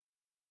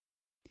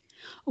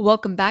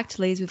Welcome back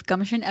to Ladies with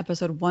Gumption,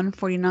 episode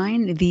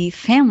 149, The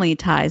Family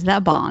Ties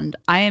That Bond.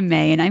 I am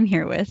May, and I'm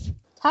here with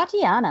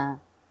Tatiana.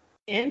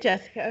 And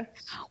Jessica.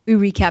 We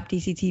recap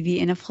DC TV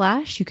in a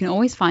flash. You can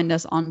always find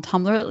us on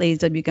Tumblr at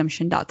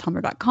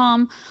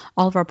ladieswgumption.tumblr.com.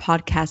 All of our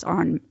podcasts are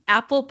on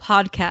Apple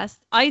Podcasts,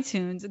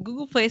 iTunes,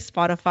 Google Play,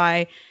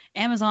 Spotify,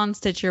 Amazon,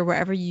 Stitcher,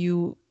 wherever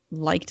you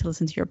like to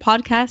listen to your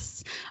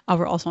podcasts.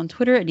 We're also on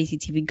Twitter at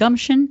DCTV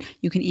Gumption.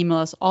 You can email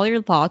us all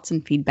your thoughts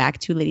and feedback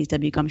to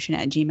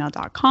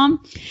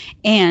ladieswgumption@gmail.com.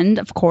 And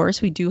of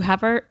course, we do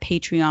have our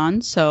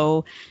Patreon.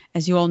 So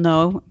as you all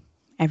know,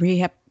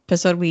 every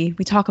episode we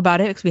talk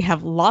about it because we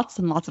have lots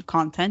and lots of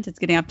content. It's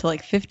getting up to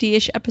like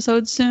 50-ish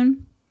episodes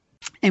soon.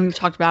 And we've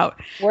talked about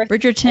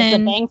Bridgerton. The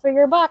bang for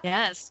your buck.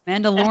 Yes.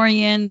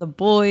 Mandalorian, The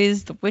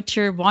Boys, The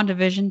Witcher,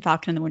 WandaVision,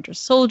 Falcon and the Winter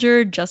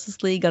Soldier,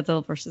 Justice League,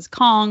 Godzilla vs.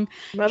 Kong,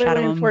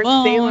 Motherland Fort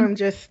Salem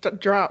just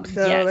dropped.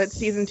 So that's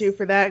season 2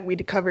 for that. We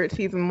covered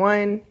season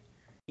 1.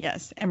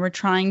 Yes. And we're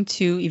trying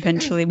to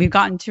eventually, we've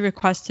gotten 2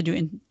 requests to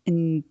do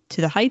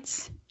Into the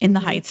Heights. In the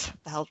Heights.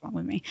 What the hell's wrong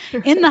with me?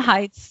 In the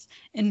Heights,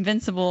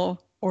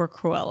 Invincible, or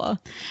Cruella.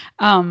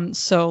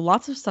 So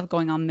lots of stuff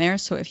going on there.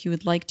 So if you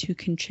would like to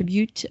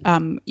contribute,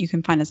 you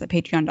can find us at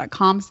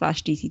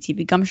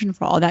patreon.com/DCTVGumption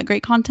for all that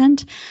great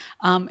content.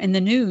 In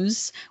the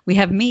news, we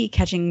have me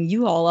catching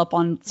you all up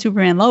on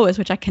Superman Lois,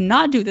 which I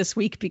cannot do this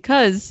week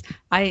because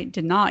I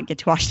did not get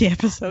to watch the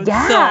episode.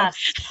 Yes.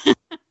 So.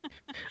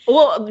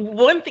 Well,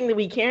 one thing that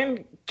we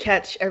can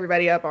catch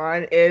everybody up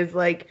on is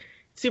like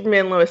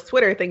Superman Lois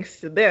Twitter, thanks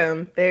to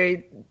them.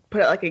 They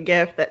put out like a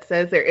GIF that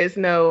says there is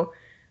no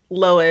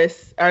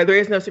Lois, or there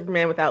is no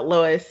Superman without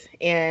Lois,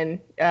 and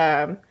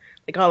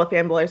like all the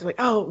fanboys are like,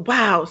 oh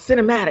wow,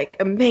 cinematic,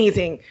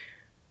 amazing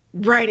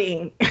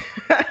writing.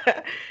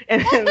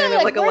 and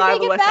then like a lot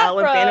of the West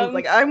Island fandoms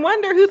like, I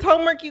wonder whose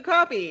homework you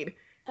copied.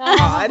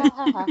 God.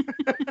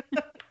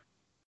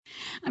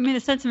 I mean, the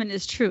sentiment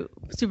is true.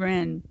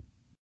 Superman.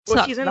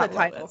 Well, she's in the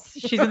title.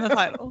 She's in the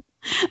title.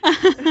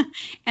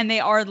 And they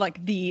are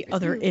like the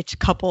other itch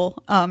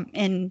couple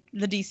in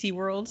the DC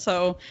world.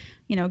 So,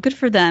 good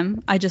for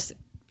them. I guess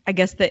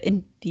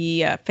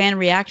the fan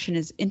reaction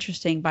is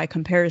interesting by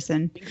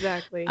comparison.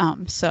 Exactly.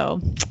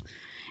 So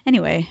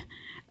anyway,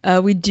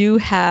 we do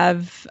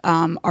have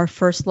our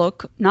first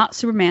look, not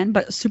Superman,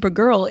 but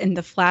Supergirl in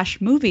the Flash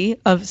movie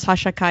of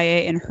Sasha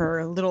Calle in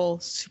her little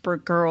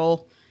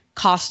Supergirl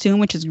costume,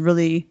 which is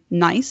really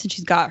nice. And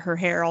she's got her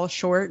hair all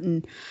short.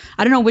 And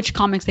I don't know which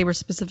comics they were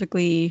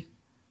specifically,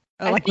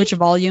 which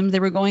volumes they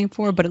were going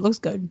for, but it looks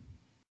good.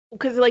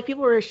 Because like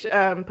people were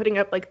putting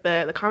up like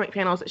the comic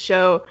panels that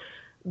show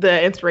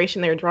the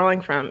inspiration they were drawing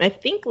from. I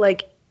think I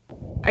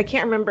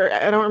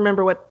don't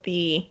remember what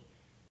the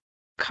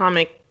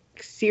comic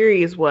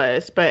series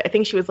was, but I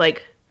think she was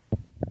like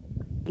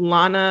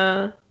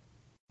Lana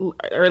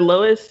or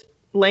Lois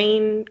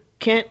Lane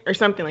Kent or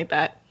something like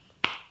that.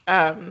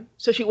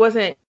 So she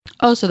wasn't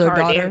so their Kara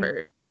daughter.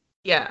 Danvers.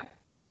 Yeah.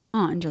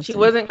 Oh, interesting. She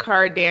wasn't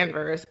Kara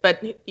Danvers, but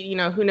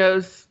who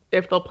knows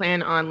if they'll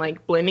plan on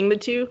like blending the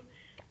two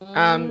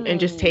and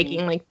just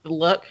taking like the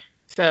look.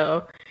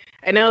 So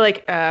I know,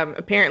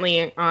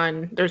 apparently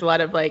there's a lot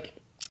of,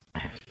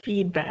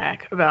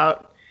 feedback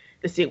about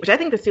the suit, which I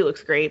think the suit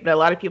looks great, but a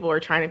lot of people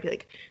are trying to be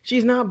like,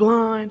 she's not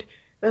blonde.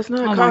 That's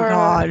not Kara.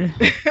 Oh, my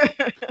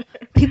God.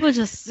 People are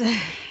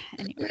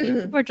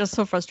just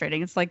so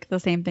frustrating. It's like the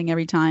same thing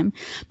every time.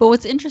 But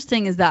what's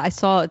interesting is that I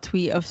saw a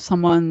tweet of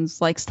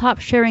someone's like, stop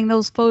sharing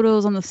those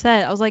photos on the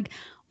set. I was like,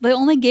 they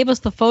only gave us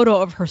the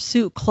photo of her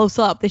suit close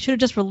up. They should have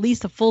just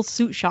released a full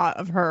suit shot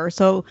of her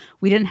so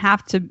we didn't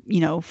have to,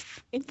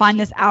 find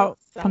this out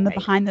from the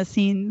behind the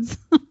scenes.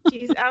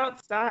 She's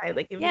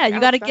outside. You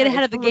got to get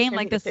ahead of the game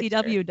like the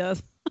CW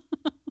does.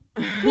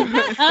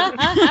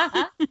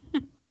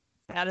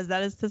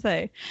 That is to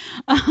say.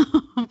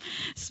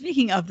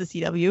 Speaking of the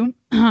CW,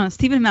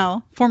 Stephen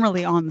Amell,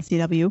 formerly on the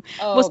CW,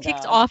 was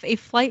kicked off a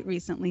flight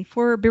recently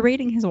for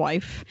berating his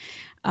wife.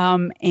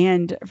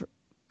 And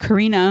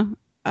Karina,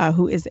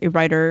 who is a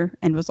writer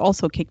and was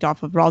also kicked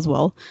off of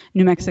Roswell,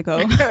 New Mexico,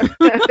 and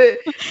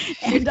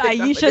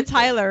Aisha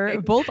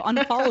Tyler both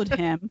unfollowed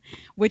him,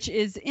 which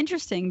is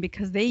interesting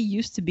because they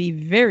used to be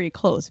very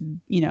close,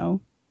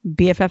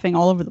 BFFing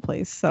all over the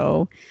place.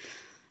 So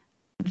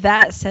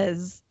that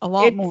says a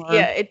lot more.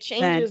 Yeah, it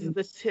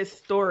changes his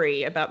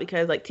story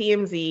because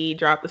TMZ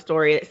dropped the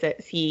story that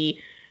says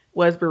he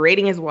was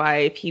berating his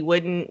wife. He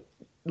wouldn't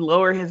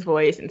lower his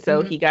voice, and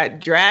so he got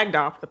dragged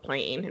off the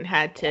plane and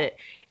had to.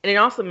 And it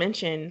also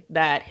mentioned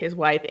that his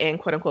wife and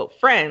quote unquote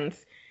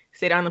friends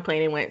stayed on the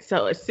plane and went.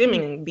 So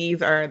assuming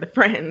these are the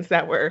friends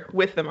that were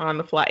with them on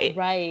the flight.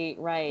 Right.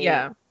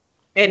 Yeah.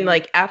 And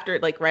right after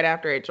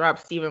it dropped,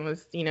 Stephen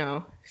was,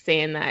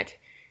 saying that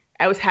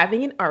I was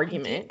having an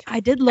argument. I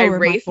did lower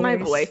my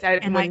voice.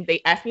 When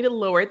they asked me to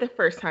lower it the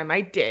first time,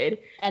 I did.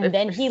 And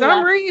then he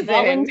left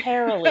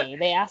voluntarily.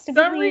 They asked him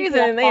to leave.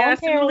 They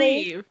asked him to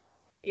leave.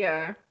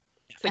 Yeah.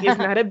 It's it's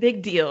not a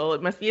big deal.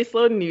 It must be a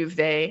slow news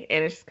day.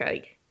 And it's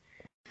just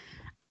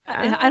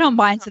I don't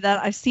buy into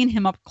that. I've seen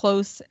him up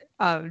close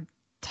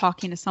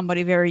talking to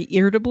somebody very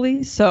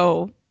irritably,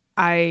 so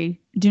I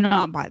do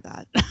not buy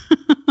that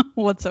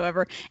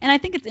whatsoever. And I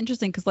think it's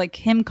interesting because like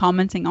him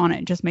commenting on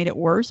it just made it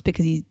worse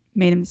because he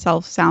made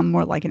himself sound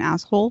more like an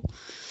asshole.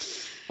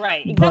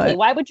 Right, exactly.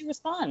 Why would you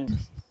respond?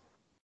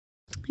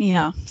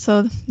 Yeah,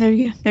 so there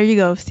you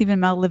go. Stephen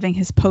Amell living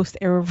his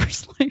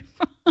post-Arrowverse life.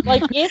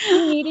 Like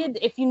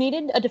if you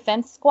needed a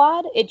defense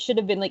squad, it should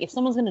have been like if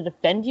someone's going to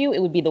defend you, it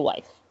would be the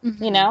wife.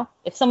 Mm-hmm. You know,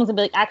 if someone's going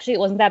to be like, actually, it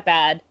wasn't that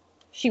bad,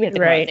 she would have to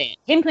come out and say it.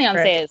 Him coming out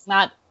and say it's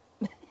not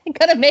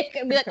gonna make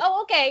him be like,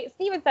 oh, okay,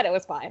 Steven said it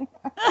was fine.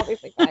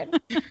 Obviously fine.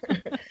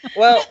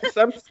 Well,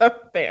 some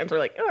fans were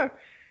like, oh,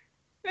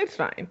 it's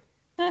fine,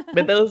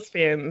 but those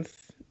fans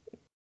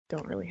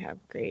don't really have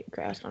great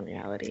grasp on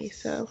reality,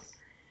 so.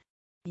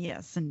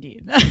 Yes,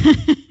 indeed.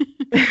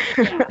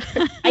 Yeah.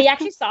 I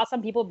actually saw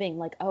some people being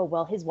like, oh,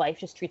 well, his wife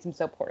just treats him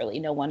so poorly.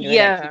 No wonder.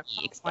 Yeah.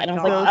 And I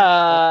was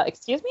like,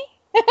 excuse me?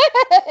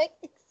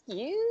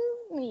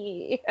 Excuse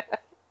me.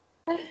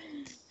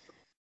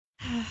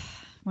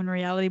 When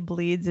reality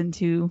bleeds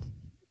into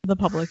the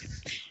public,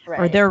 right.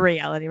 Or their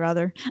reality,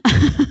 rather.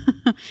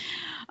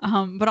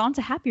 But on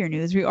to happier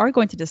news. We are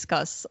going to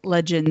discuss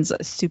Legends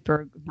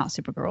Batwoman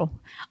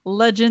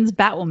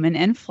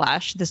and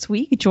Flash this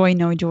week. Joy,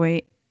 no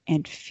joy,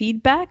 and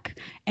feedback.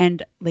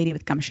 And Lady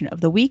with Gumption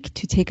of the Week.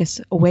 To take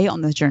us away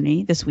on this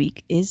journey this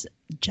week is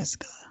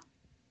Jessica.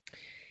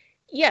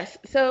 Yes,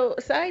 so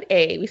side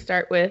A, we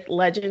start with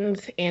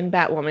Legends and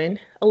Batwoman,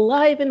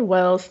 alive and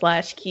well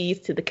 /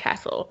 keys to the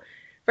castle.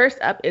 First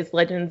up is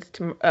Legends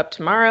up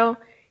tomorrow,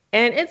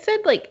 and it said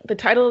like the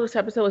title of this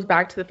episode was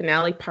Back to the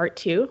Finale Part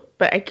 2,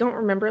 but I don't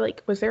remember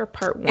like was there a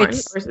Part 1 or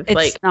is it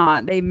it's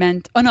not. They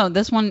meant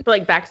this one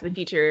like Back to the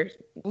Future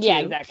 2. Yeah,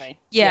 exactly.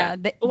 Yeah,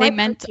 they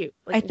meant like,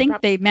 I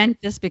think they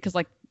meant this because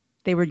like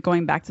they were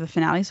going back to the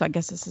finale, so I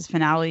guess this is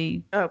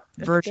finale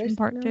version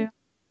Part 2.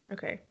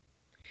 Okay.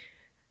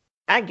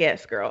 I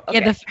guess, girl. Okay.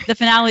 Yeah, the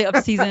finale of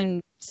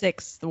season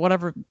 6,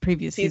 whatever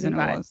previous season it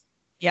was.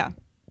 Yeah.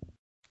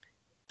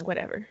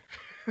 Whatever.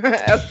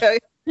 Okay.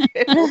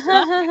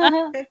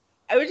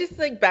 I was just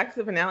like back to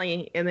the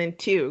finale and then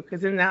 2,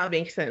 because then that would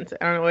make sense.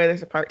 I don't know why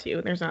there's a Part 2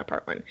 and there's not a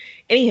Part 1.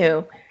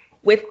 Anywho,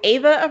 with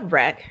Ava of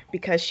Wreck,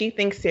 because she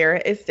thinks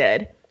Sarah is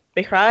dead,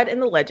 Behrad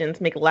and the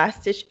Legends make a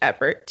last-ditch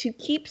effort to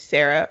keep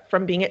Sarah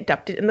from being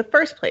abducted in the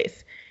first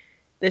place.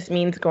 This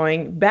means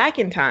going back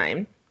in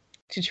time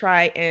to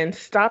try and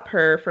stop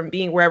her from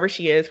being wherever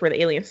she is, where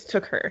the aliens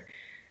took her.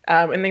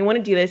 And they want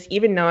to do this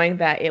even knowing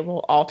that it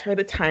will alter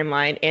the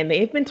timeline. And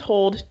they've been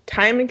told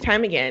time and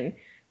time again,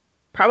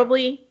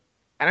 probably,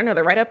 I don't know,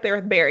 they're right up there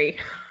with Barry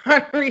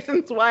on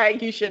reasons why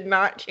you should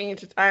not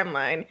change the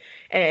timeline.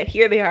 And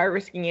here they are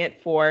risking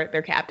it for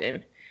their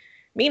captain.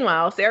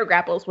 Meanwhile, Sarah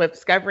grapples with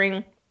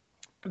discovering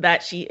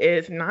that she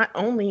is not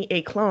only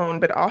a clone,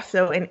 but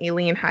also an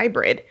alien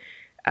hybrid.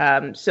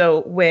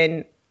 So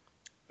when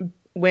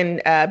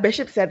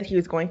Bishop said that he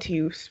was going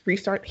to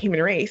restart the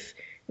human race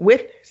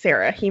with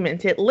Sarah, he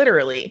meant it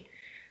literally.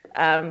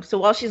 So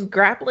while she's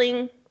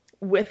grappling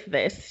with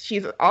this,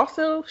 she's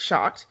also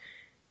shocked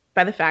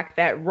by the fact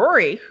that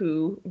Rory,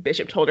 who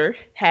Bishop told her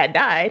had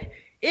died,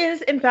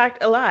 is in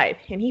fact alive.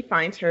 And he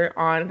finds her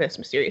on this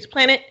mysterious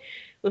planet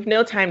with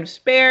no time to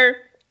spare.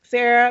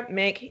 Sarah,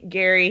 Mick,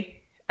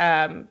 Gary,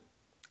 I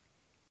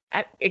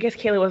guess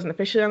Kaylee wasn't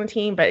officially on the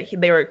team, but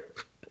they were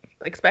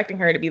expecting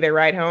her to be their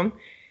ride home.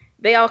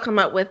 They all come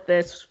up with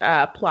this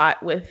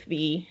plot with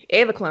the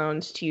Ava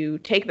clones to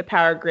take the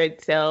power grid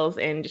cells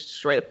and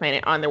destroy the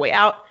planet on their way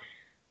out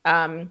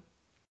to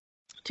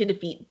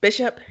defeat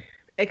Bishop,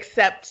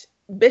 except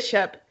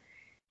Bishop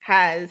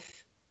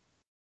has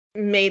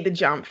made the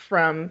jump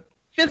from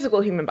physical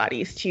human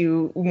bodies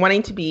to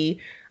wanting to be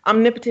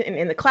omnipotent and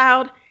in the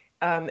cloud.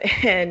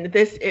 And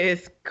this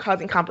is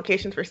causing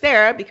complications for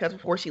Sarah because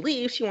before she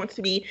leaves, she wants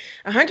to be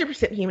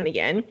 100% human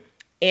again.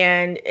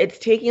 And it's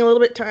taking a little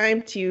bit of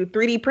time to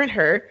 3D print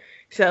her.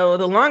 So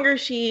the longer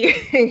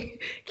she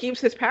keeps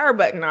his power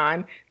button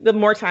on, the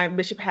more time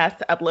Bishop has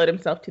to upload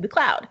himself to the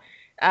cloud.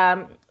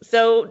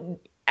 So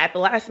at the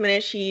last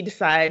minute, she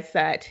decides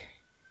that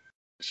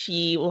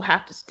she will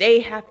have to stay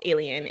half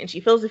alien, and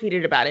she feels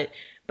defeated about it.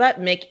 But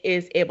Mick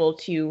is able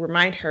to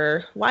remind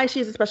her why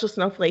she's a special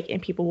snowflake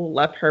and people will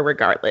love her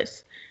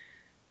regardless.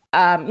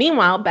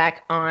 Meanwhile,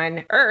 back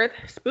on Earth,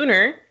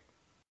 Spooner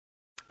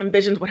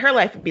envisions what her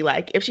life would be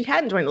like if she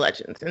hadn't joined the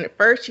Legends. And at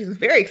first, she's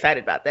very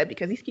excited about that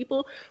because these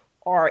people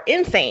are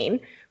insane.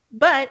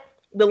 But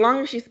the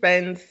longer she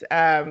spends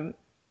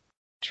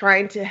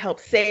trying to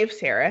help save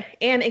Sarah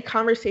and a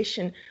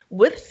conversation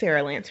with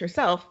Sarah Lance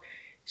herself,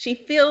 she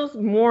feels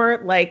more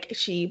like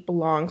she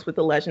belongs with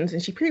the Legends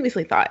than she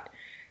previously thought.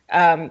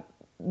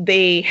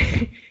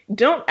 They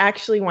don't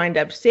actually wind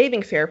up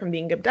saving Sarah from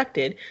being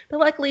abducted,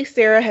 but luckily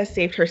Sarah has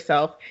saved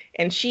herself,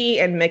 and she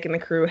and Mick and the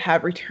crew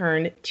have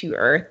returned to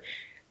Earth.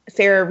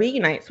 Sarah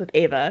reunites with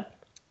Ava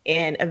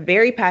in a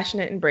very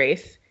passionate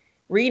embrace,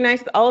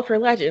 reunites with all of her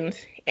Legends,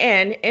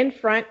 and in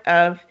front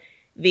of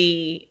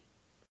the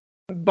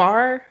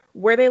bar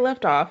where they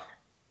left off,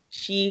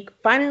 she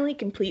finally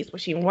completes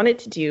what she wanted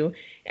to do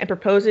and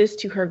proposes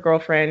to her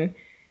girlfriend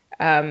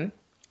to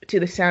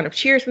the sound of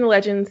cheers from the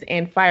legends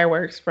and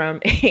fireworks from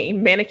a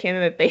mannequin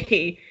that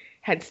they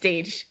had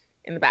staged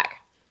in the back.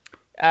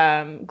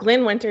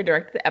 Glenn Winter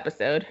directed the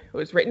episode. It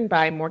was written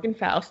by Morgan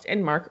Faust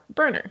and Mark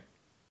Berner.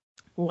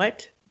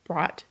 What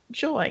brought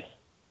joy?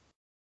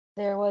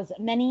 There was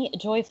many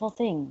joyful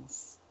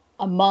things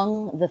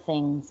among the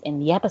things in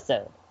the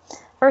episode.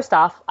 First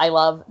off, I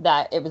love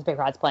that it was Big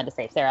Rod's plan to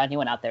save Sarah, and he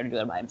went out there to do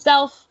it by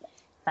himself,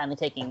 finally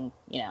taking,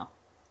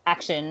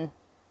 action,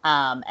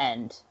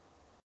 and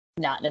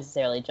not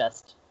necessarily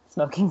just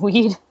smoking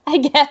weed, I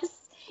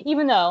guess.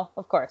 Even though,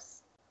 of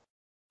course,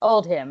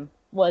 old him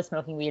was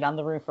smoking weed on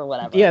the roof or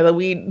whatever. Yeah, the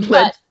weed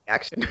led to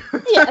action.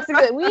 Yes,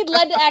 weed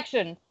led to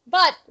action.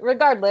 But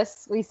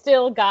regardless, we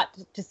still got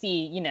to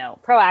see,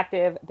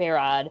 proactive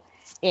Behrad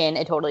in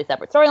a totally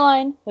separate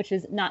storyline, which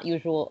is not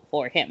usual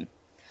for him.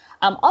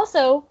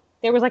 Also,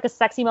 there was like a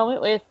sexy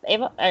moment with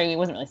Ava. I mean, it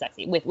wasn't really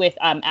sexy with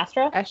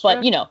Astra,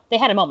 but they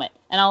had a moment,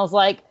 and I was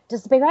like,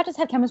 does Behrad just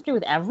have chemistry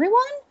with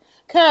everyone?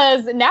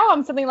 Because now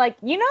I'm something like,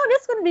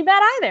 this wouldn't be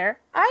bad either.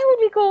 I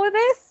would be cool with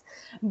this.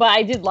 But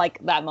I did like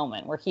that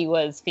moment where he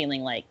was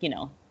feeling like,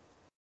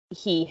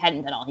 he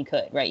hadn't done all he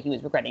could, right? He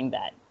was regretting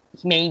that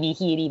maybe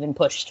he had even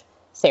pushed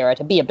Sarah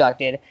to be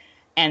abducted.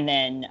 And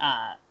then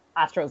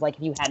Astra was like,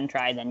 if you hadn't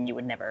tried, then you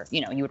would never,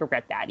 you would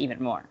regret that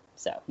even more.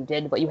 So you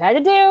did what you had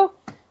to do.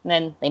 And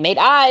then they made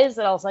eyes,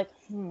 and I was like,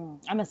 I'm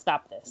going to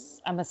stop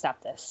this. I'm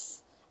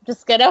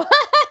just going to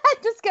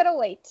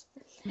wait.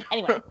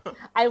 Anyway,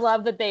 I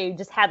love that they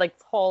just had like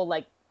whole,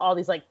 like, all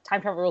these like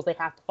time travel rules they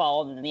have to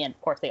follow, and in the end,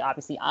 of course, they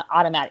obviously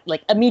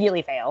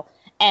immediately fail,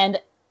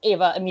 and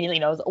Ava immediately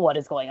knows what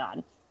is going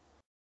on,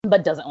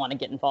 but doesn't want to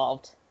get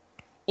involved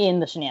in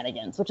the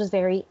shenanigans, which is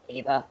very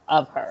Ava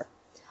of her.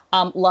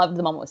 Loved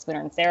the moment with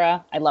Spooner and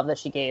Sarah. I love that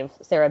she gave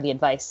Sarah the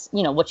advice,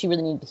 what she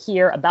really needed to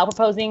hear about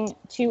proposing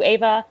to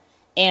Ava,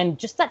 and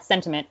just that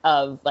sentiment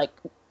of like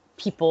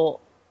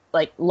people,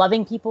 like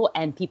loving people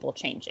and people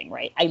changing,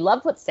 right? I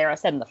loved what Sarah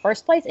said in the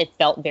first place. It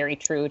felt very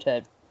true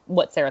to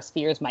what Sarah's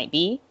fears might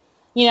be,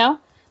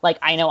 like,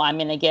 I know I'm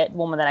going to get a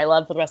woman that I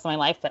love for the rest of my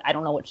life, but I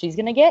don't know what she's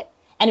going to get.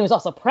 And it was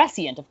also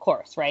prescient, of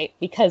course, right?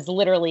 Because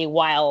literally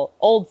while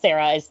old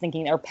Sarah is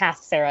thinking, or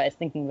past Sarah is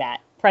thinking that,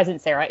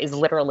 present Sarah is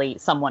literally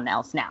someone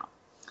else now,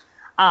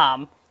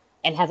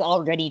 and has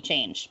already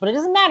changed. But it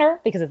doesn't matter,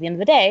 because at the end of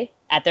the day,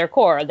 at their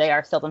core, they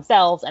are still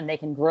themselves, and they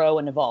can grow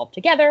and evolve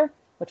together,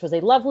 which was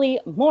a lovely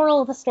moral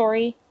of the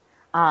story.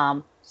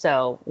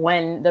 So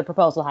when the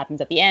proposal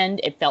happens at the end,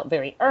 it felt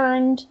very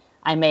earned.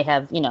 I may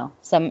have,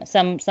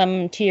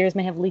 some tears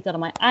may have leaked out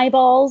of my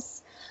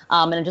eyeballs.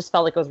 And it just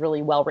felt like it was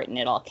really well written.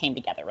 It all came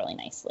together really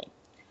nicely.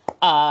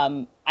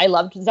 I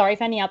loved Zari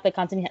finding out that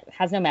Constantine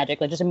has no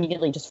magic, like just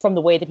immediately, just from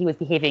the way that he was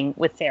behaving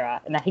with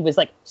Sarah, and that he was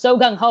like so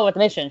gung-ho at the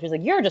mission. She was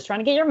like, you're just trying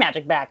to get your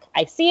magic back.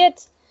 I see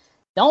it.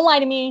 Don't lie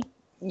to me,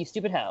 you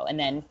stupid hoe. And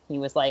then he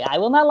was like, I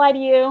will not lie to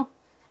you.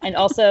 And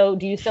also,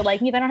 do you still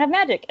like me if I don't have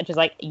magic? And she's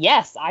like,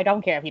 yes, I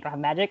don't care if you don't have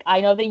magic. I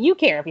know that you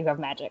care if you have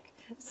magic.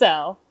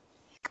 So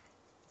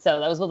that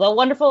was a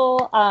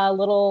wonderful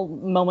little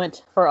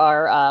moment for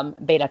our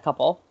beta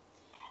couple.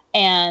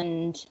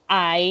 And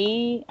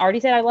I already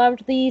said I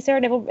loved the Sarah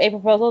and Ava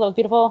proposal. That was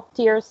beautiful.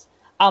 Tears.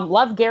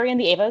 Loved Gary and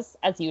the Avas,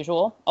 as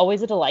usual.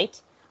 Always a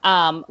delight.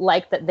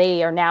 Like that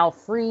they are now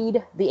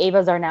freed. The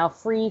Avas are now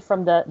free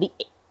from the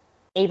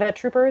Ava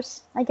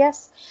troopers, I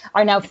guess,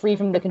 are now free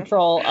from the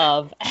control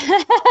of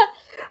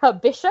a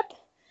bishop.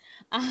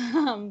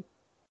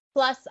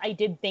 Plus, I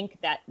did think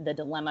that the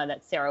dilemma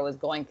that Sarah was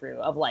going through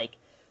of like,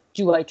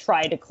 do I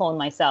try to clone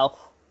myself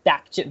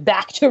back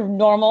to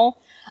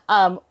normal,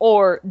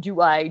 or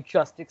do I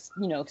just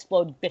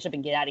explode Bishop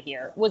and get out of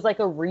here, was like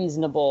a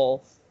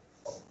reasonable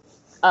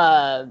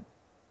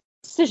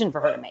decision for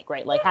her to make,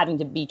 right? Like having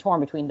to be torn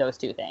between those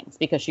two things,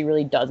 because she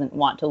really doesn't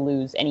want to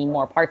lose any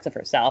more parts of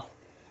herself,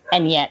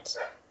 and yet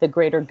the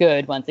greater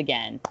good, once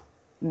again,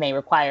 may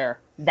require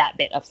that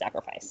bit of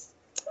sacrifice.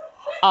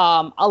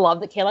 I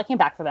love that Kayla came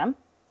back for them.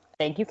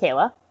 Thank you,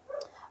 Kayla.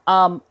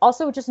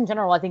 Also, just in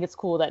general, I think it's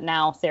cool that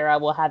now Sarah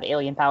will have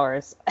alien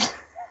powers.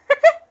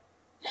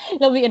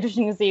 It'll be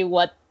interesting to see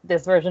what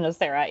this version of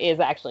Sarah is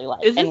actually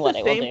like. Is this and what the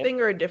it will same do. thing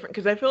or a different?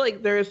 Because I feel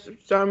like there's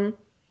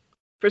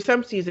for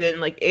some season,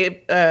 like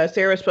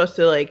Sarah was supposed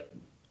to like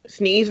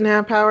sneeze and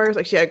have powers.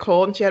 Like she had a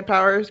cold and she had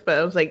powers, but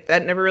I was like,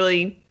 that never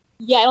really.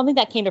 Yeah, I don't think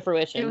that came to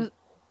fruition.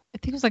 I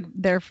think it was like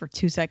there for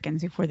 2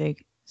 seconds before they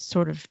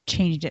sort of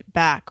changed it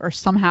back, or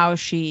somehow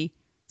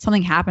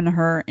something happened to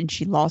her and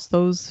she lost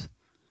those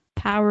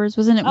powers,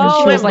 wasn't it? When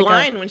she was like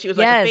blind when she was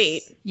like a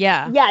fate.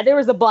 Yeah, there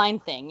was a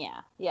blind thing.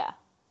 Yeah.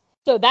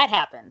 So that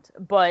happened,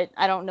 but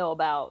I don't know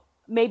about.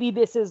 Maybe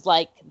this is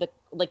like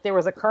there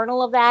was a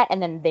kernel of that,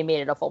 and then they made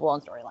it a full blown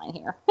storyline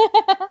here.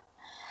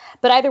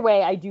 But either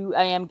way, I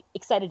am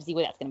excited to see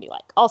what that's going to be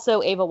like.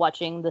 Also, Ava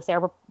watching the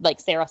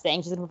Sarah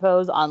saying she's going to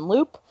propose on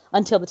loop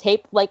until the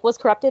tape was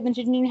corrupted and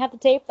she didn't even have the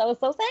tape. That was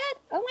so sad.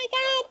 Oh my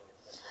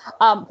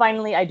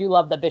Finally, I do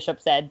love that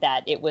Bishop said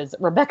that it was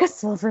Rebecca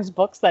Silver's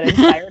books that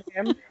inspired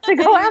him to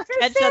go after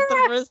Sarah. That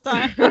the first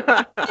time.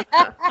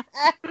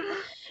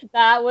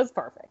 That was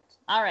perfect.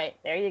 All right,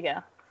 there you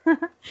go.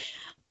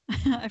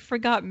 I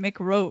forgot Mick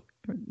wrote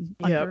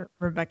under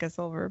Rebecca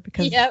Silver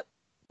because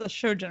the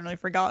show generally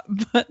forgot,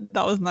 but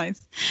that was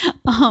nice.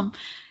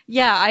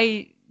 Yeah,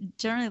 I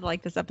generally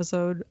like this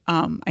episode.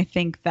 I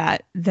think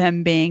that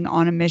them being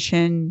on a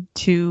mission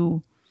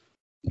to,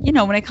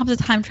 when it comes to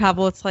time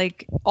travel, it's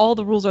like all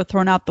the rules are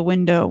thrown out the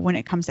window when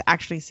it comes to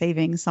actually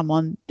saving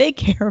someone they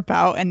care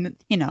about. And,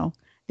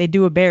 they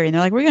do a Barry and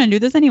they're like, we're going to do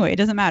this anyway. It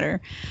doesn't matter.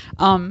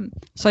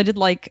 So I did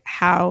like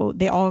how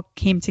they all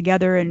came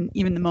together, and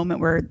even the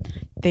moment where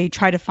they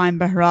try to find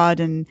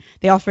Behrad and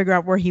they all figure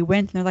out where he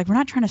went. And they're like, we're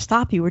not trying to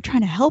stop you. We're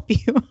trying to help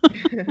you.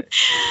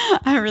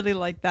 I really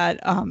like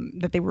that,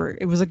 that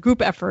it was a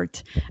group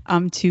effort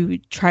to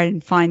try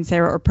and find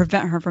Sarah or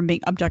prevent her from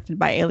being abducted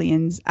by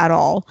aliens at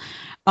all.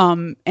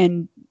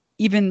 And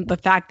even the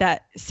fact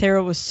that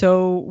Sarah was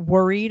so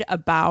worried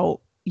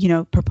about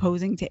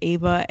proposing to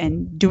Ava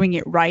and doing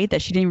it right,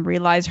 that she didn't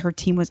realize her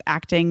team was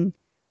acting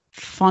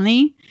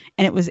funny.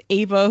 And it was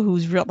Ava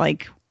who's real,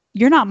 like,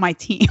 you're not my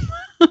team.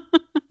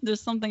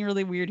 There's something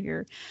really weird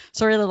here.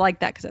 So I really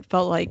like that because it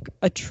felt like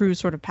a true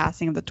sort of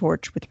passing of the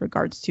torch with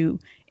regards to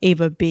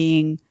Ava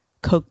being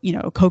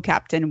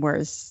co-captain,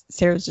 whereas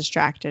Sarah's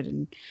distracted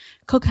and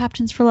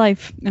co-captains for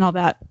life and all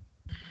that.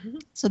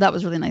 So that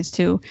was really nice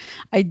too.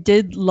 I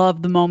did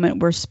love the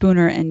moment where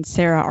Spooner and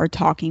Sarah are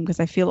talking, because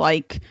I feel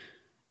like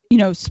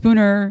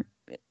Spooner,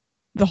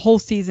 the whole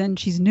season,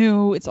 she's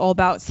new. It's all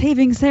about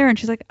saving Sarah. And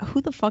she's like,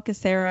 who the fuck is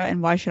Sarah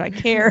and why should I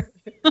care?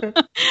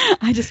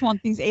 I just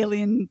want these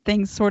alien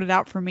things sorted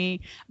out for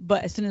me.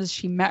 But as soon as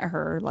she met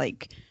her,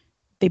 like,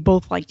 they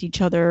both liked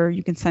each other.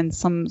 You can sense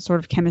some sort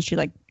of chemistry.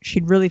 Like,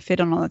 she'd really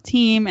fit on the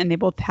team, and they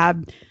both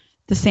had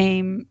the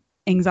same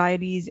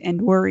anxieties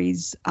and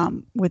worries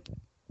with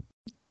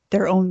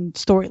their own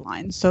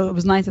storylines. So it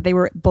was nice that they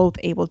were both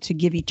able to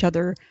give each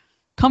other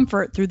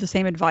comfort through the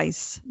same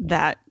advice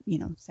that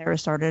Sarah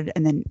started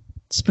and then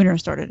Spooner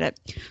started it.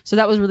 So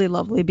that was really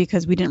lovely,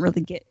 because we didn't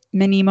really get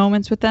many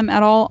moments with them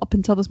at all up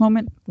until this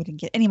moment. We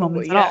didn't get any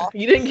moments at all.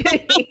 You didn't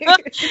get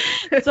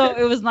any. So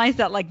it was nice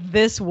that, like,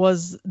 this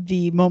was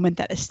the moment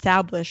that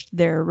established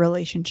their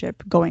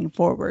relationship going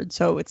forward.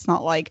 So it's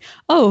not like,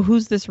 oh,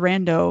 who's this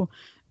rando?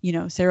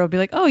 Sarah will be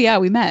like, oh yeah,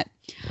 we met.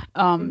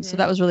 So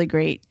that was really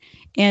great.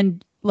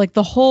 And like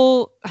the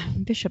whole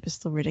Bishop is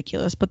still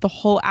ridiculous, but the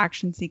whole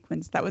action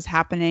sequence that was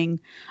happening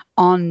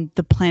on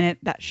the planet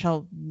that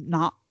shall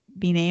not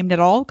be named at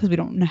all, because we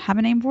don't have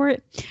a name for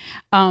it,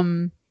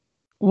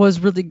 was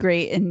really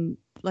great. And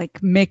like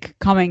Mick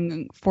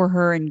coming for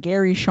her and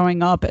Gary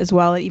showing up as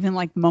well. Even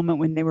like the moment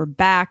when they were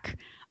back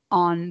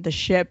on the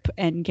ship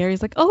and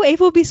Gary's like, oh,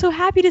 Ava will be so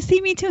happy to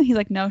see me too. He's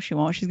like, no, she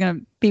won't. She's going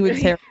to be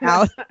with Sarah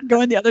now,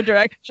 going the other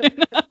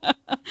direction.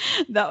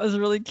 That was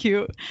really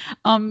cute.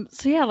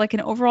 So yeah, like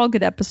an overall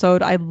good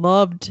episode. I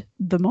loved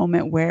the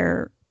moment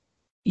where,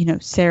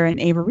 Sarah and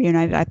Ava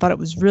reunited. I thought it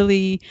was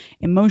really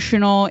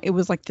emotional. It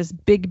was like this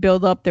big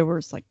buildup. There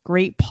was like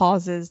great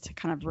pauses to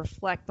kind of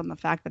reflect on the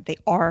fact that they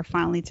are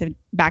finally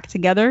back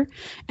together.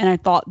 And I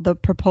thought the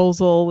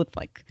proposal with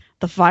like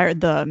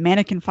the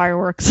mannequin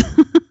fireworks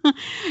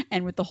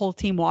and with the whole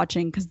team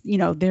watching, because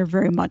they're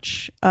very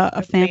much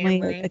a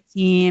family, a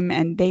team,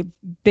 and they've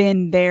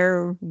been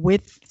there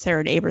with Sarah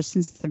and Ava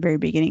since the very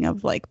beginning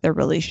of like their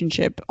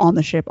relationship on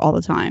the ship all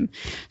the time.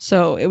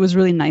 So it was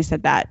really nice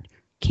that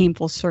came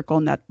full circle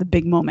and that the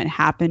big moment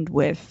happened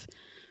with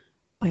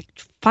like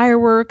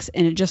fireworks,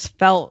 and it just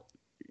felt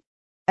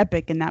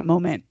epic in that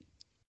moment.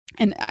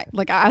 And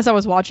as I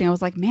was watching, I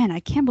was like, man,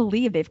 I can't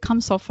believe they've come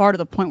so far to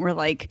the point where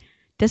like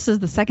this is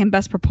the second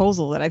best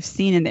proposal that I've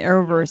seen in the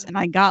Arrowverse, and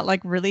I got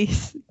like really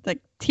like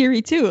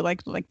teary too,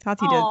 like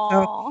Tati did.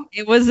 So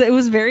it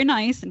was very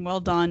nice and well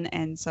done.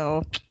 And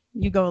so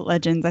you go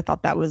Legends. I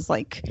thought that was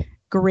like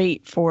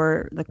great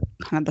for the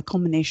kind of the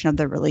culmination of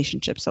their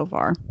relationship so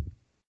far.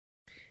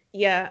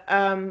 Yeah,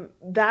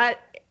 that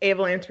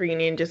Avalanche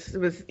reunion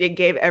it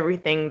gave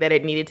everything that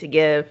it needed to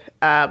give.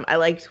 I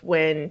liked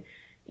when,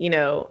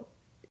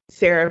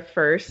 Sarah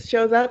first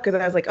shows up, because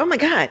I was like, oh my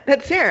God,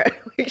 that's Sarah.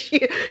 Like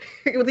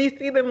we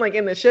see them like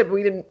in the ship.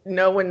 We didn't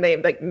know when they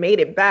like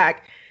made it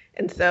back.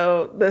 And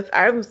so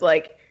I was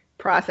like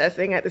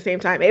processing at the same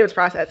time. Ava was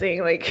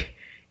processing, like,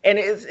 and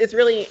it's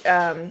really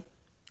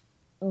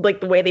like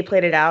the way they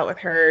played it out with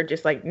her,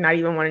 just like not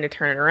even wanting to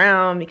turn it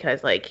around,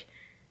 because like,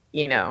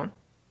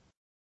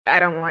 I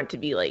don't want to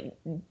be like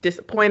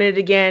disappointed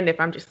again if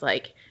I'm just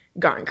like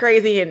gone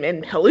crazy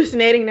and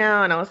hallucinating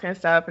now and all this kind of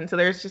stuff. And so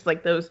there's just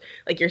like those,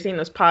 like you're seeing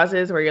those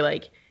pauses where you're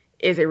like,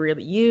 is it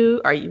really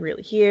you? Are you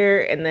really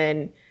here? And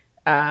then,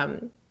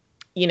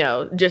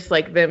 just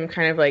like them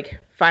kind of like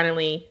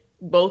finally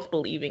both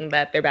believing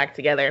that they're back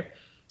together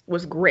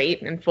was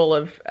great and full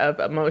of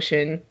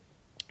emotion.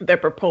 Their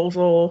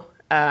proposal,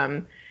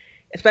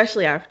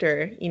 especially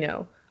after,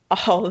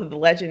 all of the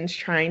Legends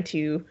trying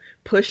to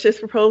push this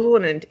proposal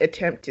in an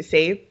attempt to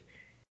save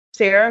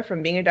Sarah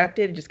from being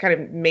abducted. It just kind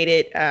of made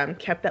it,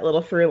 kept that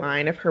little through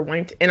line of her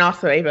wanting to, and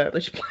also Ava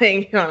just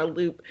playing it on a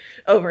loop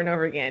over and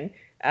over again.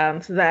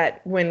 So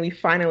that when we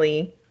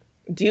finally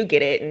do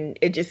get it, and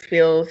it just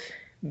feels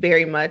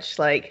very much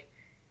like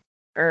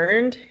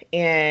earned,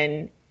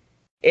 and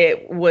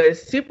it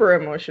was super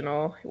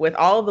emotional with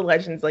all of the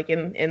legends like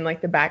in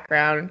like the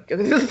background,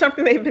 because this is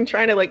something they've been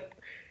trying to like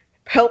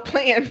help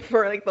plan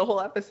for like the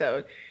whole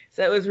episode.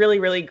 So it was really,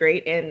 really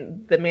great,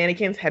 and the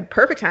mannequins had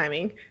perfect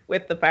timing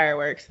with the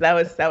fireworks. That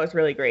was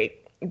really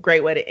great.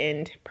 Great way to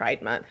end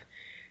Pride Month.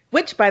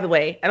 Which, by the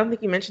way, I don't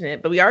think you mentioned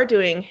it, but we are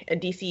doing a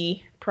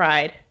DC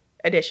Pride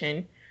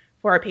edition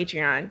for our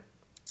Patreon.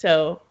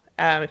 So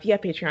if you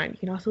have Patreon, you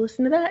can also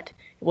listen to that.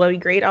 It will be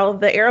great. All of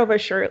the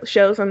Arrowverse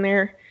shows on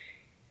there.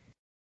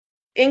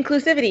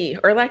 Inclusivity,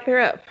 or lack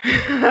thereof.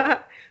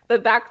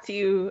 But back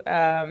to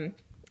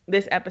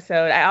this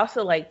episode.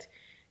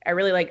 I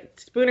really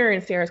liked Spooner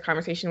and Sarah's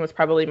conversation. Was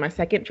probably my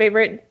second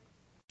favorite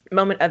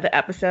moment of the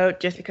episode,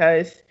 just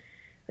because,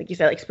 like you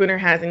said, like Spooner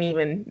hasn't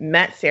even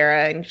met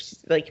Sarah, and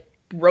she's like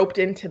roped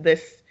into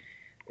this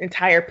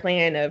entire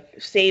plan of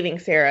saving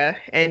Sarah,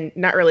 and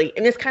not really.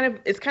 And it's kind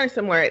of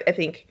similar, I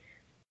think,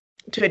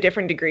 to a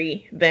different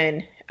degree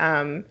than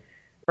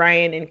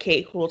Ryan and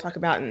Kate, who we'll talk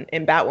about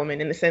in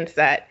Batwoman, in the sense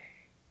that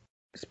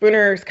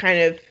Spooner's kind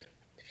of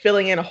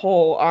filling in a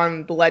hole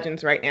on the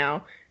legends right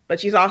now, but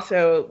she's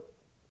also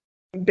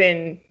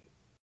been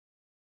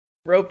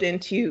roped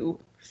into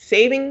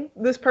saving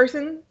this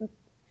person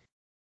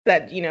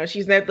that, you know,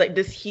 she's never, like,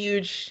 this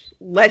huge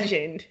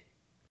legend,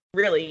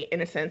 really,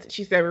 in a sense, that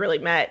she's never really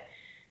met.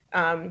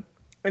 And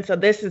so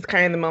this is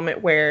kind of the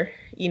moment where,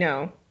 you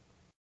know,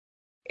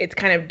 it's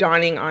kind of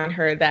dawning on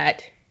her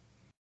that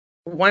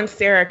once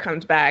Sarah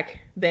comes back,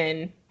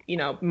 then, you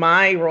know,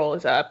 my role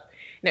is up.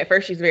 And at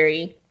first she's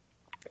very,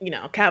 you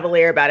know,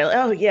 cavalier about it. Like,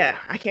 oh yeah,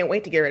 I can't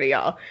wait to get rid of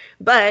y'all.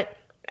 But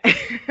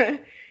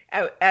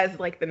as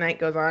like the night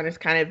goes on, it's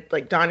kind of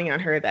like dawning on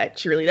her that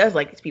she really does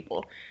like these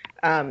people.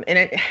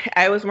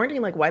 I was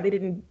wondering like why they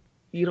didn't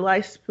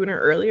utilize Spooner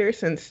earlier,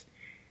 since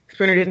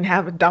Spooner didn't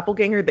have a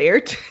doppelganger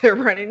there to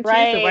run into.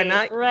 Right, so why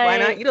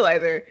not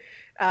utilize her?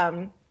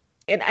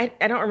 And I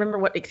don't remember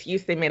what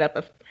excuse they made up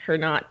of her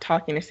not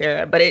talking to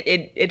Sarah, but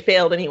it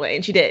failed anyway,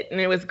 and she did, and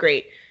it was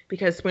great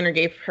because Spooner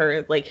gave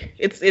her, like,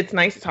 it's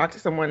nice to talk to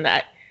someone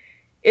that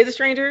is a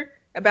stranger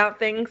about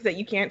things that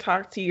you can't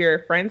talk to your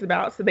friends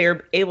about, so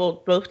they're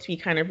able both to be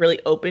kind of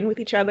really open with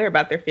each other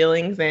about their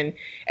feelings. And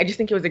I just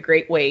think it was a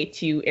great way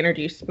to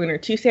introduce Spooner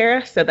to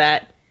Sarah, so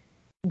that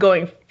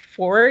going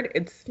forward,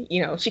 it's,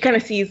 you know, she kind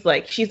of sees,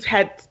 like, she's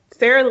had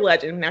Sarah the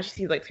legend, now she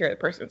sees like Sarah the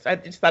person. So I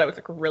just thought it was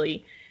like a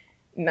really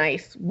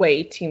nice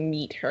way to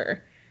meet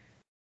her,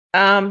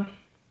 and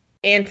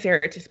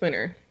Sarah to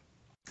Spooner.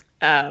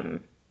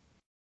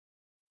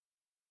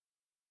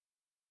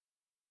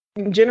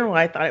 In general,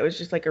 I thought it was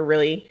just like a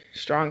really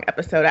strong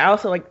episode. I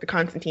also like the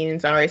Constantine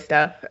and Zari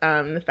stuff.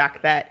 The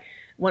fact that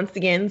once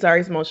again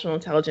Zari's emotional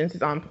intelligence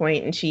is on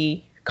point, and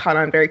she caught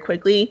on very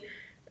quickly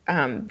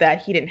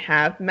that he didn't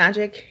have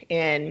magic,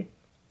 and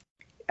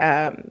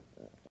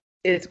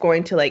it's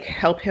going to like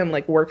help him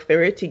like work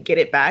through it to get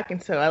it back.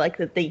 And so I like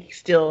that they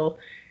still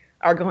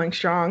are going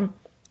strong.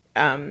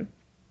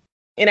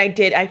 And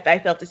I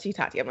felt to see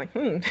Tati. I'm like,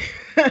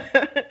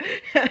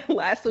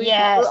 last week we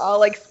were all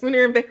like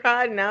Spooner and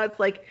Bichrad, and now it's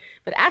like,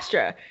 but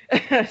Astra.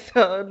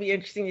 So it'll be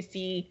interesting to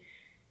see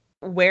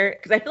where,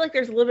 because I feel like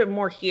there's a little bit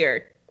more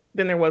here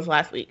than there was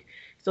last week.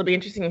 So it'll be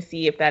interesting to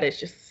see if that is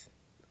just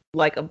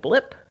like a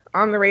blip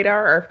on the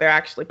radar, or if they're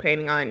actually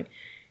planning on,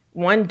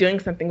 one, doing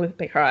something with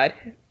Bichrad,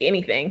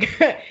 anything,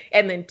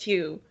 and then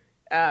two,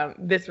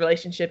 this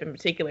relationship in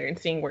particular, and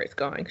seeing where it's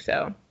going.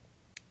 So,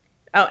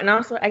 oh, and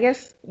also I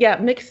guess, yeah,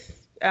 mixed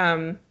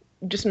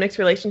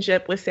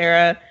relationship with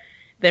Sarah,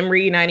 them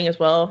reuniting as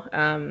well,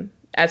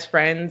 as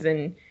friends,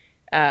 and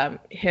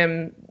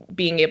him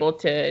being able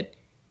to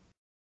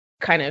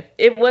kind of,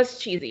 it was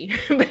cheesy,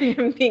 but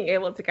him being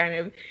able to kind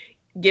of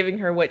giving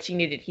her what she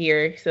needed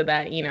here, so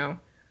that, you know,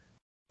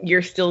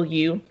 you're still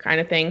you kind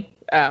of thing,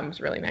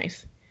 was really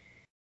nice.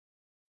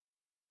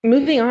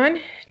 Moving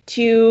on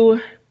to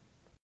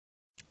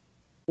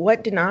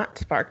what did not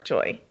spark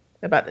joy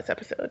about this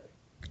episode.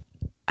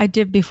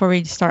 Before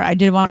we start, I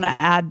did want to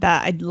add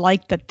that I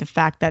liked that the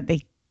fact that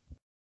they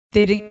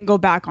didn't go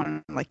back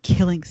on like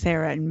killing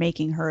Sarah and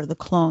making her the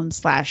clone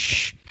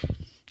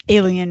 /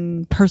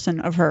 alien person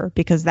of her,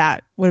 because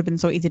that would have been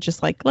so easy,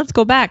 just like, let's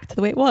go back to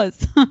the way it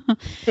was.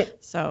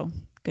 So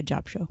good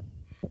job, show.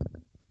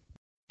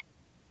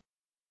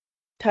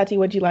 Tati,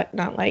 what'd you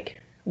not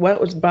like? What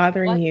was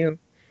bothering you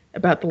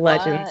about the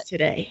legends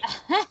today?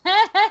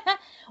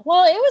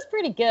 Well, it was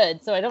pretty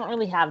good, so I don't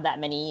really have that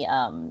many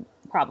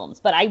problems.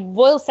 But I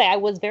will say I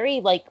was very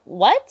like,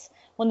 what?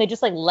 When they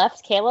just like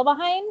left Kayla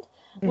behind?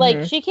 Mm-hmm.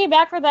 Like, she came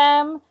back for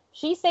them,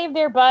 she saved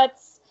their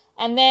butts,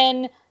 and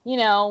then, you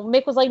know,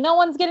 Mick was like, no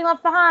one's getting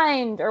left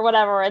behind, or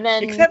whatever, and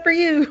then... Except for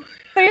you!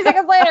 30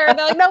 seconds later,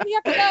 they're like, no, we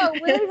have to go,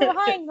 we're leaving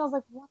behind, and I was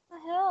like, what the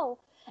hell?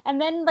 And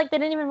then, like, they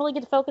didn't even really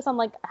get to focus on,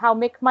 like, how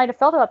Mick might have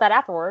felt about that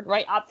afterward,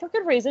 right? For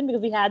good reason,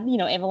 because we had,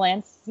 Ava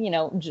Lance,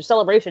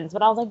 celebrations.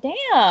 But I was like,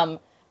 damn,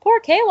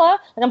 poor Kayla.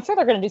 Like, I'm sure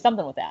they're going to do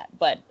something with that.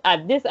 But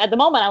at the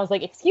moment, I was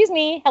like, excuse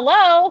me,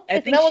 hello. I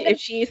think if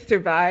she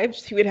survived,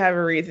 she would have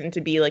a reason to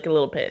be, like, a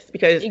little pissed.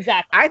 Because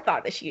I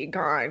thought that she had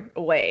gone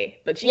away,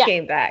 but she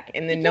came back,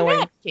 and then no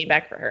one came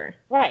back for her.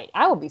 Right.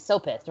 I would be so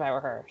pissed if I were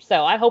her.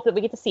 So I hope that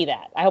we get to see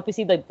that. I hope we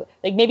see, like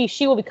maybe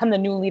she will become the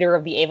new leader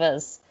of the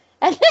Avas.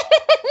 And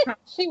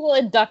she will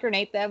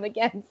indoctrinate them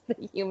against the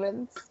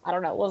humans. I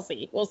don't know.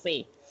 We'll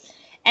see.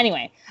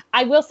 Anyway,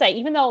 I will say,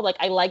 even though, like,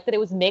 I like that it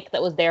was Mick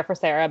that was there for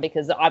Sarah,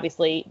 because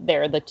obviously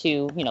they're the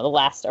two, the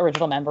last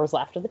original members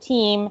left of the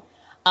team.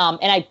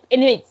 And it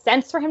made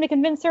sense for him to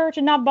convince her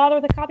to not bother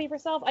with a copy of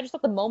herself. I just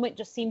thought the moment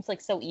just seems like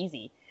so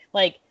easy.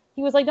 Like,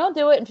 he was like, don't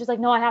do it. And she's like,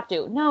 no, I have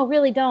to. No,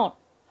 really don't.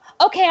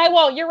 Okay, I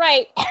won't. You're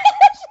right. And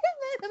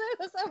then it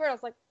was over. I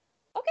was like,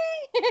 okay.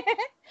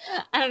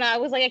 I don't know. I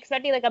was like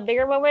expecting like a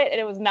bigger moment, and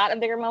it was not a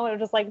bigger moment. It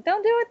was just like,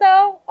 don't do it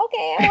though.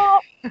 Okay, I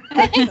won't.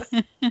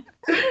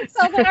 So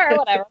I was like, all right,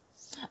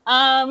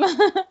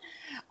 whatever.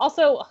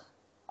 Also,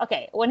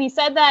 okay, when he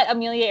said that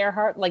Amelia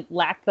Earhart like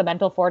lacked the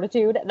mental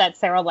fortitude that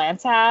Sarah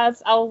Lance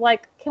has, I was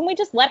like, can we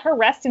just let her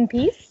rest in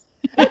peace?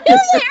 Amelia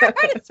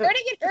Earhart is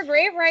turning in her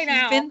grave right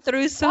now. She's been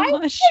through so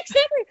much.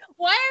 Exactly.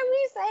 Why are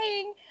we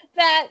saying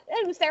that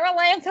Sarah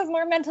Lance has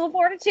more mental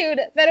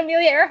fortitude than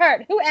Amelia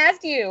Earhart? Who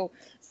asked you?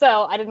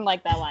 So I didn't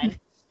like that line.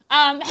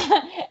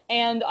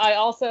 And I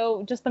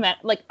also just I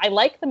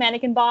like the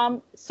mannequin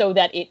bomb so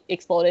that it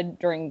exploded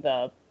during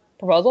the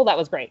proposal. That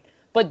was great.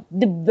 But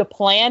the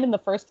plan in the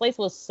first place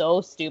was so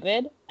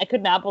stupid. I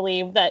could not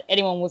believe that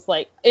anyone was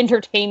like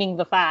entertaining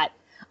the thought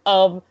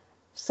of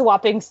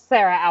swapping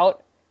Sarah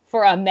out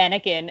for a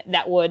mannequin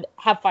that would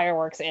have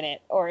fireworks in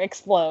it or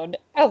explode.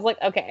 I was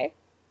like, okay,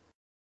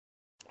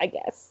 I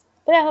guess.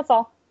 But yeah, that's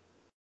all.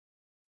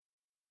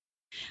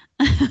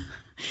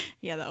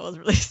 Yeah, that was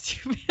really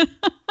stupid.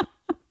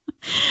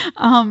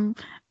 I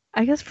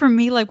guess for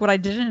me, like, what I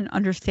didn't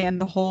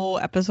understand the whole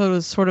episode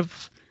was sort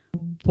of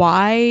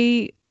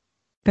why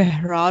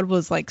Behrad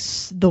was like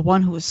the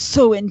one who was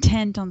so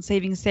intent on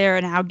saving Sarah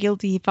and how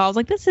guilty he felt. I was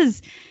like, this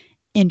is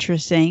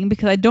interesting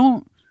because I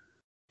know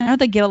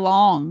they get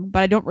along,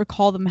 but I don't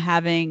recall them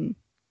having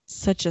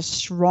such a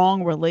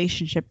strong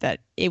relationship that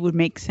it would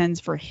make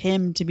sense for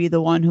him to be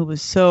the one who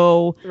was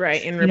so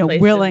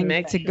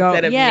willing to go.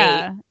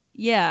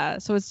 Yeah.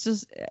 So it's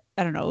just,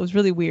 I don't know. It was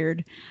really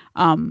weird.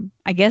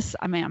 I guess,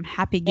 I'm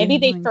happy. Maybe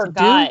they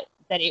forgot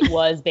that it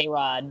was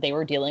Behrad they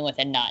were dealing with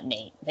and not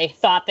Nate. They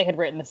thought they had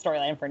written the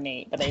storyline for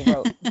Nate, but they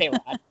wrote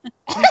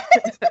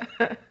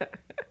Behrad.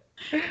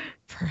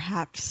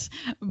 Perhaps.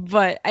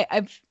 But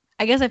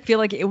I guess I feel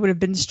like it would have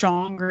been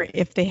stronger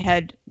if they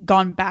had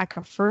gone back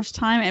a first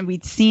time and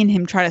we'd seen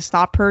him try to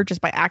stop her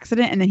just by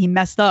accident, and then he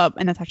messed up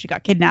and that's how she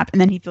got kidnapped,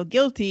 and then he'd feel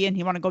guilty and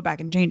he'd want to go back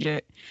and change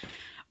it.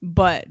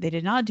 But they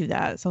did not do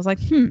that. So I was like,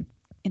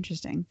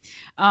 interesting.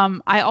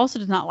 I also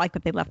did not like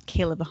that they left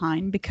Kayla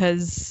behind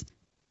because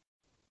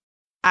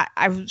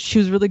she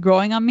was really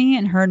growing on me,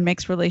 and her and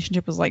Mick's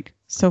relationship was like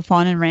so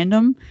fun and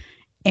random,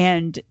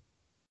 and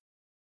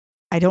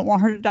I don't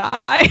want her to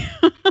die.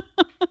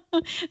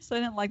 So I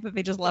didn't like that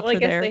they just left her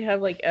there. I guess they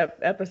have like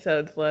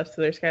episodes left,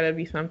 so there's got to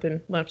be something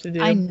left to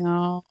do. I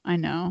know.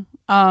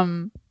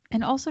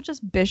 And also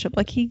just Bishop,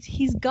 like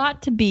he's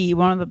got to be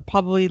one of the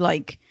probably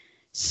like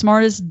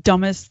smartest,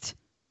 dumbest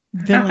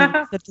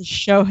villains that the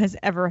show has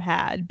ever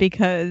had,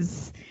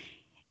 because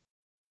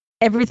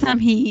every time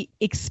he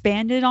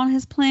expanded on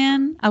his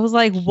plan, I was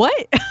like,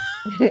 what?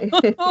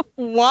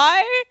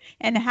 Why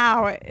and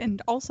how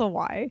and also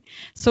why?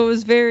 So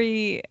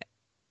it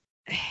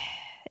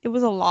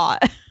was a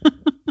lot.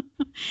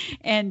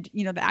 And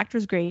the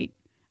actor's great,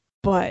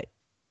 but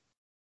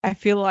I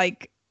feel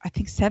like I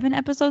think 7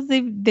 episodes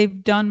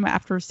they've done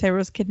after Sarah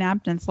was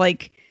kidnapped, and it's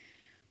like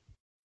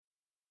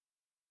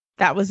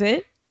that was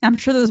it. I'm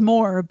sure there's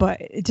more,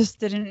 but it just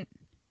didn't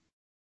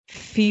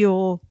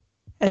feel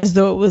as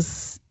though it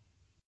was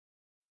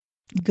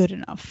good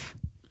enough.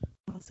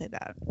 I'll say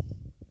that.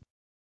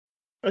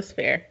 That's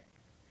fair.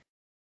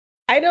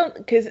 I don't,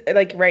 because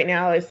like right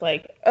now it's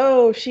like,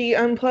 oh, she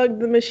unplugged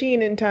the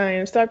machine in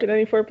time, stopped at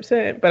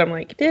 94%, but I'm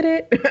like, did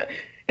it?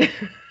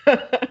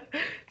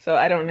 So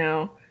I don't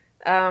know.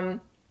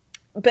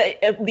 But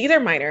these are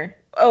minor.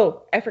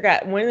 Oh, I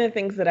forgot. One of the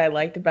things that I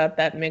liked about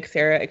that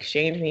Mick-Sarah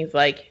exchange, and he's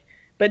like,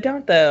 but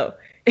don't though,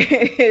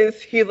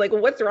 is he's like,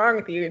 well, what's wrong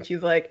with you? And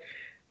she's like,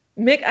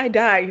 Mick, I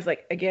died. He's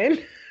like, again?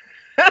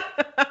 I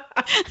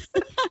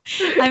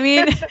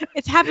mean,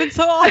 it's happened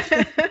so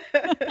often.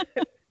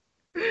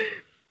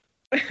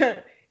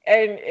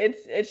 And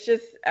it's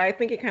just, I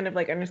think it kind of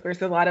like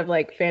underscores a lot of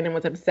like fandom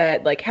was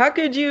upset, like, how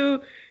could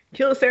you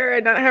kill Sarah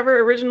and not have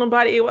her original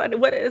body?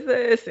 What is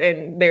this?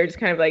 And they're just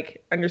kind of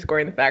like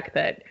underscoring the fact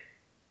that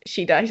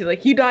she dies. She's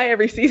like, you die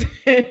every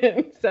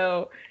season.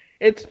 So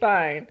it's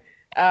fine.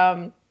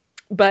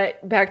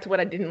 But back to what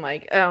I didn't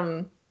like.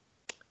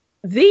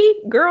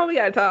 Z, girl, we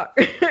gotta talk.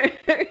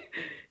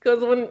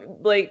 Because when,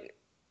 like,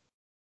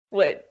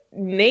 what,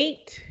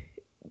 Nate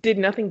did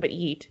nothing but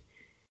eat.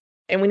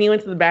 And when he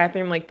went to the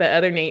bathroom, like the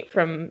other Nate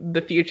from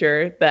the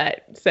future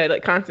that said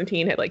like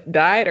Constantine had like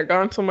died or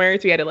gone somewhere,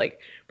 so he had to like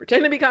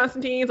pretend to be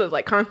Constantine, so it was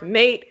like Constant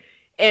Nate.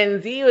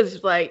 And Z was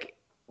just like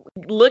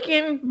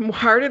looking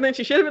harder than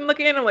she should have been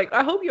looking. I'm like,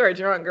 I hope you are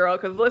drunk, girl,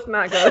 because let's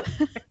not go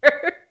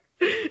there.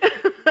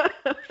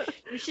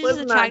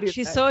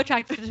 She's so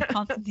attracted to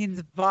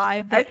Constantine's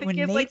vibe that I think when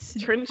Nate's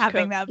like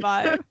having that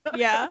vibe.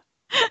 Yeah.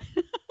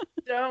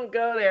 Don't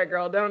go there,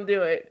 girl. Don't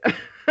do it.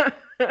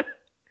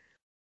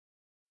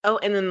 Oh,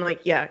 and then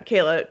like, yeah,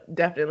 Kayla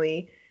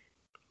definitely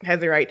has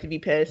the right to be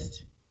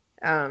pissed.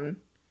 Because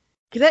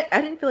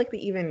I didn't feel like they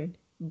even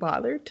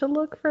bothered to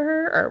look for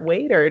her or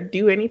wait or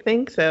do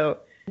anything. So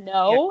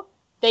no,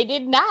 they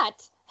did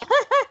not.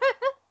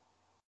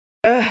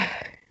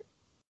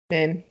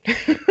 Men.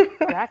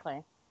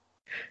 Exactly.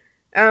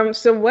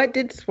 So what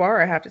did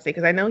Swara have to say?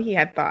 Because I know he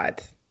had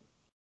thoughts.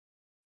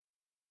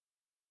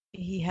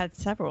 He had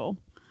several.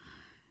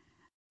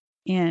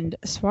 And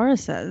Swara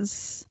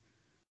says,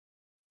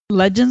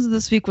 Legends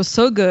this week was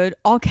so good,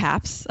 all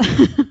caps.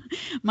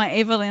 My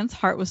Ava-Lance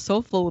heart was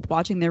so full with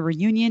watching their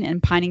reunion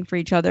and pining for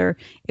each other.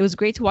 It was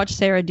great to watch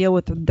Sarah deal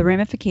with the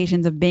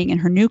ramifications of being in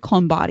her new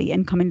clone body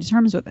and coming to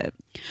terms with it.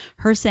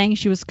 Her saying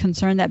she was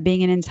concerned that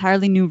being an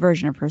entirely new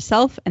version of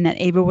herself and that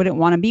Ava wouldn't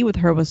want to be with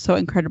her was so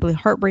incredibly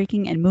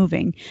heartbreaking and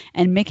moving,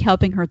 and Mick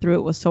helping her through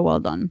it was so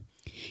well done.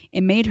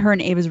 It made her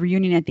and Ava's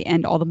reunion at the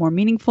end all the more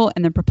meaningful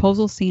and the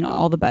proposal scene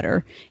all the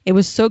better. It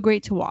was so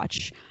great to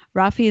watch.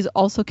 Raffi is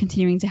also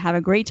continuing to have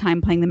a great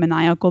time playing the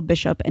maniacal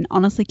bishop and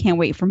honestly can't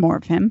wait for more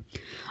of him.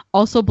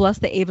 Also bless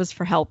the Avas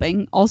for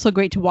helping. Also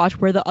great to watch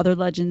where the other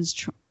legends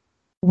trying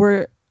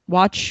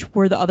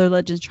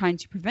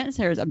to prevent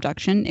Sarah's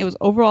abduction. It was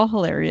overall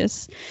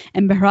hilarious.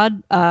 And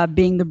Behrad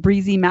being the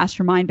breezy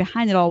mastermind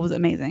behind it all was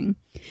amazing.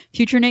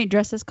 Future Nate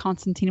dressed as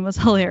Constantine was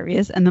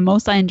hilarious and the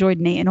most I enjoyed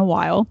Nate in a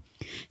while.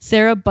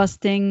 Sarah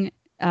busting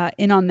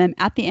in on them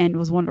at the end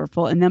was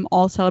wonderful, and them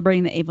all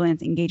celebrating the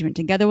Ava-Lance engagement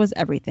together was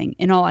everything.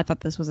 In all, I thought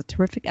this was a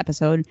terrific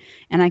episode,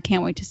 and I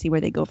can't wait to see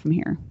where they go from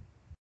here.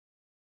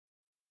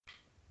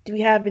 Do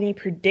we have any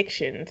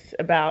predictions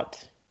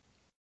about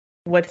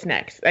what's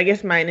next? I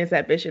guess mine is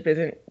that Bishop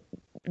isn't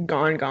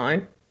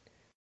gone.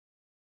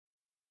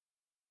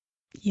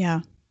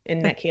 Yeah.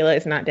 And that Kayla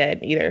is not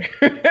dead either.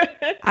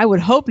 I would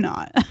hope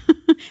not.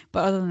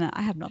 But other than that,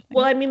 I have nothing.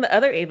 Well, I mean, the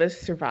other Avas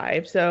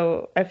survived,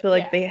 so I feel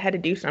like they had to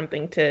do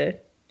something to...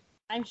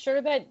 I'm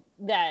sure that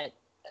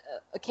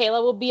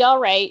Kayla will be all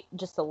right,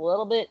 just a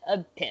little bit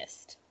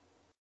pissed.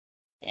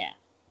 Yeah.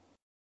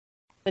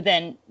 But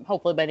then,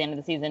 hopefully by the end of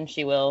the season,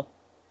 she will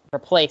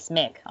replace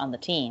Mick on the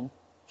team.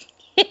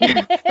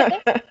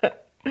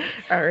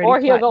 Or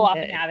he'll go off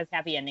and have his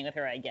happy ending with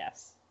her, I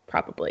guess.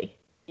 Probably.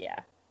 Yeah.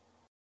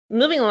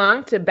 Moving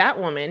along to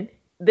Batwoman.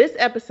 This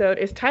episode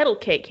is titled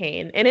Kate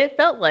Kane, and it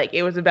felt like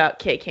it was about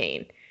Kate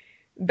Kane.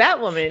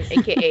 Batwoman,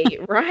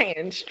 a.k.a.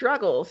 Ryan,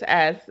 struggles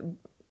as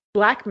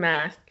Black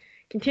Mask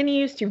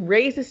continues to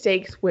raise the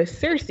stakes with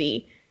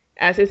Cersei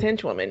as his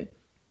henchwoman.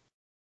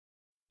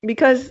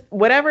 Because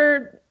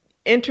whatever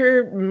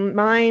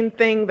intermind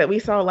thing that we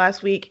saw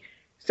last week,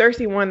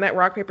 Cersei won that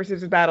rock, paper,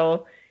 scissors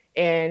battle,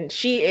 and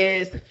she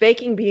is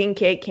faking being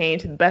Kate Kane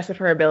to the best of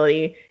her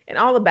ability, and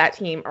all the Bat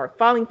team are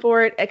falling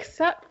for it,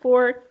 except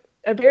for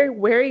a very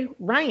wary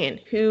Ryan,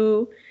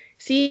 who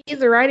sees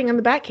the writing on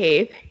the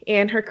Batcave,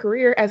 and her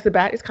career as the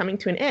Bat is coming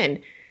to an end.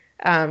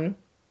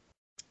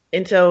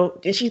 And so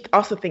she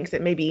also thinks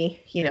that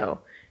maybe,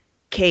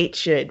 Kate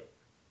should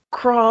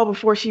crawl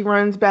before she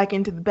runs back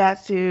into the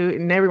bat suit,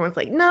 and everyone's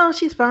like, no,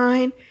 she's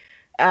fine.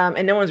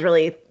 And no one's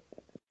really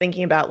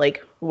thinking about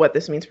like what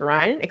this means for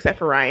Ryan, except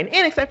for Ryan,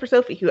 and except for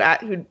Sophie, who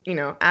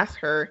asked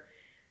her,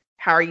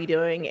 how are you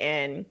doing?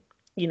 And,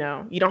 you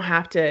don't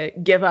have to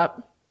give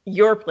up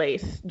your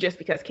place just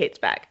because Kate's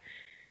back.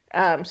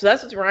 So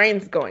that's what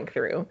Ryan's going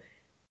through.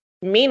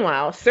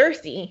 Meanwhile,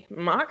 Cersei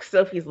mocks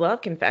Sophie's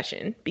love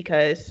confession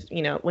because,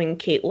 when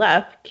Kate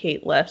left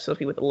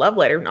Sophie with a love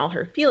letter and all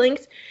her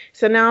feelings.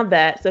 So now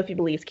that Sophie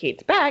believes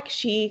Kate's back,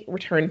 she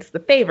returns the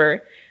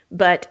favor,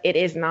 but it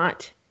is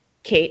not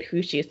Kate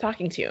who she is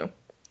talking to.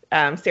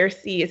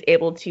 Cersei is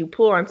able to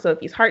pull on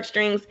Sophie's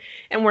heartstrings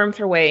and worms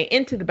her way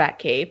into the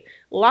Batcave,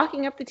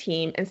 locking up the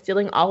team and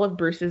stealing all of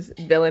Bruce's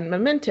villain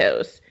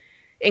mementos,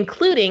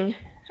 including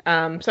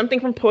something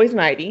from Poison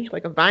Ivy,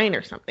 like a vine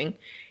or something,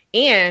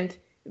 and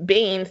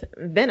Bane's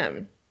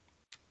venom.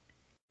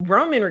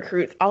 Roman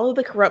recruits all of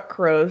the corrupt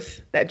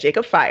crows that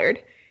Jacob fired,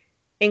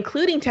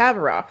 including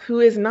Tavaroff, who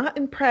is not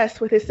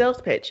impressed with his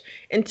sales pitch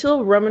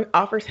until Roman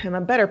offers him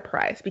a better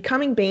prize,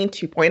 becoming Bane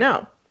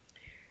 2.0.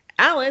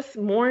 Alice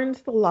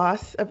mourns the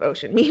loss of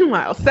Ocean.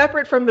 Meanwhile,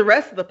 separate from the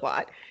rest of the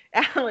plot,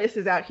 Alice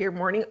is out here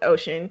mourning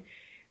Ocean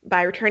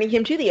by returning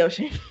him to the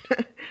ocean.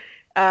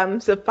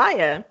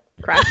 Sophia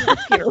crashes the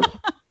funeral.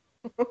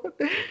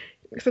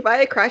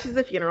 Sophia crashes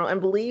the funeral and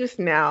believes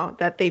now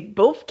that they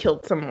both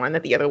killed someone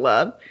that the other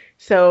loved.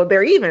 So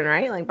they're even,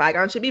 right? Like,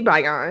 bygones should be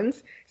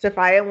bygones.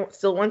 Sophia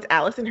still wants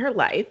Alice in her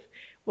life,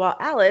 while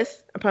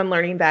Alice, upon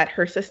learning that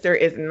her sister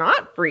is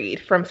not freed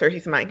from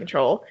Cersei's mind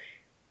control,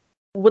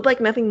 would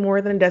like nothing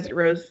more than a Desert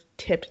Rose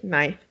tipped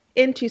knife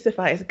into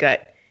Sophia's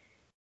gut.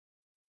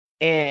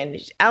 And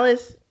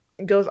Alice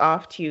goes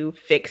off to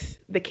fix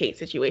the Kate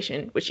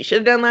situation, which she should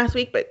have done last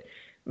week, but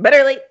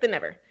better late than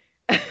never.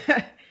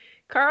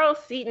 Carl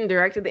Seaton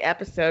directed the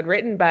episode,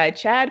 written by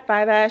Chad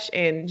Fivash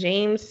and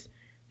James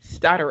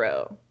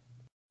Stotterow.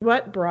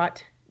 What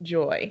brought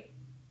joy?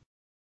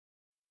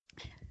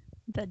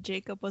 That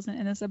Jacob wasn't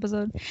in this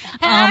episode.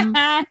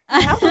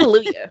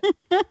 Hallelujah.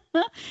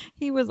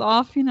 He was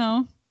off,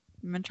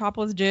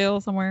 Metropolis jail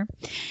somewhere.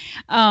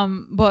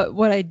 But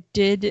what I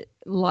did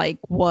like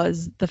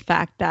was the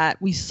fact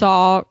that we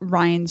saw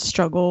Ryan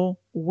struggle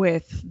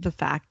with the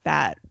fact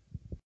that,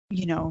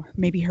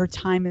 maybe her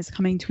time is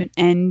coming to an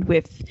end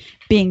with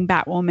being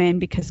Batwoman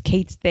because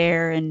Kate's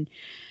there. And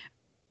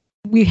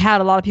we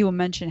had a lot of people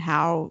mention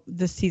how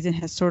this season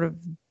has sort of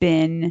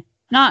been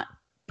not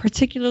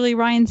particularly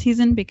Ryan's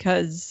season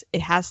because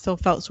it has still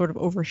felt sort of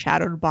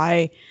overshadowed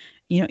by,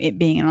 it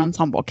being an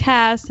ensemble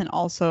cast and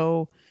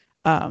also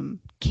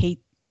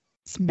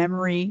Kate's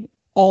memory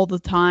all the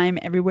time,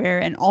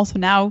 everywhere. And also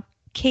now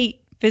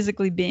Kate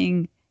physically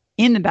being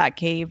in the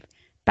Batcave,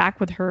 back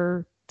with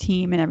her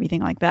team and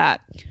everything like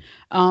that.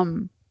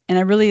 And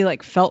I really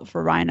felt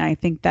for Ryan. I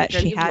think that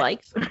she had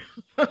likes.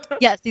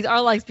 Yes, these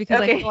are likes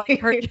because I feel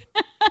like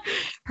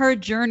her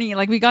journey,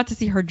 we got to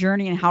see her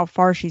journey and how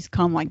far she's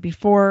come.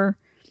 Before,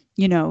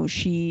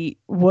 she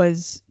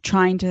was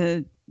trying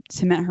to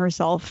cement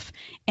herself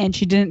and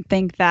she didn't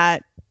think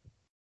that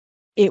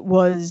it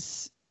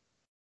was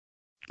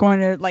going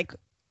to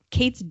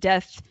Kate's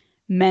death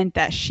meant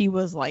that she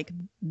was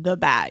the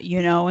Bat,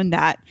 and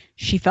that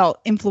she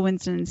felt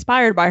influenced and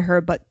inspired by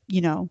her. But,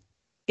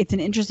 it's an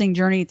interesting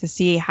journey to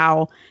see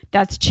how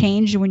that's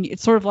changed when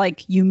it's sort of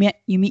you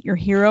meet your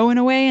hero in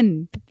a way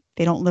and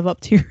they don't live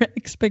up to your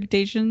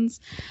expectations,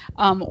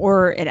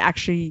 or it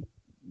actually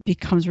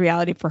becomes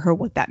reality for her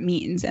what that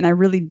means. And I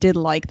really did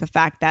like the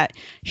fact that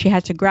she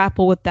had to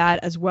grapple with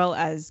that, as well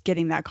as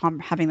getting that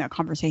having that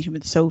conversation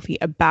with Sophie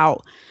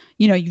about,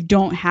 you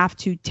don't have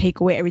to take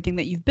away everything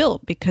that you've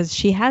built, because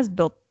she has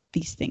built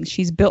these things.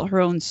 She's built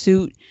her own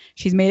suit.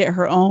 She's made it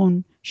her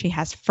own. She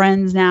has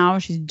friends now.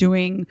 She's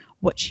doing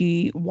what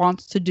she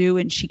wants to do,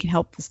 and she can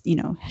help this,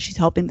 she's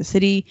helping the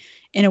city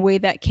in a way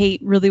that Kate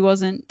really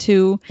wasn't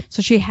too.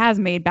 So she has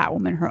made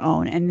Batwoman her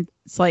own. And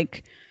it's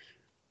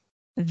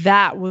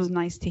that was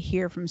nice to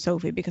hear from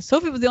Sophie, because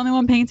Sophie was the only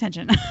one paying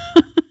attention.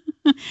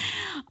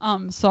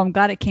 So I'm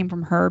glad it came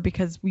from her,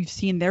 because we've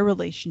seen their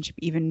relationship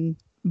even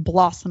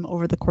blossom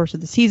over the course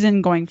of the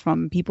season, going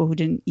from people who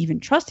didn't even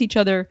trust each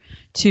other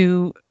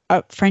to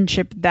a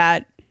friendship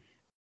that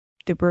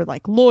they were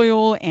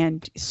loyal,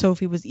 and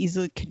Sophie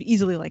could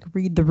easily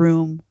read the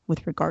room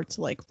with regards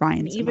to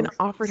Ryan's even emotions.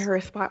 Offered her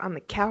a spot on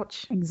the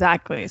couch.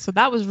 Exactly. So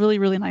that was really,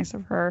 really nice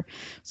of her.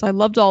 So I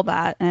loved all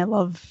that, and I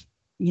love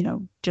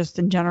just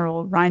in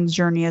general Ryan's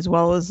journey, as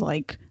well as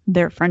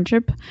their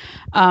friendship.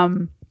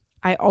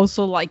 I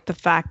also like the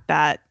fact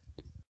that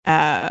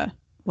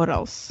what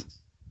else?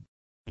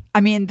 I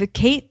mean, the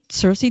Kate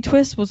Cersei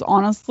twist was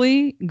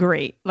honestly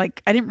great. I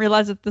didn't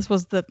realize that this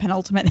was the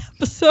penultimate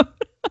episode.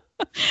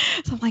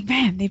 So I'm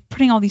man, they're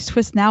putting all these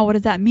twists now. What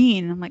does that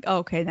mean? And I'm oh,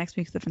 okay, next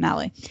week's the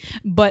finale.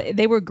 But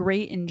they were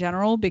great in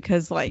general,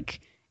 because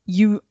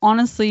you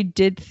honestly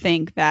did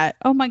think that,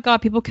 oh my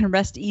God, people can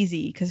rest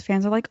easy, because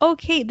fans are oh,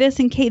 Kate this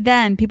and Kate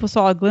that. And people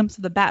saw a glimpse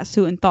of the bat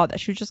suit and thought that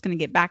she was just going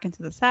to get back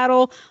into the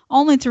saddle,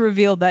 only to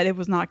reveal that it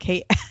was not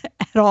Kate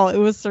at all. It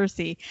was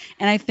Cersei.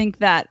 And I think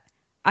that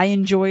I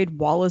enjoyed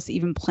Wallace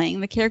even playing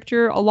the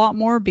character a lot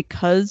more,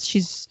 because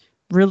she's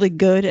really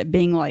good at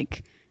being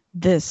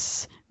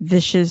this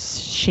vicious,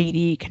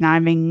 shady,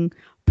 conniving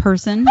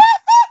person.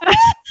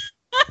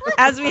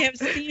 As we have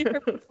seen her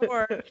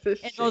before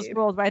in those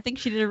roles. But I think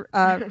she did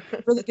a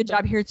really good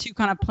job here too,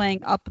 kind of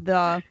playing up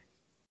the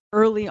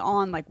early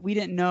on, we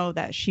didn't know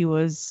that she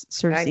was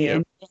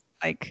Cersei.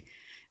 And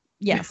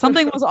yeah,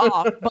 something was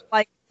off.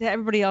 But to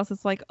everybody else,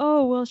 it's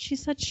oh, well,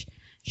 she's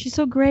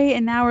so great,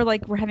 and now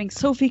we're having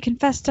Sophie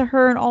confess to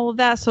her and all of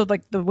that. So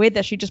the way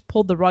that she just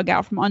pulled the rug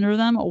out from under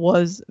them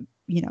was,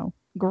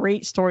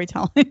 great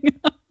storytelling.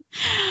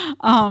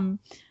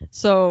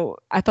 So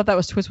I thought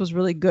that twist was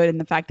really good, and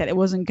the fact that it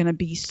wasn't going to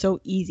be so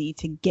easy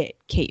to get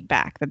Kate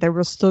back, that there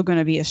was still going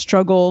to be a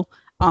struggle.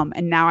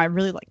 And now I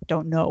really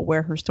don't know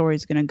where her story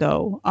is going to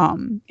go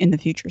in the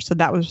future. So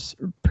that was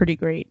pretty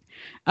great.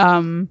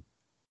 What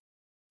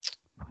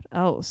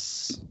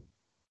else?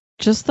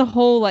 Just the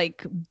whole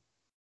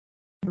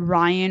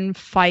Ryan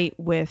fight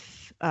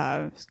with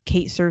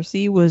Kate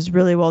Cersei was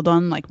really well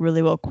done,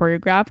 really well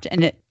choreographed,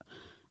 and it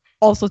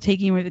also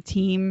taking away the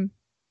team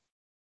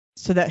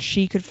so that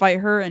she could fight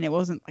her, and it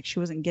wasn't she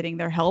wasn't getting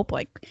their help.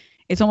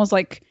 It's almost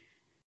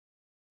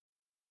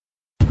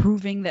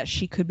proving that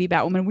she could be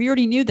Batwoman. We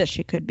already knew that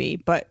she could be,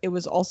 but it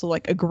was also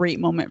a great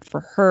moment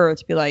for her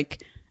to be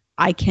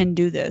I can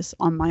do this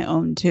on my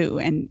own too,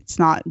 and it's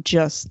not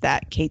just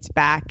that Kate's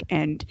back.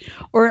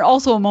 Or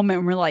also a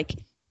moment where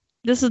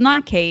this is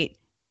not Kate.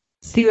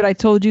 see what I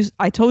told you?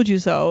 I told you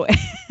so.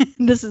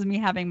 This is me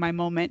having my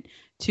moment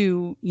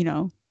to,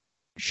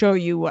 show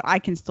you what I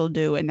can still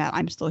do and that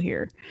I'm still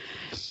here.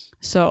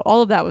 So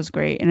all of that was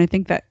great. And I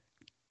think that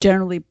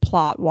generally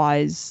plot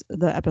wise,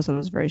 the episode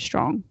was very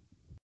strong.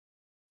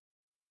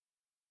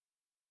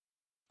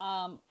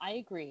 I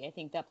agree. I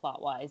think that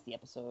plot wise, the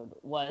episode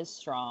was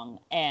strong.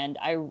 And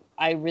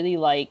I really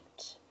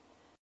liked,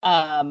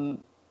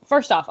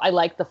 first off, I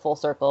liked the full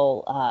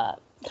circle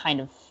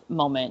kind of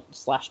moment /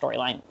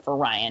 storyline for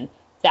Ryan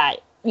that,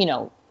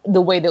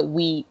 the way that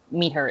we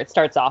meet her, it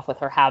starts off with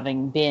her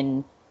having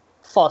been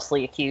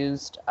falsely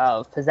accused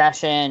of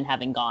possession,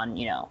 having gone,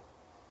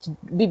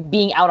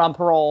 being out on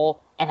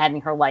parole and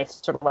having her life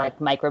sort of like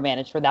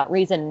micromanaged for that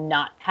reason,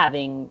 not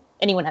having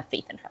anyone have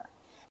faith in her.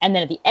 And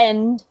then at the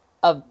end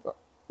of,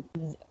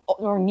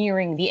 or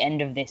nearing the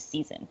end of this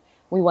season,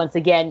 we once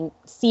again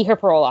see her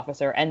parole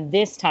officer. And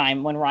this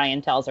time when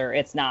Ryan tells her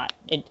it's not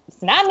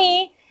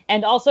me.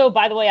 And also,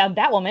 by the way, I'm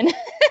Batwoman.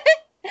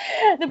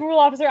 The parole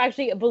officer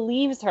actually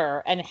believes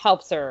her and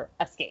helps her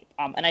escape.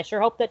 And I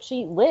sure hope that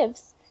she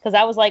lives, because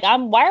I was like,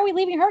 why are we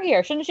leaving her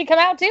here? Shouldn't she come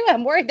out too?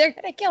 I'm worried they're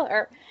gonna kill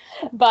her.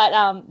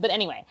 But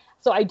anyway,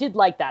 so I did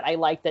like that. I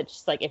liked that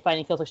she's like, it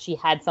finally feels like she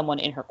had someone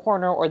in her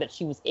corner, or that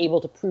she was able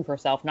to prove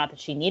herself. Not that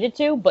she needed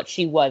to, but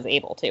she was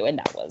able to, and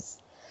that was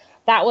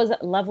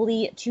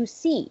lovely to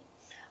see.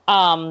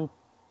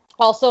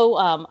 Also,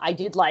 I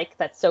did like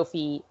that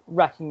Sophie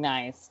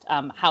recognized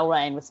how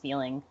Ryan was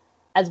feeling,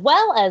 as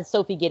well as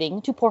Sophie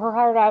getting to pour her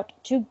heart out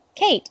to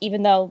Kate,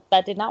 even though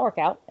that did not work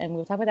out, and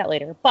we'll talk about that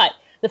later. But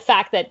the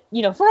fact that,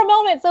 for a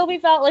moment, Sophie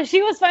felt like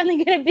she was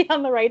finally going to be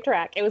on the right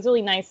track. It was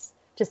really nice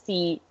to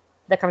see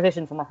the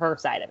conversation from her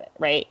side of it,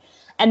 right?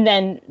 And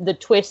then the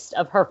twist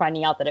of her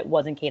finding out that it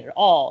wasn't Kate at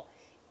all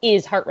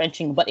is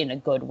heart-wrenching, but in a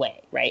good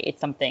way, right?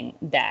 It's something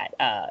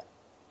that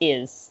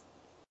is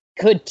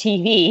good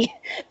TV,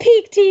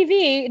 peak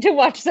TV to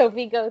watch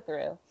Sophie go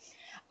through.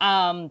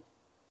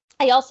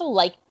 I also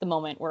liked the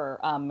moment where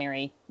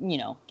Mary,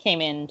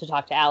 came in to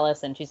talk to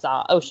Alice, and she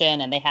saw Ocean,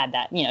 and they had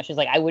that, she's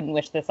like, I wouldn't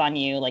wish this on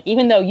you. Like,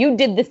 even though you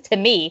did this to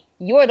me,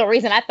 you're the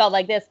reason I felt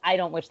like this. I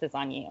don't wish this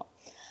on you.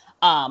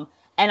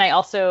 And I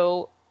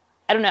also,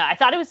 I don't know, I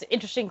thought it was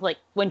interesting, like,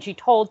 when she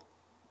told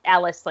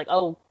Alice, like,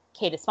 oh,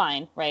 Kate is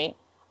fine, right?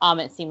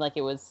 It seemed like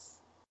it was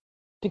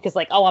because,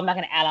 like, oh, I'm not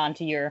going to add on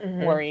to your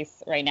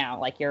worries right now.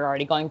 Like, you're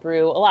already going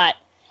through a lot.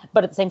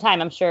 But at the same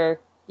time, I'm sure,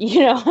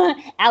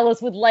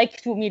 Alice would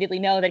like to immediately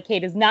know that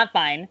Kate is not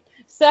fine.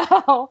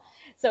 So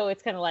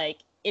it's kind of like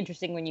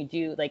interesting when you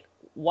do, like,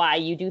 why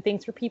you do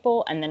things for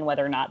people, and then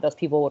whether or not those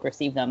people would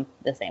receive them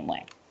the same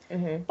way.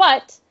 Mm-hmm.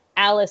 But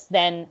Alice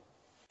then,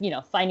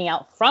 finding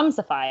out from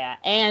Sophia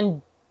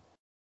and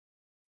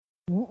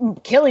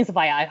killing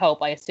Sophia,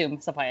 I assume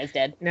Sophia is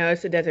dead. No,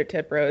 it's a desert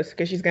tip rose,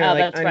 because she's going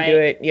to undo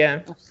it.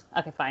 Yeah.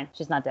 Okay, fine.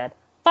 She's not dead.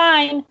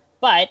 Fine.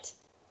 But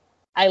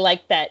I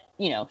like that,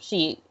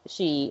 she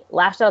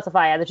lashed out at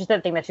Sophia. That she said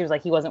the thing that she was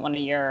like, he wasn't one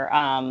of your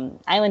island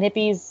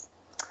hippies.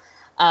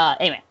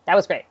 Anyway, that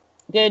was great.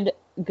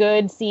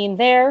 Good scene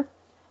there.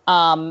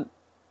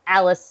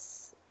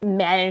 Alice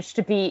managed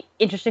to be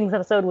interesting this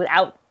episode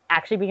without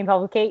actually being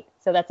involved with Kate,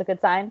 so that's a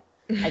good sign.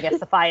 I guess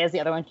Sophia is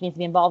the other one she needs to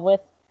be involved with.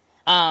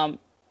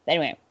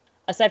 Anyway,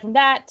 aside from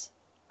that,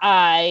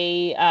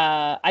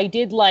 I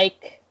did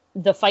like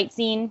the fight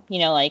scene,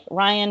 like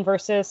Ryan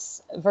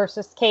versus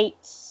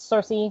Kate,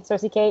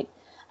 Cersei Kate,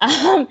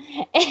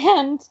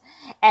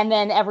 and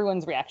then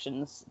everyone's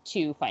reactions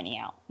to finding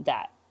out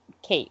that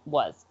Kate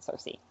was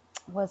Cersei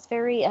was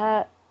very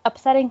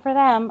upsetting for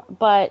them,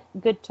 but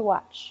good to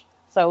watch.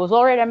 So it was a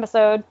well-rated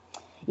episode,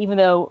 even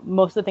though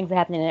most of the things that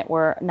happened in it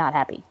were not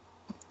happy.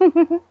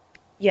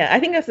 Yeah, I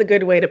think that's a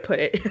good way to put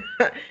it.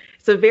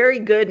 It's a very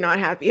good, not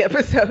happy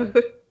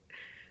episode.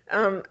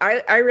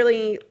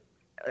 I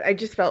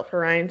just felt for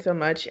Ryan so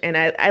much, and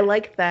I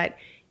liked that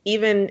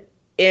even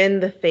in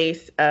the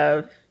face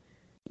of,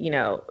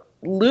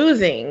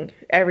 losing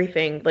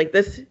everything, like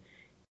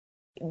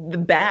the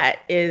bat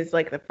is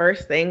like the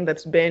first thing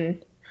that's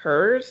been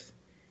hers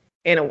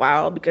in a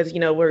while, because,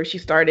 where she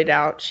started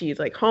out, she's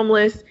like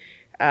homeless.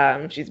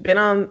 She's been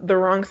on the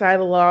wrong side of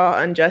the law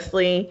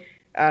unjustly.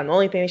 The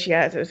only thing she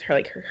has is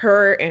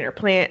her and her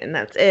plant, and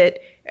that's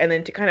it. And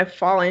then to kind of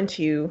fall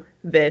into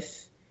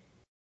this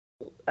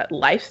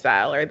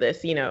lifestyle, or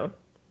this,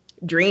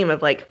 dream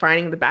of like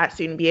finding the bat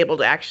suit and be able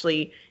to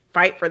actually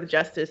fight for the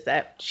justice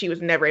that she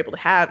was never able to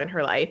have in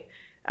her life.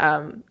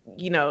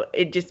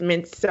 It just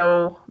meant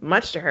so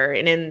much to her.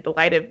 And in the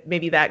light of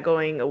maybe that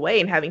going away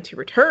and having to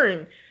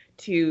return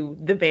to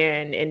the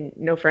van and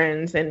no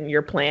friends and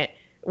your plant,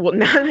 well,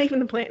 not even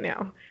the plant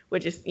now,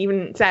 which is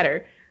even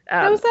sadder.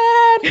 So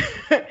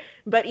sad.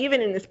 But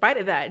even in spite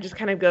of that, it just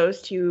kind of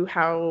goes to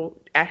how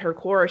at her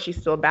core she's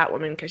still a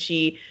Batwoman, because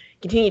she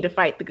continued to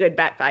fight the good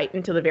bat fight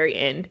until the very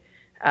end.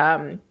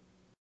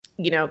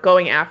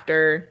 Going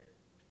after,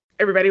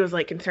 everybody was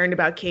like concerned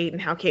about Kate and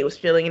how Kate was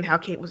feeling and how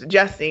Kate was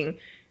adjusting.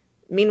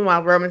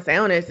 Meanwhile, Roman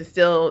Sionis is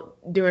still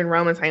doing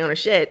Roman Sionis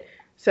shit.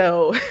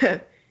 So,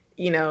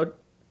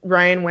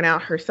 Ryan went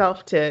out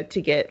herself to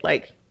get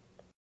like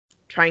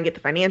try and get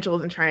the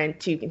financials and trying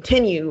to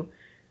continue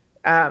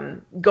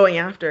going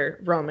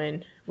after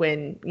Roman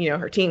when,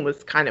 her team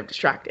was kind of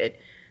distracted.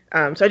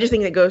 So I just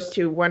think it goes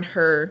to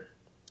her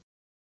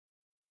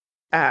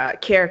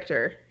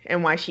character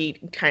and why she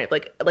kind of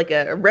like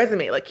a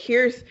resume. Like,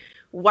 here's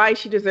why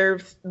she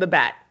deserves the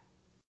bat.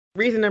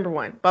 Reason number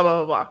 1, blah,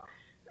 blah, blah,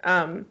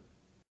 blah.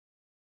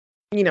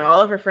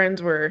 All of her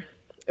friends were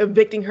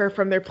evicting her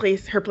from her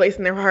place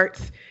in their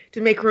hearts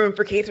to make room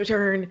for Kate's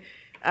return.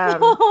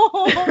 And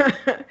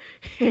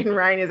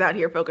Ryan is out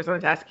here focused on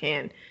the task at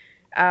hand.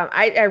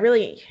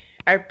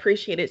 I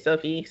appreciated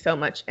Sophie so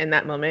much in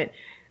that moment.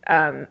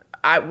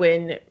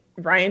 When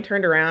Ryan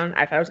turned around,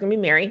 I thought it was going to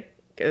be Mary,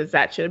 because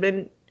that should have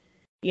been,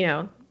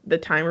 the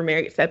time where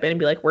Mary could step in and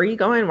be like, where are you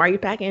going? Why are you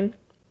packing?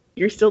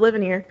 You're still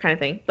living here, kind of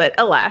thing. But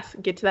alas,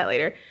 get to that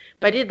later.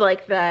 But I did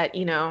like that,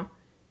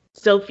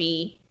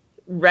 Sophie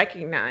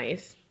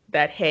recognized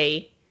that,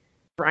 hey,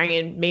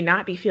 Ryan may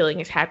not be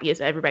feeling as happy as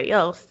everybody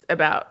else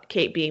about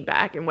Kate being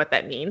back and what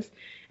that means.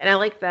 And I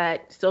like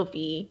that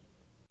Sophie,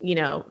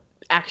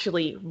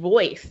 actually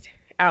voiced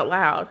out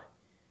loud,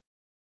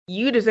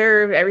 you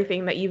deserve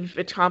everything that you've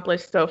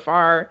accomplished so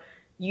far.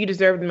 You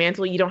deserve the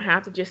mantle. You don't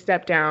have to just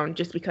step down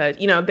just because,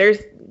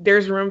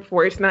 there's room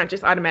for it. It's not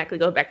just automatically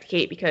go back to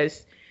Kate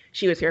because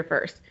she was here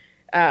first.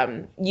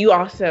 You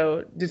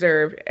also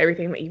deserve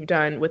everything that you've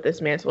done with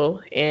this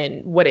mantle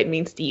and what it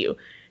means to you.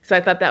 So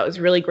I thought that was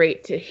really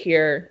great to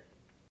hear,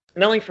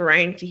 not only for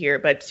Ryan to hear,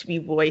 but to be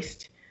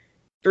voiced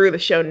through the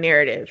show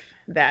narrative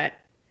that,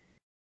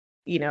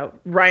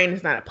 Ryan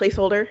is not a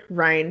placeholder.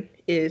 Ryan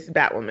is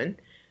Batwoman.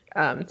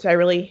 So I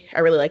really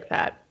like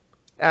that.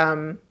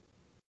 I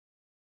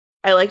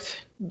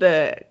liked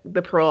the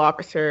parole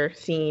officer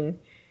scene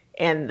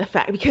and the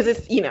fact, because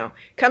it's,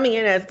 coming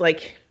in as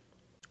like,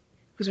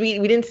 because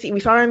we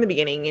saw her in the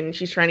beginning and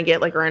she's trying to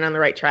get like Ryan on the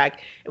right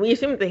track. And we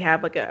assume that they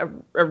have like a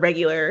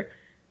regular,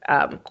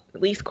 at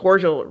least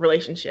cordial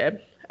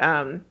relationship.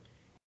 And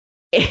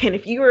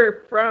if you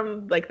were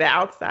from like the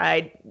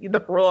outside, the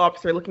parole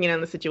officer looking in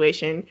on the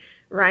situation,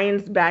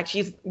 Ryan's back.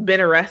 She's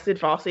been arrested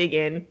falsely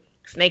again,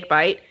 snake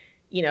bite.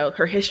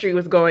 Her history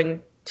was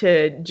going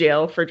to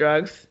jail for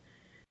drugs.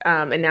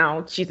 And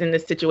now she's in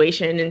this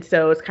situation. And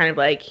so it's kind of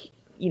like,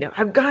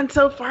 I've gone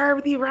so far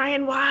with you,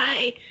 Ryan.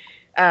 Why?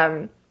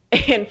 And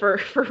for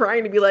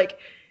Ryan to be like,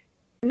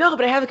 no,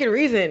 but I have a good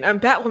reason. I'm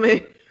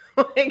Batwoman.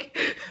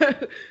 Like,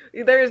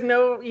 there's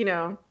no,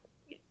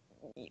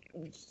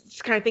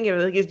 just kind of think of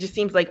it, like, it just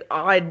seems like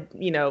odd,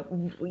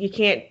 you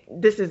can't,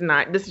 this is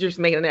just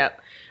making it up.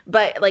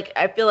 But like,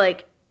 I feel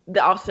like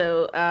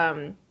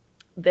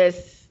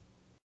this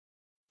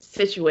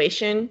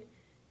situation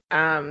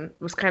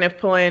was kind of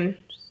pulling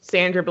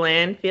Sandra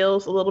Bland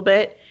feels a little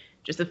bit.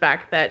 Just the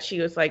fact that she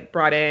was like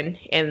brought in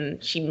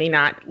and she may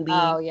not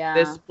leave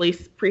this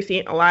police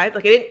precinct alive.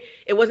 Like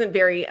it wasn't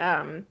very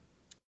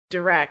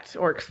direct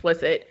or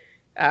explicit,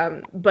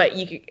 but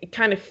you could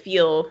kind of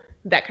feel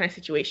that kind of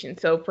situation.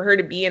 So for her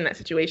to be in that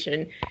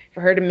situation,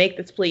 for her to make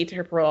this plea to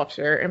her parole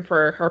officer, and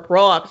for her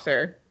parole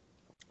officer,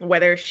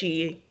 whether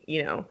she,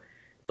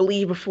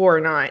 believed before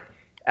or not,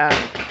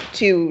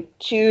 to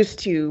choose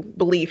to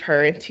believe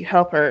her and to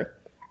help her,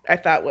 I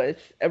thought was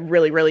a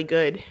really, really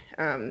good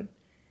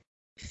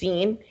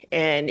scene.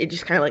 And it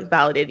just kind of like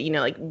validated,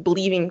 like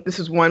believing this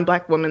is one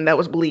Black woman that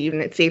was believed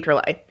and it saved her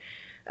life.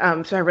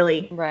 So I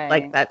really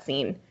liked that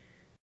scene.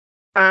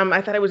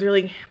 I thought it was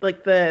really,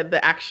 like, the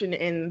action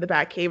in the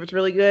Batcave was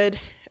really good.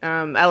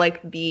 I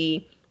liked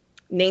the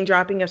name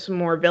dropping of some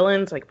more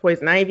villains like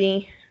Poison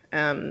Ivy.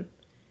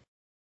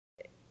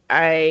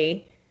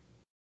 I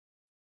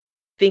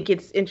think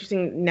it's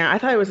interesting now. I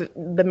thought it was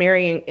the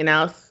Mary and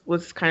Alice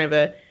was kind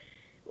of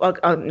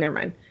never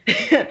mind.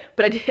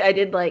 But I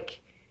did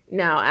like,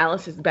 now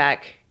Alice is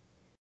back.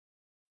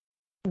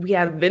 We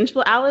have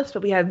Vengeful Alice,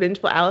 but we have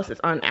Vengeful Alice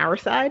is on our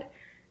side.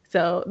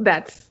 So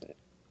that's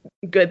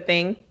a good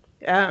thing.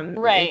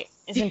 Right.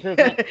 It's an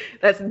improvement.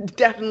 That's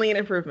definitely an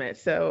improvement.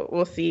 So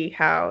we'll see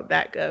how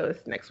that goes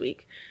next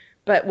week.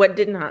 But what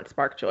did not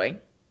spark joy?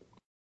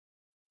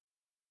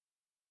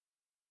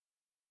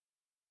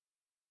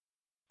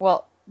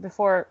 Well,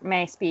 before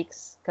May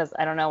speaks, because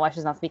I don't know why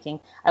she's not speaking,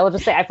 I will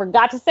just say I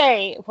forgot to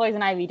say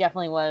Poison Ivy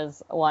definitely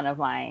was one of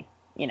my,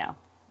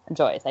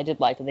 joys. I did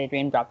like that they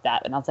dream dropped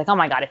that, and I was like, oh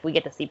my god, if we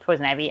get to see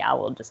Poison Ivy, I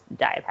will just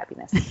die of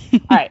happiness.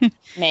 All right,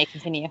 May,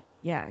 continue.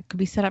 Yeah, it could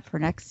be set up for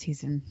next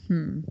season.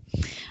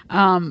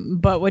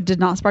 But what did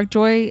not spark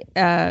joy?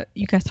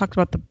 You guys talked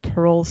about the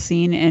parole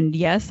scene, and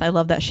yes, I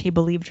love that she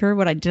believed her.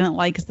 What I didn't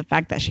like is the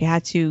fact that she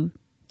had to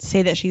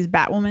say that she's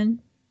Batwoman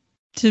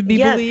to be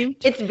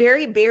believed. It's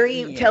very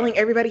Barry telling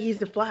everybody he's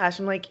the Flash.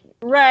 I'm like,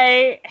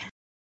 right.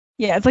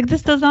 Yeah, it's like,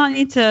 this does not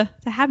need to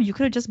happen. You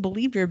could have just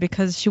believed her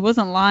because she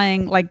wasn't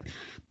lying. Like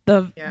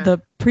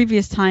the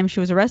previous time she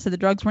was arrested, the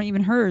drugs weren't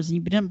even hers, and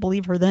you didn't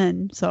believe her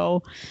then.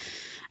 So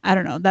I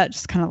don't know. That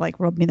just kind of like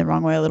rubbed me the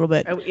wrong way a little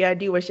bit. I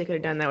do wish they could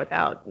have done that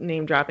without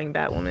name dropping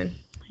Batwoman.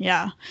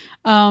 Yeah.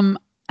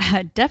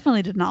 I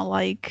definitely did not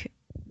like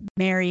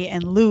Mary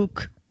and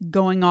Luke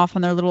going off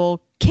on their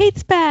little,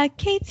 Kate's back,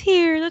 Kate's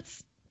here,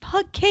 let's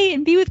hug Kate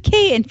and be with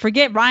Kate and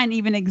forget Ryan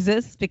even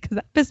exists, because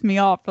that pissed me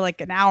off for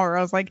like an hour.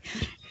 I was like,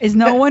 is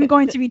no one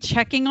going to be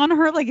checking on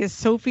her? Like, is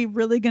Sophie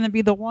really going to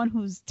be the one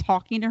who's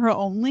talking to her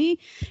only?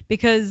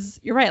 Because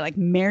you're right, like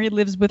Mary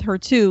lives with her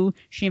too.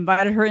 She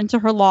invited her into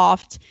her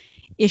loft.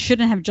 It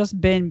shouldn't have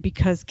just been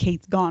because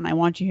Kate's gone, I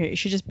want you here. It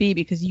should just be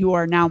because you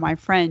are now my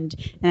friend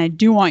and I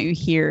do want you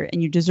here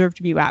and you deserve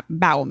to be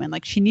Batwoman.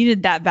 Like, she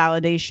needed that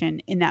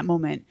validation in that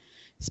moment,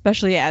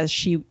 especially as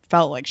she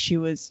felt like she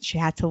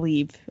had to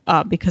leave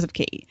because of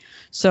Kate.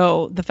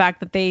 So the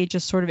fact that they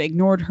just sort of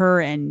ignored her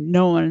and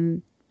no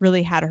one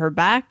really had her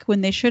back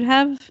when they should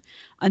have,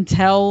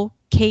 until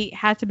Kate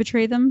had to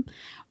betray them,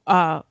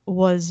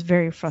 was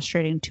very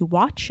frustrating to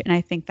watch. And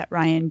I think that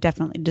Ryan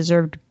definitely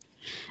deserved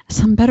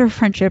some better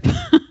friendship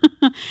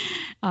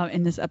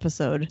in this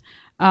episode.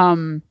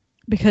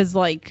 Because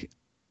like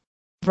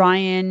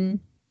Ryan,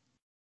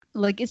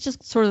 like, it's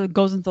just sort of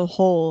goes into the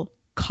whole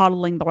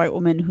coddling the white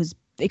woman who's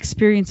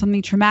experienced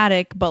something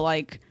traumatic, but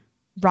like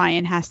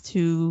Ryan has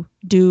to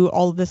do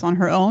all of this on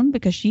her own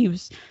because she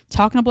was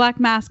talking to Black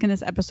Mask in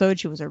this episode.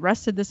 She was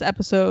arrested this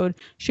episode.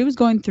 She was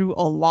going through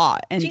a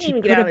lot, and she didn't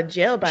even get out of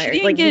jail by her.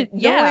 Like,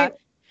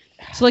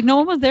 so like no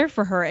one was there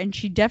for her, and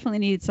she definitely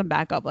needed some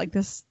backup. Like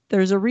this,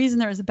 there's a reason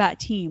there is a Bat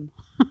team.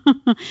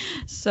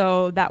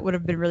 So that would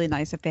have been really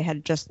nice if they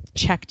had just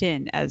checked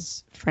in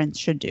as friends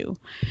should do.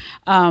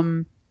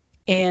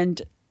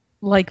 And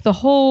like the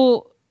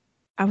whole,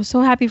 I was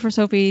so happy for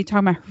Sophie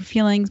talking about her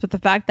feelings, but the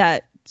fact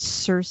that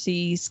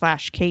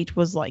Cersei/Kate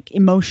was like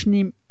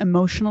emotionally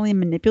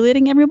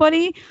manipulating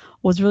everybody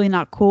was really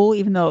not cool,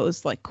 even though it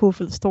was like cool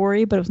for the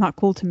story, but it was not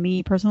cool to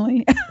me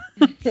personally,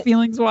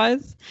 feelings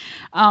wise,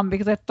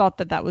 because I thought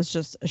that was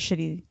just a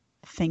shitty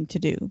thing to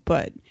do.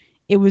 But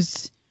it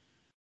was,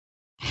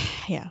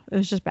 yeah, it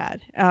was just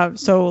bad.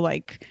 So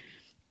like,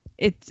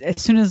 it's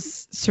as soon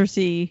as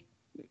Cersei,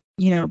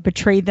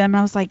 betrayed them,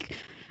 I was like,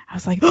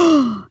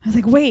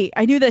 wait,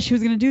 I knew that she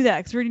was gonna do that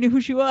because we already knew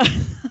who she was.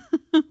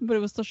 But it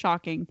was still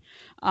shocking.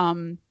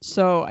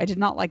 So I did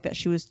not like that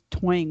she was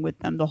toying with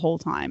them the whole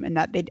time, and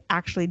that they'd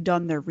actually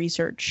done their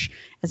research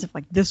as if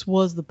like this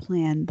was the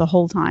plan the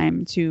whole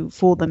time to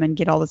fool them and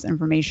get all this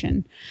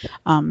information.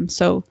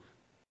 So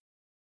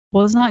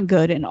was not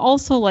good. And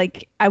also,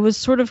 like, I was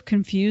sort of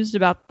confused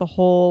about the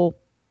whole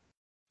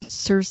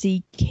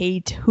Cersei,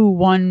 Kate, who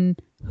won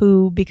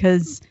who,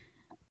 because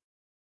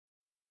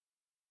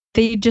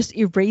they just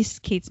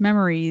erased Kate's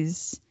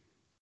memories.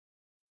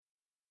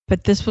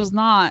 But this was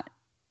not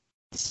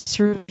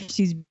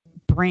Cersei's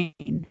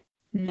brain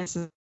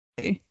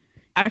necessarily,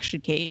 actually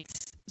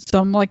Kate's. So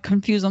I'm like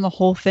confused on the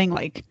whole thing,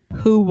 like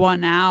who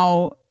won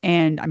out.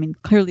 And I mean,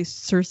 clearly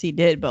Cersei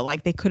did, but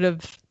like they could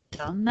have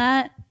done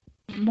that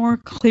more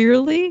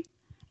clearly.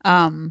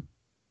 So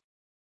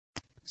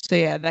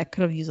yeah, that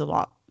could have used a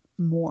lot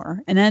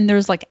more. And then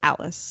there's like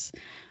Alice,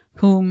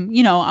 whom,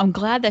 I'm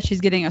glad that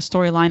she's getting a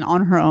storyline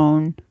on her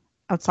own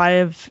outside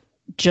of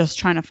just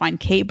trying to find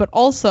Kate. But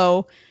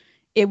also,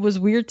 it was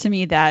weird to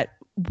me that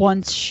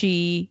once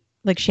she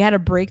had a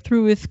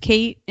breakthrough with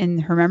Kate in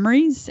her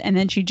memories, and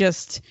then she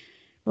just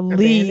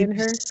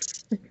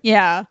leaves her.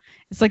 Yeah.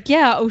 It's like,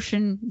 yeah,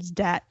 Ocean is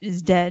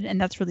dead,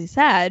 and that's really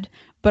sad.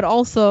 But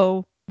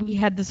also, we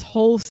had this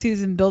whole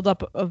season build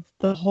up of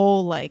the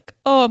whole like,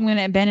 oh, I'm going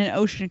to abandon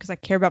Ocean because I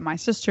care about my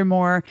sister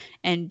more.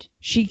 And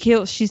she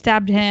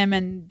stabbed him,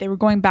 and they were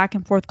going back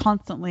and forth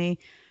constantly,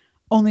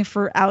 only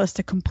for Alice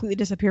to completely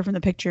disappear from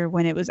the picture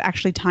when it was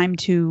actually time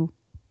to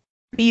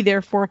be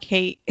there for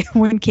Kate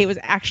when Kate was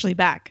actually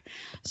back.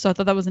 So I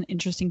thought that was an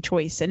interesting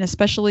choice. And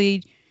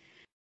especially,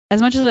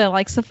 as much as I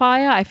like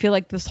Sophia, I feel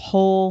like this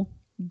whole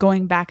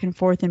going back and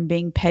forth and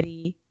being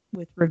petty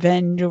with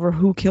revenge over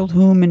who killed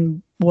whom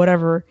and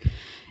whatever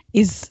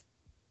is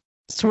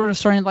sort of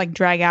starting to like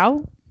drag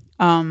out.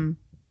 I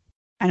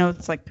know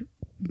it's like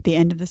the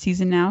end of the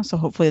season now, so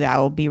hopefully that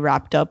will be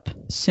wrapped up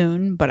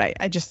soon, but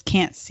I just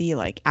can't see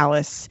like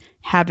Alice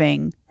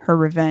having her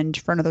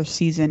revenge for another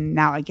season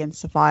now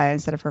against Sophia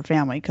instead of her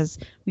family, because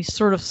we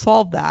sort of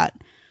solved that,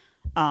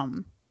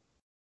 and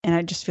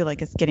I just feel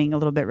like it's getting a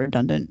little bit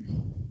redundant.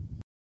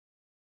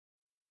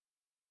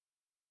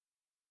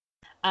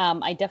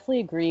 I definitely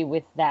agree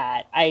with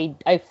that.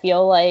 I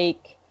feel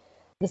like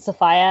the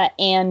Sophia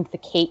and the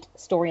Kate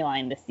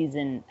storyline this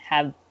season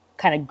have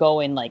kind of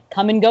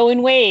come and go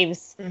in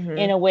waves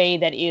in a way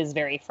that is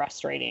very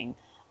frustrating.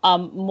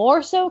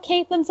 More so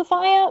Kate than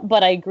Sophia,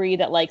 but I agree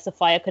that like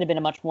Sophia could have been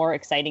a much more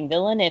exciting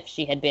villain if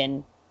she had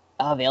been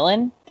a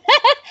villain.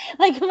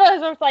 Like,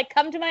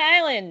 come to my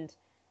island.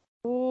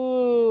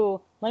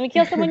 Ooh, let me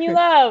kill someone you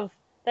love.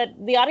 That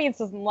the audience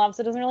doesn't love,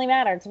 so it doesn't really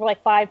matter. Because we're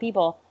like 5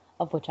 people,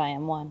 of which I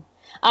am one.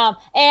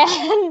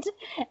 And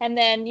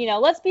then,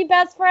 let's be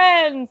best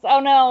friends. Oh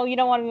no, you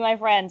don't want to be my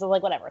friend. So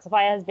like, whatever.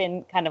 Sophia has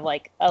been kind of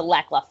like a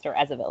lackluster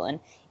as a villain,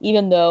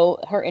 even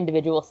though her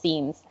individual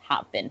scenes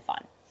have been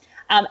fun.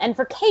 And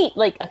for Kate,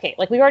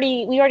 we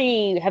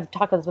already have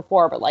talked about this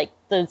before, but like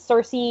the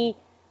Cersei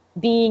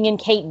being in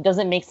Kate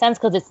doesn't make sense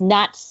because it's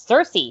not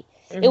Cersei.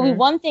 It would be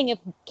one thing if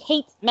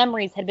Kate's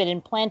memories had been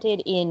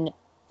implanted in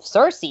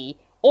Cersei,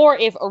 or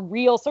if a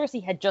real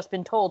Cersei had just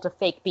been told to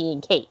fake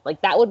being Kate.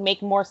 Like, that would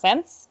make more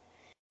sense.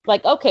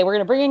 Like, okay, we're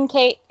going to bring in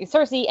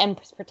Cersei and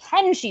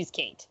pretend she's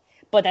Kate.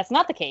 But that's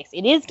not the case.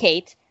 It is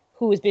Kate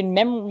who has been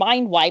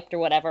mind wiped or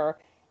whatever,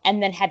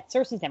 and then had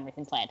Cersei's memories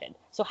implanted.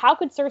 So how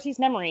could Cersei's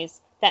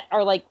memories that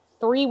are like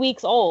 3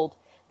 weeks old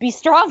be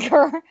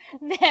stronger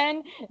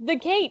than the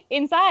Kate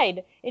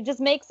inside? It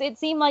just makes it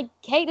seem like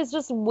Kate is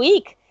just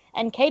weak,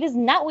 and Kate is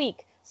not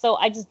weak. So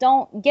I just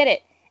don't get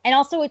it. And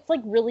also, it's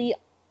like really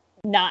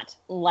not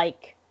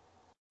like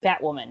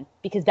Batwoman,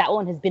 because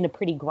Batwoman has been a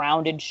pretty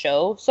grounded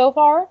show so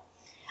far.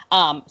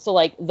 So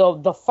like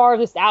the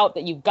farthest out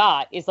that you've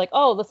got is like,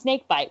 oh, the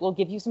snake bite will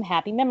give you some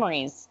happy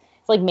memories.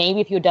 It's like, maybe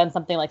if you had done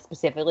something like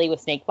specifically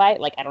with snake bite,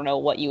 like, I don't know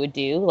what you would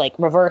do, like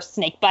reverse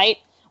snake bite,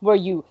 where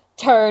you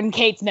turn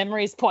Kate's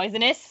memories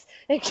poisonous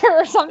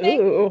or something.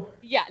 Ooh.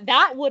 Yeah,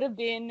 that would have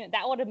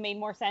made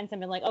more sense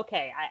and been like,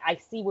 okay, I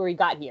see where we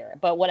got here.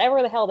 But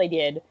whatever the hell they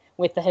did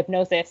with the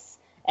hypnosis,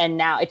 and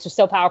now it's just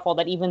so powerful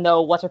that even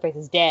though What's-Her-Face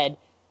is dead,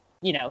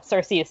 you know,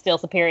 Cersei is still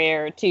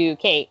superior to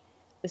Kate.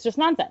 It's just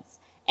nonsense.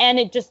 And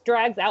it just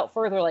drags out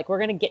further. Like, we're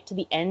going to get to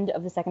the end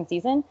of the second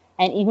season,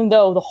 and even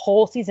though the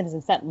whole season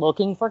is spent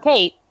looking for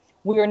Kate,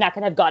 we are not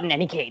going to have gotten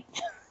any Kate.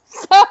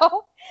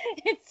 So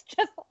it's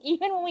just,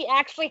 even when we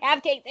actually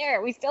have Kate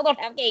there, we still don't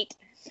have Kate.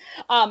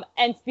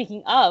 And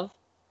speaking of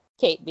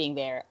Kate being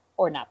there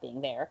or not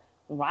being there,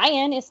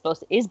 Ryan is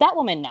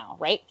Batwoman now,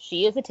 right?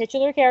 She is a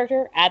titular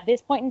character at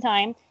this point in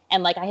time.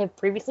 And like I have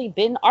previously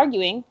been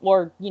arguing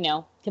or, you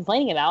know,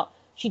 complaining about,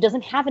 she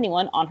doesn't have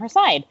anyone on her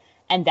side.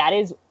 And that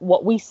is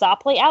what we saw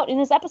play out in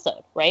this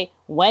episode, right?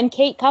 When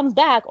Kate comes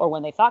back, or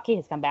when they thought Kate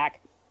has come back,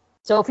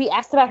 Sophie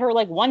asks about her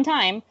like one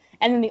time,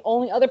 and then the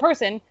only other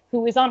person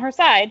who is on her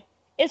side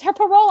is her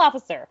parole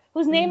officer,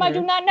 whose name I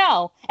do not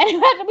know, and who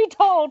had to be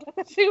told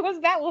that she was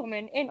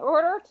Batwoman in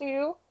order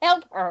to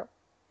help her.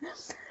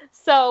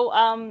 So,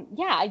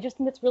 yeah, I just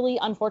think it's really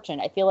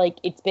unfortunate. I feel like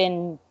it's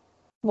been,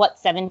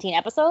 17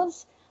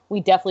 episodes? We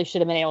definitely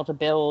should have been able to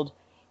build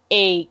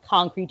a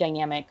concrete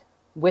dynamic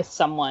with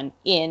someone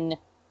in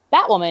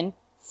Batwoman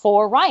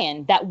for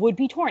Ryan that would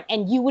be torn.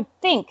 And you would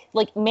think,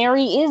 like,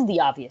 Mary is the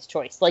obvious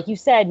choice. Like you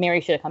said, Mary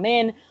should have come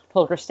in,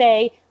 told her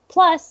stay.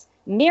 Plus,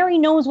 Mary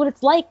knows what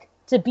it's like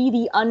to be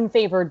the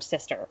unfavored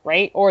sister,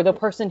 right? Or the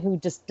person who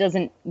just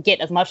doesn't get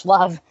as much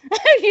love.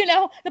 You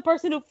know, the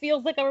person who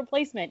feels like a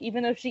replacement,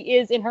 even though she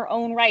is in her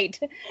own right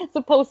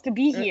supposed to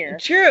be here.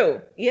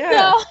 True.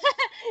 Yeah.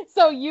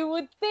 So you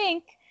would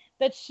think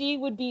that she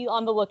would be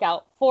on the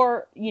lookout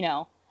for, you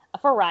know,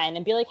 for Ryan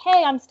and be like,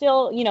 hey, I'm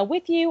still, you know,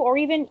 with you, or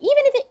even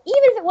if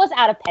it was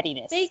out of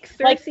pettiness. Fake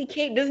Cersei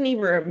Kate doesn't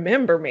even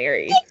remember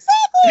Mary.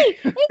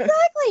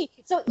 Exactly.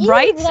 So even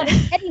if it was out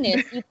of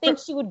pettiness, you'd think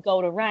she would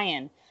go to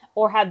Ryan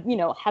or have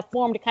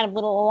formed a kind of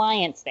little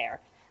alliance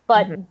there.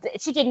 But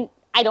she didn't.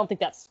 I don't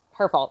think that's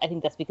her fault. I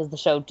think that's because the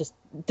show just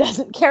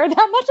doesn't care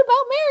that much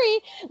about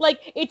Mary.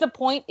 Like,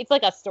 it's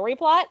like a story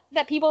plot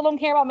that people don't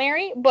care about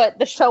Mary, but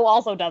the show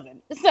also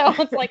doesn't. So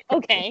it's like,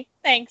 okay,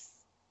 thanks.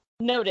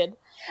 Noted.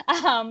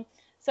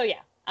 So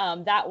yeah,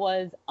 that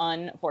was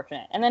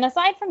unfortunate. And then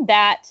aside from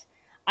that,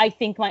 I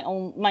think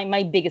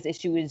my biggest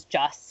issue is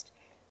just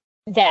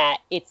that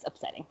it's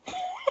upsetting.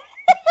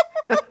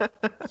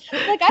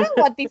 Like, I don't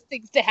want these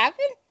things to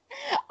happen.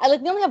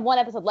 We only have one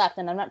episode left,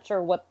 and I'm not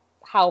sure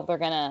how they're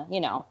gonna,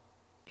 you know.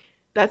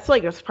 That's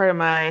part of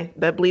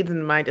that bleeds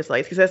into my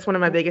dislikes, because that's one of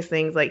my biggest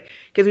things. Like,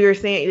 because we were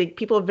saying, like,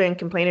 people have been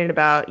complaining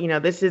about, you know,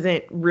 this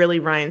isn't really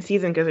Ryan's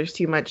season because there's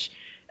too much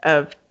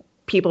of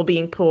people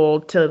being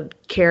pulled to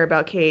care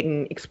about Kate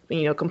and,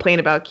 you know, complain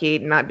about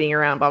Kate and not being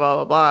around, blah, blah,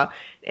 blah, blah.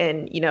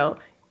 And, you know,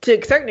 to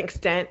a certain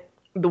extent,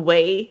 the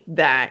way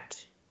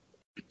that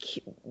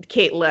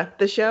Kate left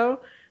the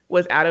show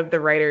was out of the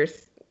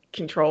writer's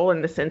control,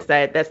 in the sense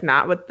that that's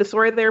not what the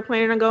story they were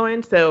planning on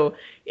going. So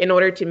in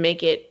order to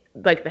make it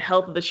like the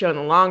health of the show in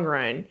the long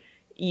run,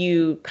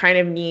 you kind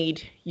of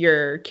need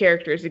your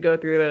characters to go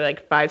through the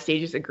like 5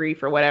 stages of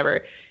grief or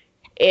whatever.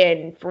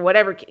 And for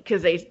whatever,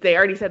 because they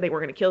already said they were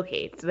going to kill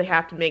Kate, so they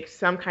have to make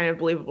some kind of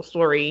believable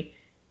story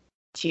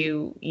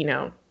to, you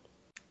know,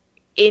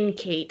 end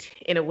Kate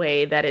in a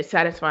way that is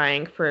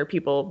satisfying for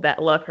people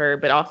that love her,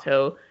 but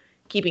also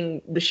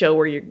keeping the show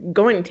where you're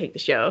going to take the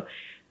show.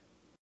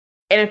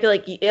 And I feel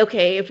like,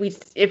 okay,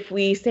 if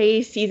we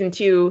say season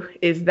 2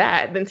 is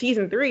that, then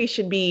season 3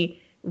 should be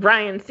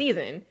Ryan's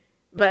season.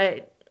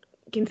 But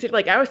consider,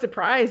 like, I was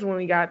surprised when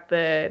we got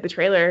the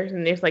trailer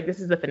and it's like, this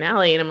is the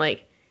finale, and I'm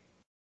like,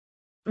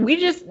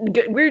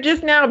 we're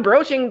just now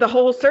broaching the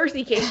whole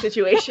Cersei Kate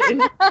situation.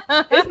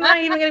 It's not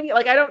even gonna be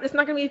like, it's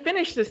not gonna be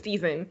finished this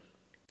season.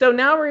 So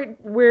now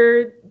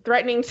we're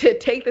threatening to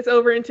take this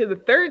over into the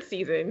 3rd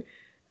season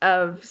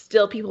of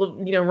still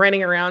people, you know,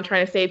 running around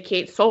trying to save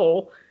Kate's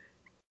soul.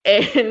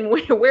 And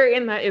where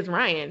in that is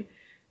Ryan.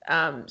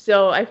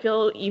 So I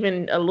feel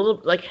even a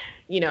little like,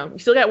 you know, you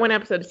still got one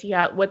episode to see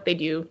what they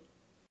do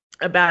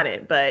about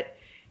it, but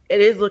it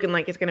is looking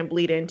like it's going to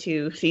bleed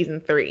into season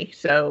 3.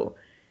 So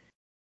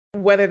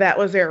whether that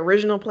was their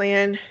original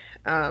plan,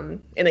 and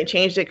they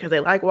changed it because they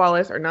like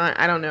Wallace or not,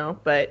 I don't know.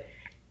 But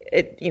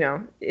it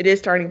is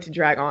starting to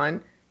drag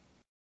on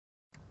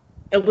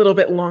a little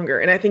bit longer.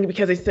 And I think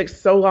because they took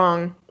so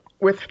long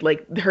with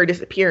like her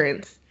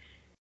disappearance,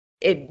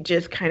 it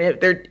just kind of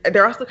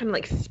they're also kind of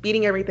like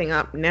speeding everything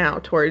up now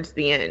towards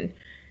the end,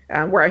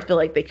 where I feel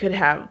like they could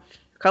have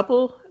a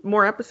couple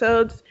more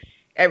episodes.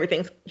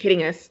 Everything's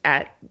hitting us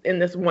in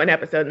this one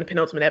episode, in the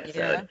penultimate episode.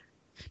 Yeah.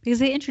 Because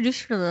they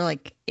introduced her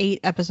like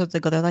 8 episodes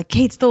ago. They're like,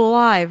 Kate's still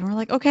alive. And we're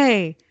like,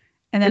 okay.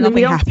 And then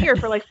we don't happened. see her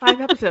for like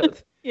 5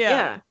 episodes.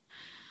 Yeah.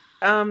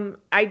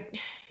 I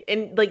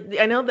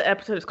know the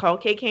episode is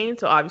called Kate Kane,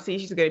 so obviously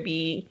she's going to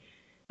be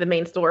the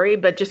main story,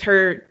 but just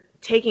her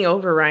taking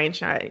over Ryan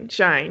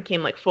Shine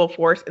came like full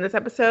force in this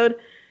episode.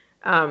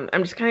 I'm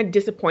just kind of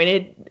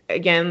disappointed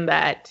again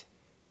that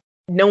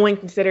no one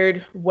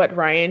considered what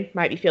Ryan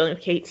might be feeling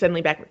with Kate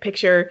suddenly back in the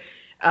picture.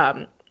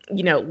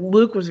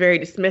 Luke was very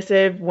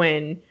dismissive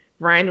when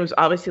Ryan was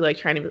obviously like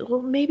trying to be like,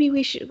 well, maybe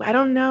we should, I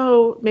don't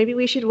know, maybe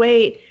we should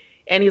wait.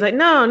 And he's like,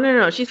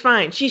 no, she's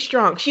fine. She's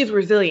strong. She's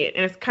resilient.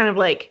 And it's kind of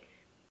like,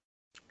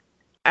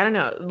 I don't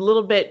know, a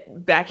little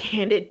bit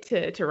backhanded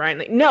to Ryan.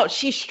 Like, no,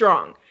 she's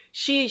strong.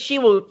 She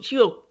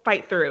will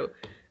fight through.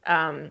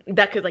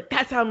 That could like,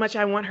 that's how much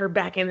I want her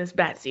back in this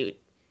bat suit,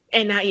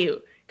 and not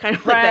you. Kind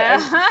of like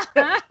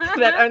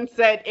that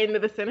unsaid end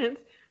of the sentence,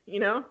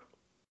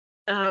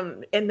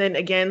 And then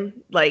again,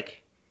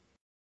 like,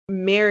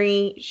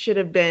 Mary should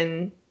have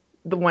been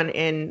the one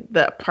in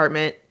the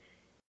apartment.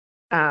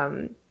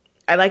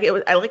 I like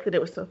that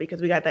it was Sophie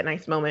because we got that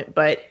nice moment,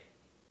 but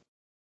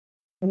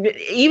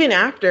even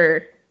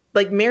after,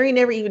 like, Mary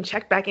never even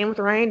checked back in with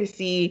Ryan to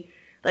see,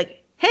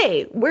 like,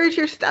 hey, where's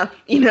your stuff?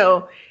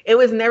 It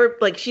was never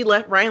like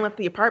Ryan left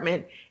the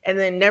apartment and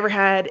then never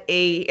had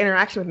a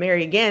interaction with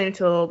Mary again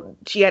until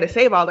she had to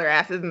save all their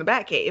asses in the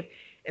Batcave.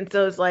 And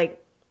so it's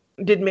like,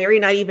 did Mary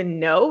not even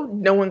know?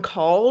 No one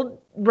called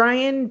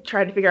Ryan,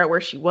 tried to figure out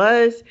where she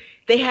was.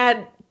 They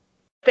had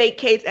fake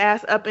Kate's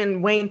ass up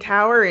in Wayne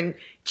Tower and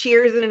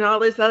cheersing and all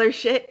this other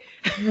shit.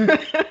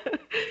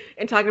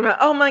 And talking about,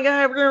 oh my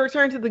God, we're going to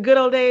return to the good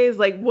old days.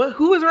 Like, what?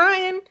 Who was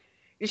Ryan?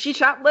 Did she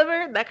chop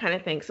liver? That kind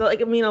of thing. So,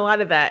 like, I mean, a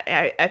lot of that,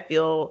 I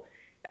feel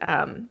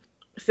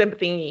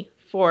sympathy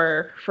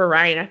for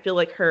Ryan. I feel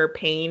like her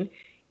pain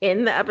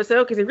in the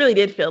episode, because it really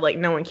did feel like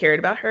no one cared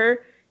about her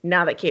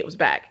now that Kate was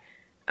back.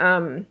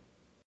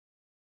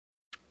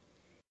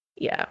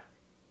 Yeah.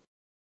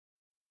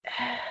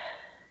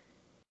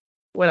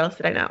 What else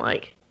did I not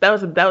like? That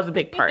was a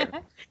big part.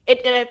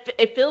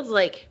 It feels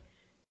like,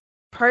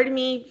 part of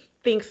me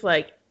thinks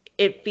like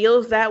it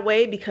feels that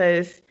way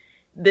because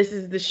this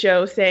is the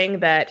show saying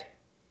that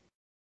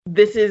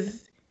this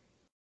is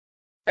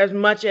as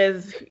much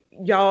as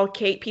y'all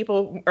Kate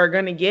people are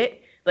gonna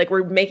get. Like,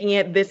 we're making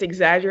it this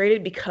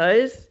exaggerated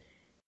because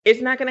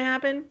it's not gonna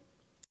happen.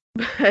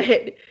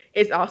 But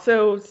it's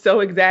also so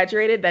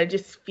exaggerated that it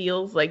just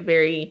feels like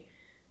very,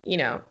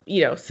 so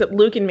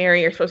Luke and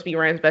Mary are supposed to be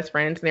Ryan's best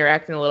friends, and they're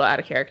acting a little out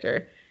of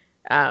character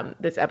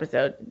this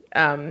episode.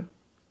 And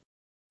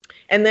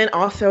then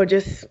also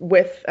just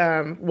with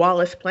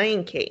Wallace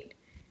playing Kate.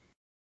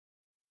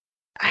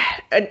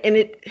 And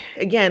it,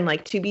 again,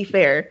 like, to be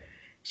fair,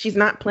 she's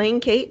not playing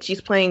Kate,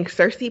 she's playing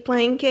Cersei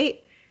playing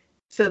Kate.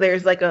 So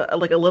there's like a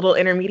little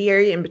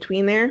intermediary in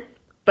between there.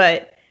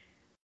 But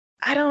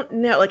I don't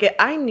know, like,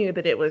 I knew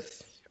that it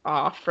was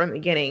off from the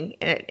beginning,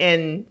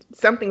 and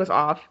something was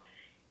off.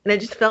 And it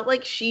just felt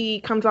like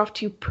she comes off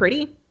too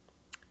pretty.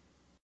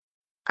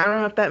 I don't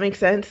know if that makes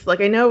sense.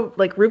 Like, I know,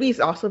 like, Ruby's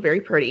also very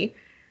pretty.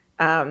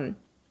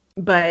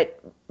 But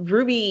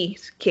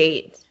Ruby's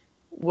Kate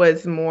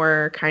was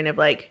more kind of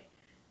like,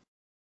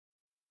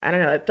 I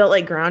don't know, it felt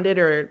like grounded,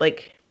 or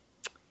like,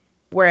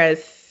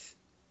 whereas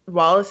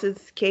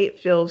Wallace's Kate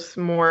feels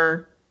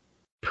more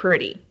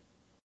pretty.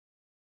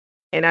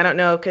 And I don't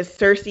know, because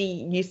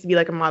Cersei used to be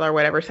like a model or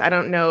whatever, so I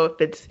don't know if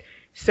it's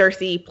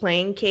Cersei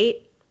playing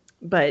Kate,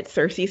 but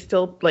Cersei's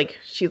still, like,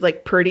 she's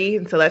like pretty,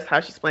 and so that's how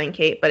she's playing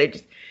Kate. But it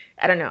just,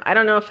 I don't know. I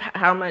don't know if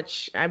how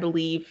much I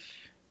believe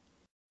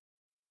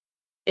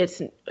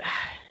it's,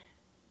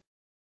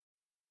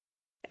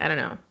 I don't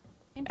know.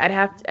 I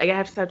have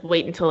to start to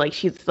wait until, like,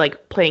 she's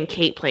like playing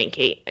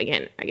Kate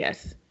again, I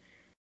guess.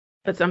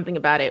 But something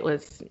about it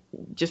was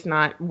just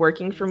not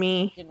working for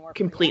me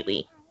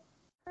completely.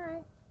 All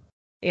right.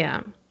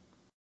 Yeah.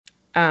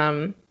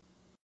 And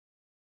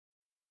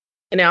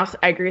I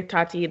agree with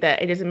Tati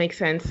that it doesn't make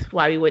sense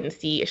why we wouldn't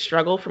see a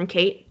struggle from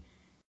Kate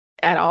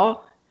at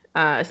all,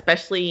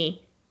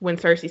 especially when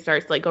Cersei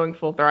starts, like, going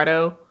full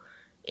throttle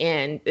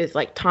and is,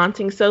 like,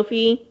 taunting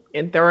Sophie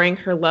and throwing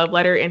her love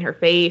letter in her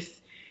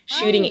face,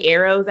 shooting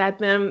arrows at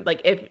them.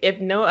 Like, if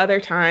no other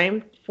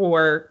time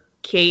for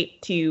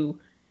Kate to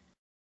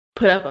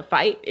put up a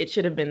fight, it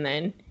should have been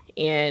then.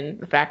 And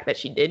the fact that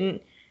she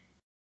didn't,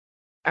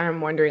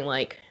 I'm wondering,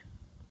 like,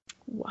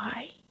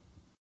 why?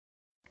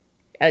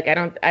 Like,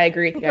 I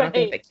agree with you. I don't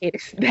think that Kate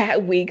is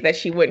that weak that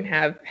she wouldn't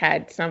have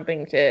had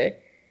something to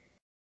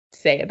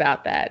say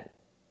about that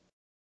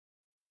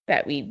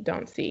we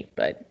don't see.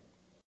 But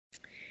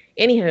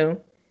anywho,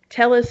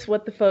 tell us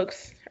what the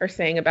folks are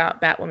saying about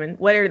Batwoman.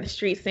 What are the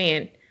streets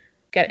saying?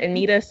 Got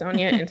Anita,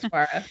 Sonia, and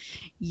Swara.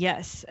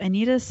 Yes,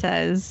 Anita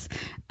says,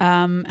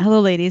 hello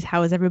ladies,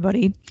 how is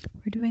everybody?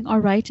 We're doing all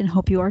right and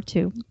hope you are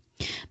too.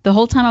 The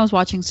whole time I was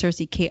watching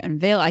Cersei Kate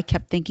unveil, I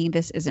kept thinking,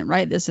 this isn't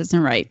right, this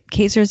isn't right.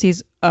 Kate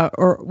Cersei's,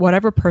 or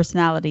whatever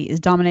personality is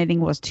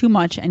dominating was too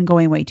much and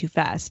going way too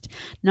fast.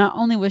 Not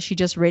only was she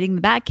just raiding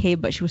the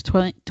Batcave, but she was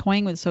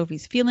toying with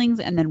Sophie's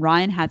feelings, and then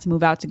Ryan had to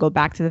move out to go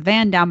back to the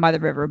van down by the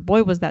river.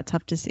 Boy, was that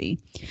tough to see.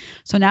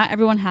 So now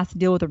everyone has to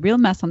deal with a real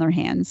mess on their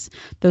hands.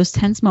 Those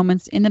tense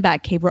moments in the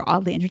Batcave were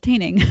oddly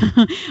entertaining,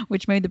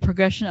 which made the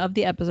progression of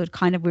the episode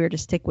kind of weird to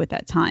stick with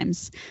at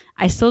times.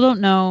 I still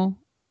don't know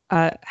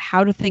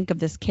how to think of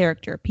this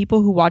character.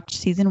 People who watched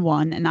season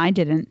 1, and I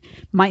didn't,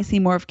 might see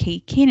more of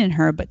Kate Kane in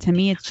her, but to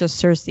me it's just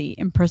Cersei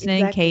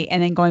impersonating Kate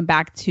and then going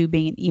back to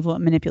being an evil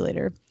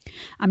manipulator.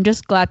 I'm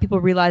just glad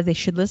people realize they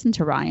should listen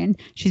to Ryan.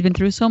 She's been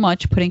through so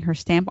much, putting her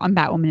stamp on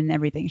Batwoman and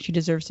everything. She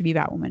deserves to be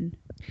Batwoman.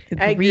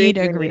 Agreed.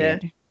 I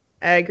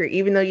agree.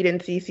 Even though you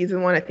didn't see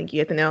season 1, I think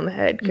you hit the nail on the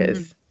head,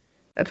 because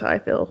that's how I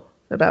feel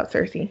about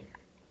Cersei.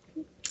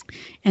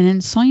 And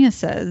then Sonia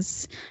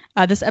says,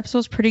 this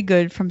episode's pretty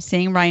good, from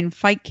seeing Ryan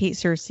fight Kate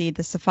Cersei,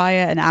 the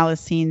Sophia and Alice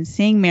scenes,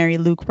 seeing Mary,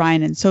 Luke,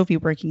 Ryan, and Sophie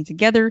working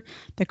together,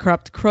 the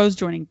corrupt crows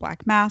joining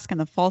Black Mask,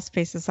 and the False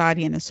Face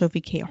Society and the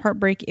Sophie Kate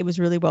heartbreak. It was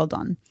really well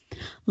done.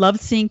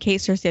 Loved seeing Kate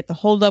Cersei at the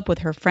holdup with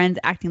her friends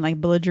acting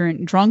like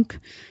belligerent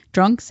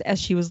drunks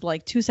as she was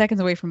like 2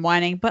 seconds away from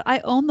whining, but I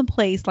own the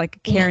place,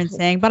 like Karen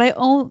saying, but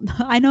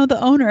I know the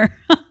owner.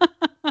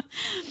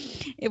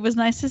 It was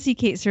nice to see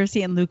Kate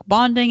Cersei and Luke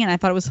bonding, and I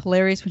thought it was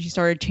hilarious when she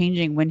started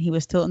changing when he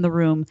was still in the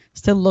room,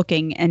 still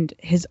looking, and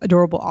his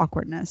adorable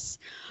awkwardness.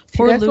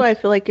 See, that's Luke, what I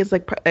feel like is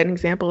like an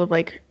example of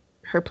like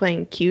her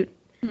playing cute.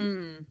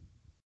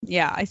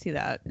 Yeah, I see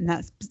that in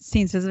that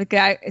scene specifically.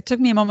 It took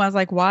me a moment. I was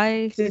like,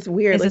 "Why? It's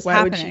weird. Is like, this why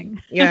happening?"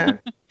 Would she? Yeah.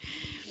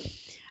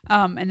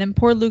 And then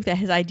poor Luke, that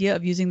his idea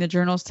of using the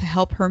journals to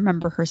help her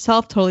remember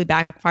herself totally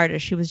backfired,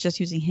 as she was just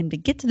using him to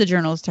get to the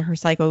journals to her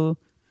psycho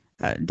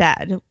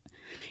dad.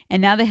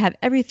 And now they have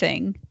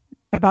everything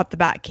about the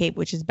Batcave,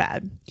 which is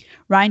bad.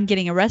 Ryan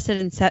getting arrested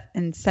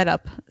and set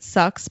up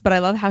sucks, but I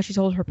love how she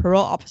told her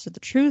parole officer the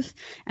truth,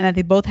 and that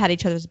they both had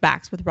each other's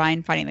backs, with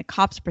Ryan fighting the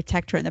cops to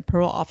protect her and the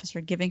parole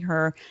officer giving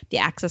her the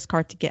access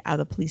card to get out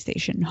of the police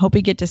station. Hope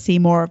we get to see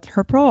more of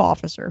her parole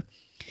officer.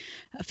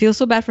 I feel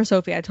so bad for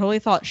Sophie. I totally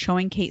thought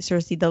showing Kate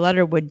Cersei the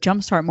letter would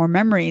jumpstart more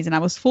memories, and I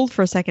was fooled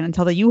for a second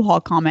until the U-Haul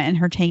comment and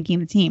her tranking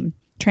the team.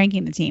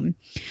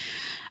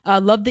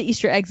 Love the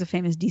Easter eggs of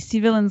famous DC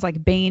villains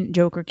like Bane,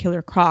 Joker,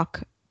 Killer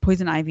Croc,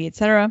 Poison Ivy,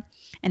 etc.,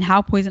 and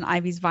how Poison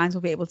Ivy's vines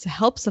will be able to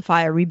help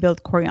Sophia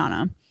rebuild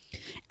Coriana.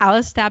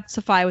 Alice stabbed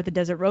Sophia with a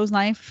desert rose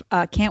knife.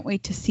 Can't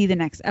wait to see the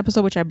next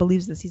episode, which I believe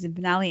is the season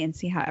finale, and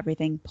see how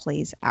everything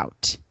plays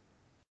out.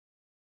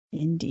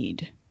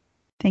 Indeed.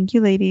 Thank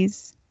you,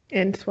 ladies.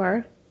 And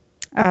Swara?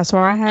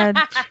 Swara had...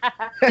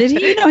 Did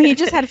he? No, he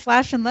just had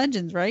Flash and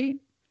Legends, right?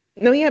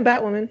 No, he had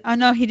Batwoman. Oh,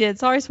 no, he did.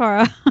 Sorry,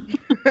 Swara.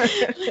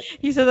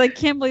 He says, I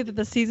can't believe that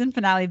the season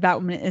finale of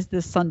Batwoman is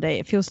this Sunday.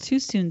 It feels too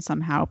soon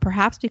somehow,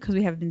 perhaps because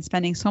we have been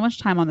spending so much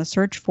time on the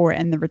search for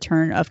and the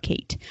return of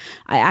Kate.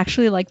 I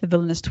actually like the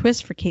villainous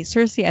twist for Kate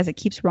Cersei, as it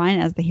keeps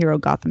Ryan as the hero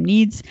Gotham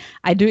needs.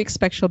 I do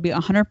expect she'll be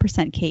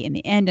 100% Kate in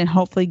the end and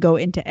hopefully go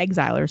into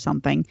exile or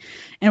something.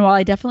 And while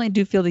I definitely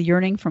do feel the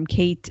yearning from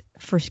Kate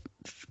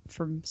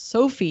from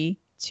Sophie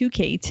to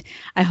Kate,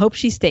 I hope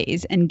she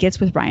stays and gets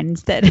with Ryan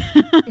instead.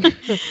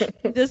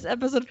 This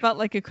episode felt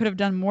like it could have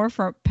done more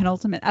for a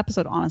penultimate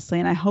episode, honestly,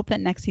 and I hope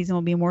that next season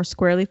will be more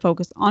squarely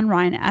focused on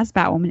Ryan as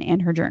Batwoman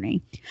and her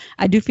journey.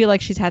 I do feel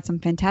like she's had some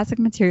fantastic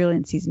material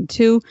in season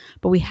 2,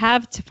 but we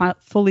have to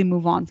fully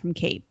move on from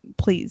Kate.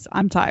 Please,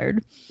 I'm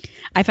tired.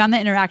 I found the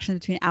interaction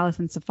between Alice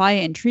and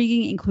Sophia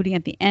intriguing, including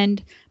at the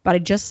end, but I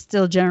just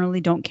still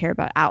generally don't care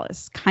about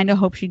Alice. Kind of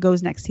hope she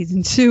goes next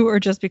season 2 or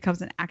just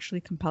becomes an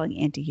actually compelling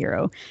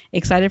anti-hero.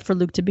 Excited for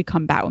Luke to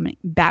become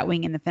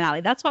Batwing in the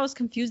finale. That's why I was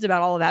confused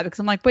about all of that, because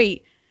I'm like,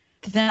 wait,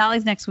 the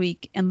finale's next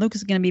week and Luke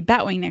is going to be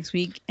Batwing next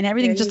week and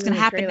everything's just going to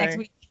happen next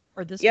week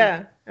or this week.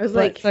 Yeah, I was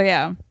like, so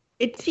yeah.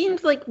 It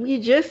seems like we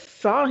just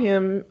saw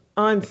him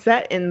on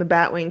set in the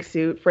Batwing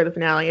suit for the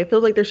finale. It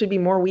feels like there should be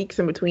more weeks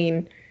in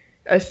between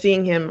us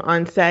seeing him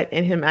on set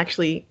and him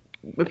actually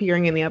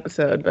appearing in the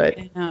episode, but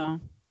I know.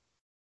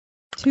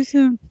 Too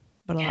soon,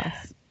 but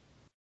alas.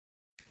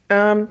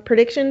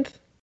 Predictions?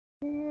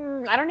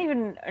 I don't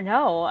even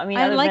know. I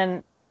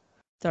mean,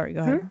 Sorry,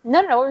 go ahead.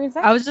 No, what were you going to say?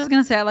 I was just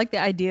going to say, I like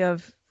the idea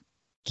of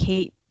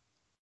Kate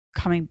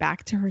coming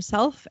back to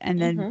herself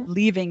and then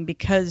leaving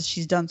because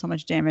she's done so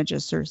much damage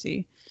as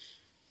Cersei.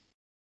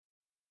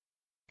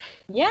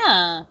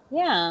 Yeah.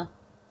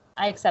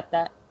 I accept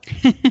that.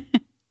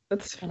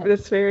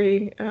 That's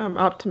very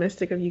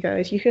optimistic of you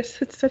guys. You guys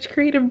have such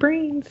creative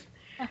brains.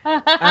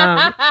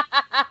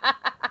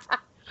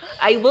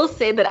 I will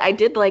say that I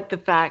did like the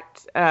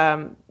fact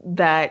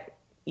that,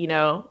 you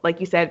know, like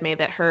you said, May,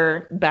 that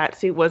her bat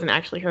suit wasn't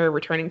actually her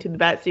returning to the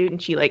bat suit,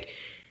 and she like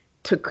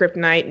took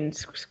kryptonite and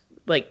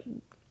like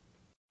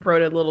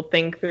wrote a little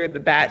thing through the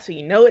bat, so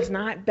you know it's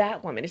not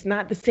Batwoman. It's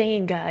not the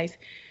same, guys.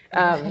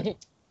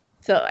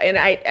 So, and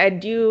I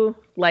do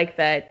like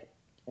that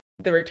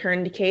the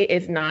return to Kate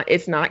it's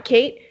not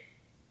Kate,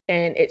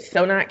 and it's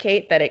so not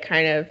Kate that it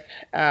kind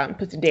of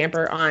puts a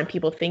damper on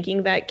people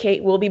thinking that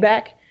Kate will be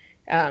back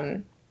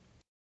in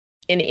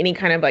any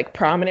kind of like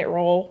prominent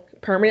role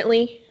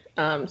permanently.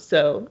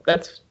 So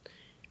that's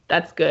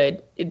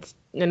good. It's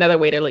another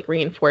way to like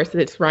reinforce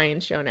that it's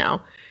Ryan's show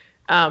now.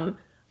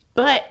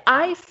 But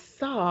I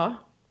saw,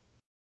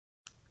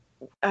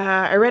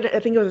 I read, I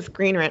think it was a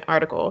Screen Rant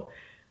article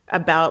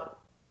about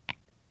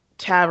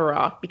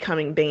Tavaroff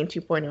becoming Bane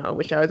 2.0,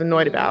 which I was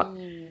annoyed about.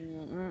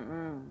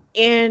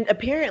 And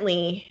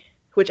apparently,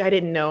 which I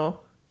didn't know,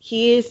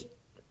 he is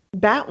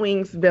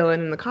Batwing's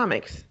villain in the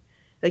comics.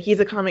 Like, he's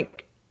a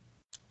comic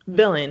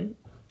villain,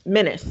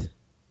 Menace.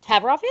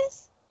 Tavaroff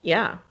is?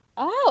 Yeah.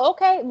 Oh,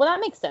 okay. Well, that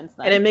makes sense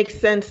then. And it makes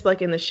sense,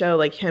 like, in the show,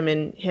 like, him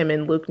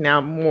and Luke now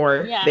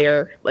more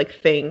their, like,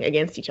 thing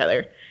against each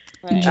other.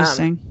 Right.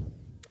 Interesting.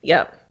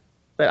 Yep.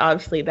 But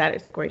obviously that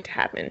is going to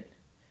happen.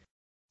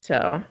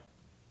 So,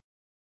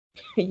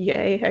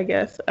 yay, I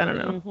guess. I don't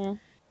know. Mm-hmm.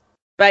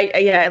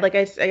 But, yeah, like,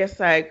 I guess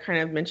I kind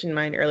of mentioned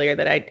mine earlier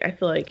that I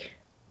feel like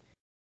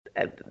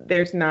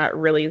there's not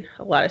really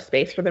a lot of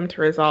space for them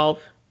to resolve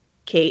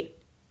Kate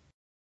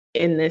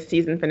in this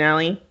season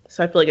finale.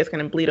 So I feel like it's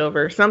going to bleed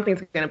over.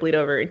 Something's going to bleed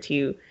over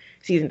into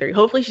season 3.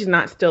 Hopefully she's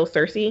not still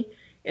Cersei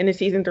into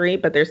season 3,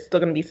 but there's still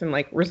going to be some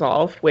like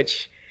resolve,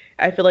 which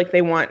I feel like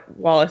they want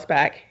Wallace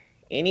back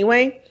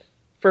anyway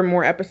for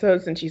more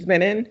episodes than she's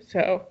been in.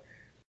 So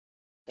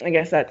I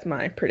guess that's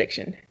my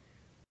prediction.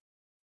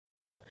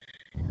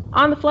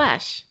 On The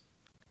Flash.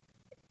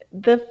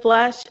 The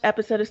Flash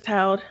episode is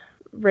titled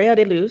Raya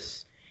de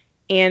Luz.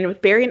 And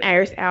with Barry and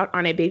Iris out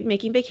on a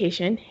baby-making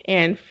vacation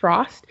and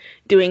Frost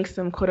doing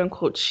some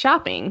quote-unquote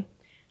shopping,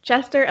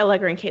 Chester,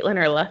 Allegra, and Caitlin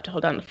are left to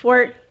hold down the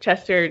fort.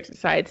 Chester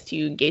decides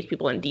to engage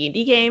people in a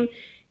D&D game.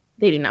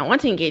 They do not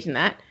want to engage in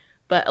that,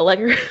 but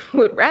Allegra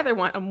would rather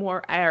want a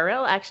more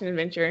IRL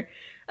action-adventure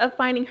of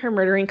finding her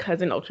murdering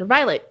cousin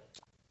Ultraviolet.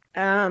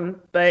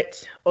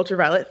 But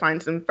Ultraviolet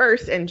finds them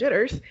first and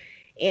jitters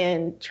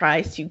and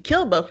tries to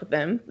kill both of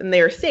them. And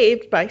they are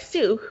saved by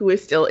Sue, who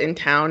is still in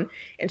town.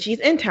 And she's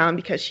in town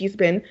because she's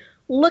been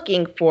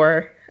looking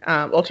for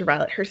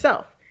Ultraviolet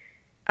herself.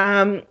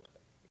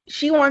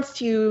 She wants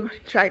to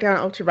track down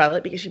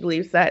Ultraviolet because she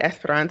believes that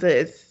Esperanza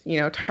is,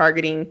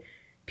 targeting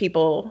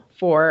people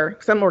for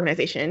some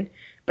organization.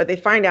 But they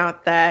find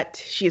out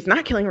that she is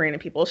not killing random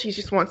people. She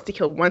just wants to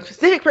kill one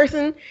specific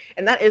person.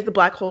 And that is the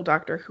Black Hole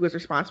Doctor, who is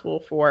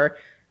responsible for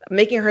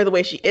making her the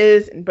way she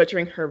is and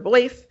butchering her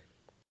voice.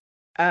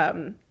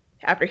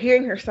 After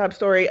hearing her sob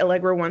story,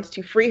 Allegra wants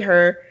to free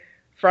her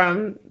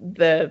from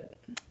the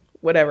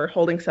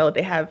holding cell that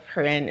they have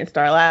her in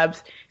Star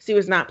Labs. Sue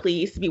is not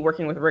pleased to be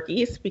working with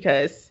rookies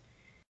because,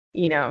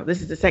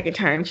 this is the second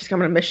time she's come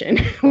on a mission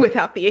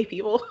without the A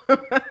people.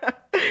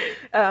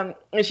 And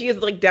she is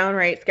like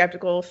downright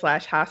skeptical /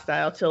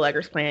 hostile to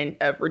Allegra's plan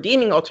of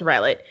redeeming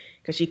Ultraviolet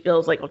because she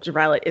feels like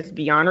Ultraviolet is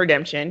beyond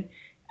redemption.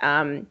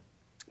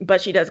 But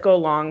she does go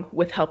along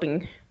with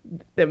helping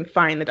them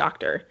find the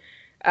Doctor.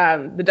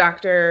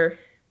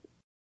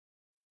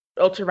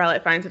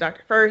 Ultraviolet finds the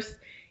Doctor first,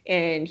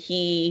 and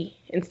he,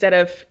 instead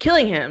of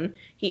killing him,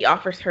 he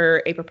offers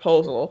her a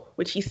proposal,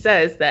 which he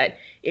says that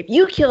if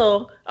you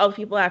kill all the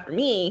people after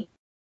me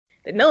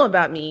that know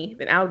about me,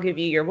 then I'll give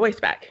you your voice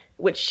back,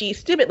 which she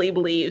stupidly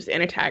believes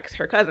and attacks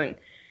her cousin.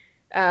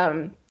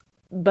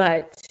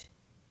 But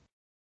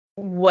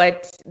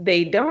what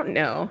they don't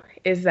know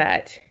is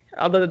that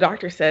although the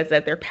Doctor says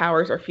that their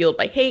powers are fueled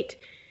by hate,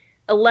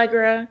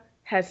 Allegra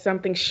has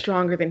something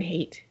stronger than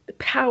hate, the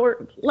power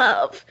of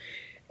love.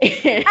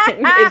 And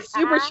it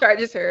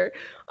supercharges her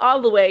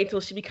all the way until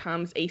she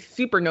becomes a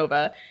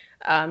supernova.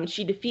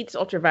 She defeats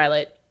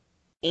Ultraviolet,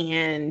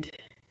 and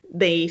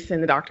they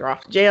send the Doctor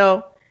off to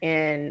jail.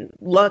 And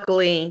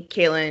luckily,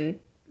 Caitlin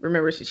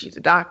remembers that she's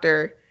a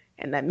doctor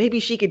and that maybe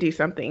she could do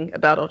something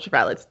about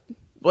Ultraviolet's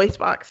voice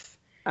box.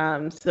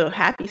 So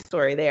happy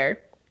story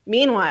there.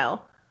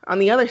 Meanwhile, on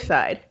the other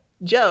side,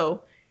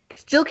 Joe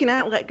still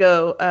cannot let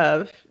go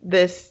of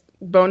this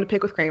bone to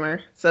pick with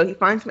Kramer. So he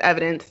finds some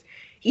evidence.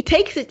 He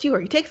takes it to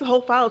her. He takes the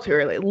whole file to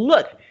her. Like,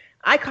 look,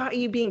 I caught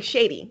you being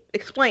shady.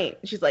 Explain.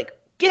 She's like,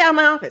 get out of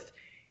my office.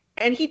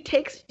 And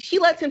she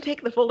lets him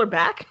take the folder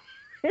back,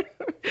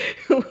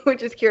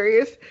 which is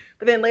curious.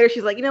 But then later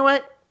she's like, you know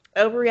what?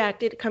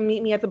 Overreacted. Come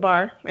meet me at the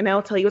bar and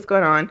I'll tell you what's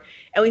going on.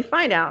 And we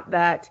find out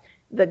that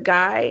the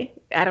guy,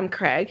 Adam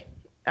Craig,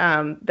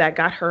 that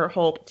got her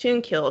whole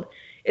platoon killed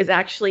is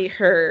actually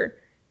her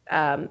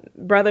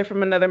brother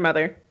from another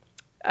mother.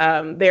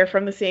 They're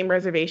from the same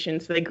reservation,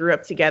 so they grew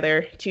up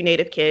together, 2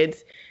 Native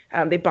kids.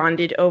 They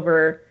bonded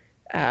over,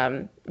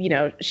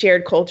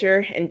 shared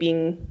culture and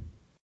being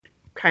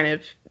kind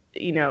of,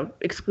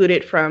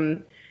 excluded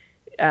from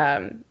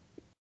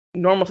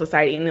normal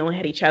society, and they only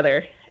had each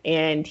other.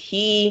 And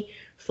he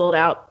sold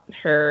out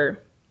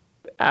her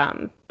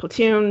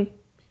platoon,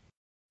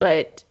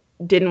 but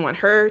didn't want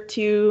her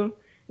to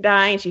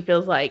die. And she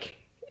feels like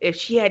if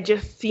she had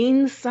just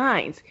seen the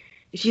signs,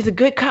 she's a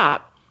good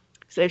cop.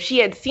 So if she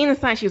had seen the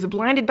signs, she was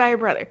blinded by her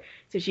brother.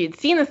 So if she had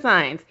seen the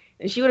signs,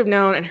 then she would have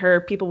known, and her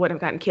people wouldn't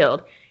have gotten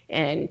killed.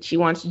 And she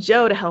wants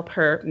Joe to help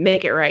her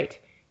make it right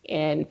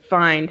and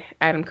find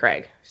Adam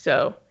Craig.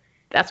 So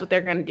that's what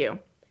they're going to do.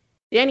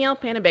 Danielle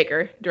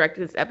Panabaker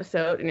directed this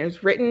episode, and it was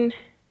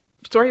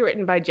story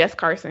written by Jess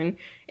Carson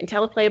and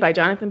teleplay by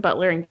Jonathan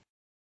Butler. And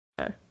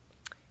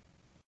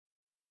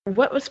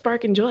what was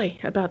spark and joy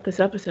about this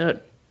episode?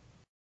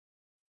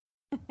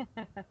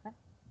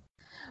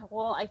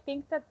 Well, I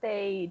think that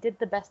they did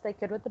the best they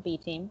could with the B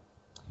team.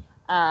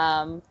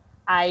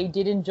 I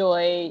did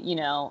enjoy,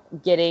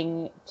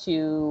 getting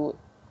to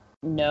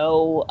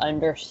know,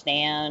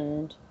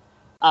 understand,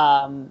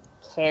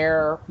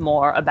 care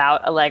more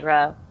about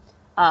Allegra.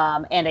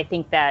 And I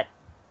think that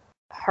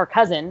her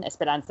cousin,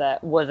 Esperanza,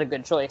 was a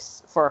good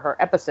choice for her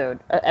episode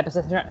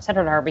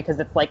centered on her, because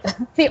it's like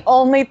the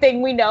only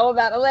thing we know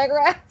about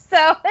Allegra.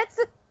 So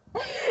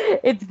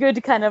it's good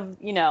to kind of,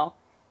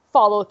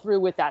 follow through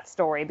with that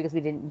story, because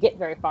we didn't get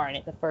very far in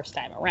it the first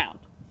time around.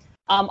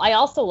 I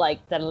also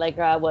liked that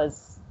Allegra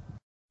was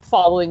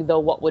following the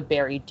what would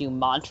Barry do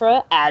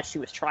mantra as she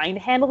was trying to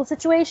handle the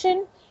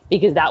situation,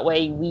 because that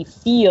way we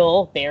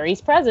feel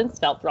Barry's presence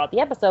felt throughout the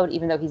episode,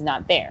 even though he's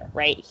not there,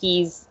 right?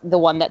 He's the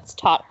one that's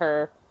taught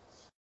her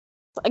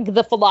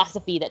the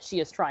philosophy that she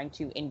is trying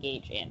to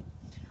engage in.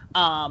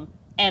 And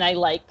I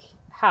like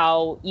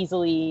how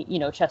easily,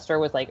 Chester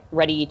was like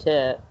ready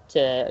to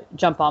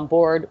jump on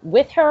board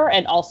with her,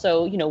 and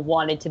also,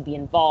 wanted to be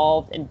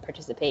involved and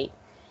participate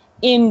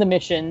in the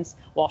missions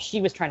while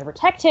she was trying to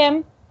protect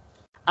him.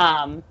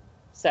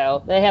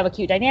 So they have a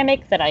cute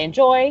dynamic that I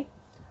enjoy.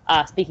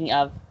 Speaking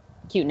of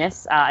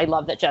cuteness, I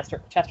love that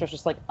Chester's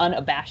just like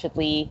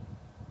unabashedly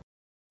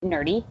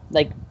nerdy,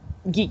 like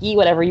geeky,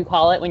 whatever you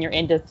call it, when you're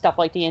into stuff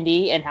like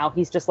D&D, and how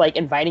he's just like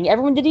inviting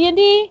everyone to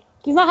D&D.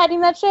 He's not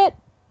hiding that shit.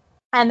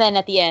 And then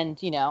at the end,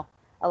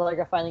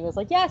 Allegra finally was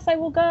like, yes, I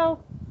will go.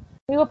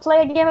 We will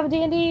play a game of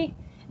D&D.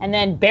 And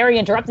then Barry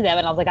interrupted them,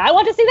 and I was like, I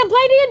want to see them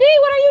play D&D.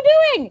 What are you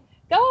doing?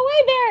 Go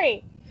away,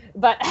 Barry.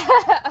 But,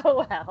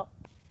 oh well.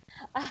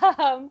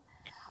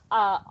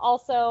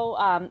 Also,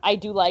 I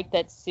do like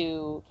that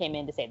Sue came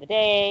in to save the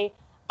day,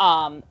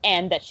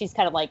 and that she's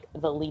kind of like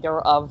the leader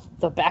of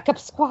the backup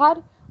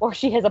squad, or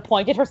she has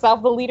appointed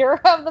herself the leader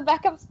of the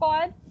backup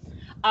squad.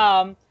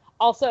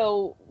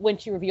 Also, when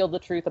she revealed the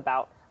truth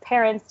about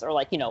parents, or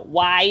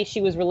why she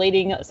was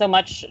relating so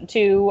much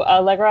to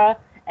Allegra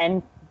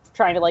and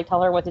trying to like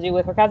tell her what to do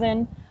with her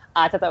cousin,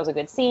 I thought that was a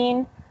good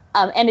scene.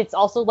 And it's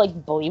also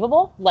like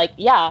believable. Like,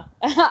 yeah,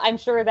 I'm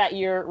sure that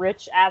your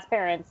rich ass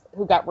parents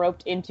who got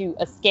roped into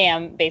a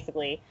scam,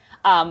 basically,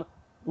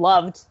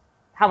 loved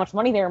how much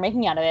money they were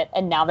making out of it,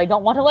 and now they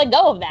don't want to let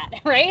go of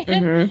that, right?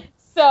 Mm-hmm.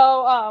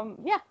 So,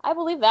 yeah, I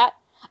believe that.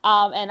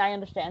 And I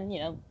understand,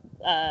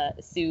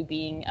 Sue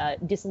being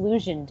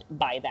disillusioned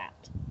by that.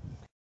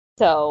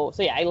 So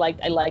yeah, I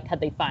liked how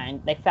they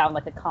found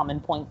like a common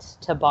point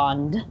to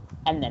bond,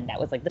 and then that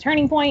was like the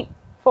turning point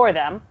for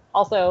them.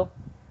 Also,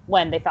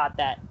 when they thought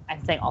that,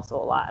 I'm saying also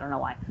a lot, I don't know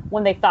why,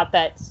 when they thought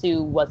that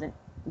Sue wasn't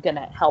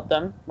gonna help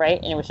them,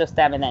 right? And it was just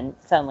them, and then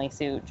suddenly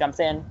Sue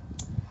jumps in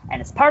and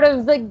it's part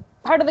of the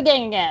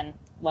gang again.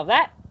 Love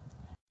that.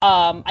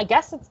 I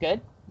guess it's good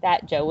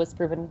that Joe was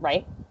proven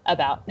right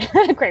about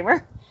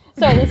Kramer.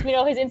 So at least we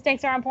know his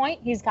instincts are on point.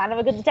 He's kind of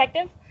a good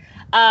detective.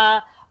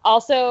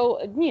 Also,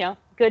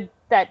 good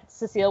that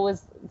Cecile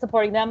was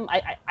supporting them.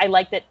 I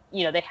like that,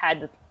 they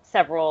had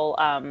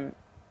several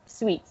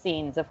sweet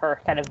scenes of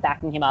her kind of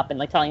backing him up and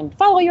like telling him,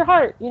 follow your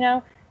heart,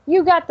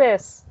 you got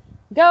this.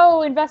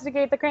 Go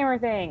investigate the Kramer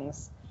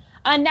things.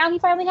 And now he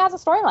finally has a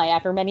storyline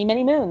after many,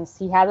 many moons.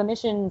 He has a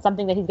mission,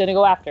 something that he's going to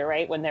go after,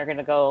 right? When they're going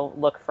to go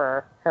look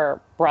for her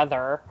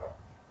brother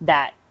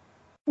that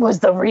was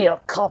the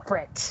real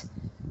culprit.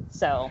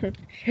 So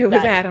it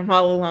was Adam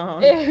all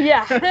along.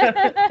 Yeah.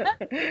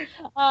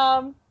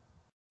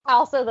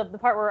 Also, the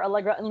part where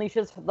Allegra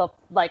unleashes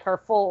her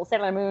full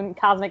Sailor Moon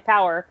cosmic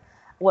power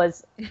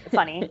was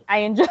funny. I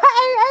did enjoy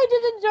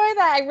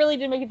that. I really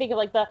did make me think of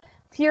like the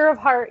pure of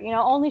heart.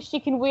 Only she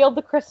can wield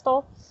the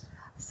crystal.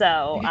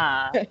 So,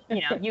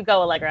 you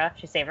go, Allegra.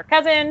 She saved her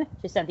cousin.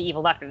 She sent the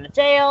evil doctor to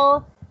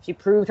jail. She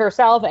proved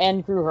herself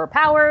and grew her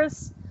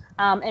powers.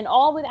 And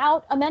all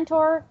without a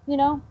mentor,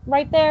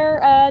 right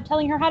there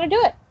telling her how to do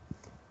it.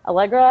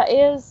 Allegra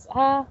is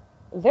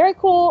very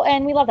cool,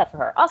 and we love that for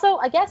her. Also,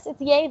 I guess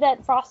it's yay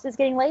that Frost is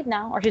getting laid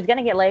now, or she's going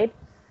to get laid,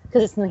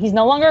 because he's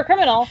no longer a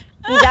criminal.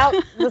 He's out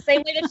the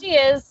same way that she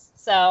is.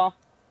 So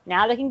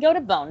now they can go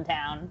to Bone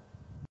Town.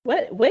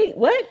 What? Wait,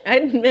 what? I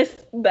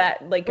missed that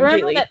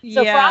completely. That,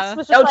 so Frost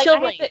was just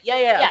children. Okay.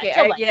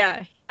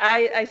 Yeah.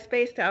 I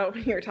spaced out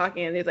when you were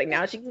talking, and he's like,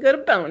 now she can go to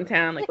Bone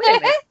Town. Like, wait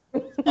a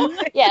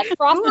minute. Yeah,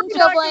 Frost and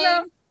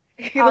Chilblain.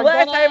 The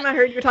last time I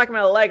heard you were talking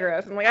about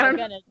Allegra, so I'm like, I don't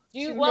know.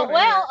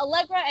 Well,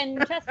 Allegra and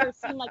Chester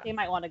seem like they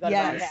might want to go to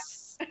Bone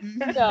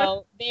Town.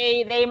 So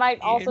they might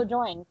also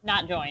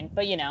not join,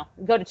 but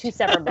go to two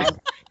separate bones.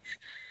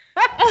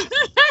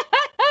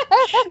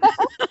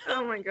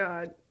 Oh my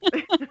god.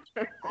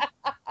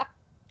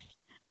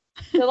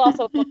 They'll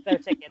also book their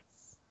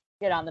tickets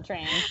Get on the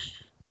train.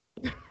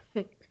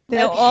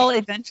 They'll all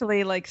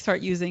eventually like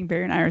start using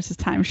Barry and Iris'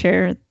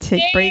 timeshare,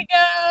 take breaks.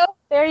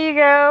 There you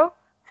go.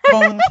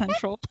 Bone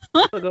Central.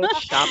 We'll go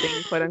shopping,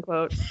 quote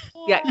unquote.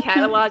 We got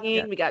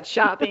cataloging, we got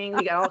shopping,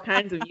 we got all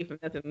kinds of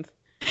euphemisms.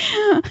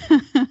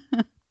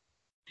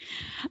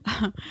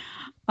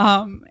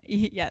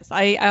 Yes,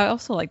 I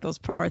also like those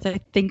parts.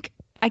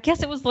 I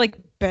guess it was like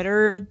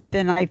better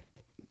than I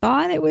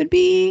thought it would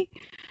be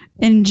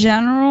in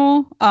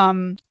general.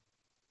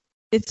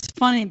 It's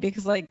funny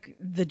because like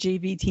the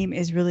JV team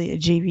is really a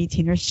JV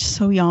team. They're just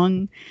so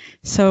young,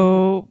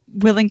 so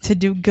willing to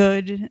do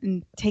good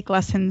and take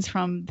lessons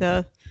from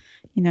the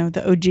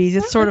OGs.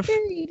 It's sort of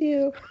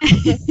you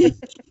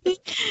do.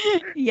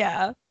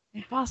 yeah.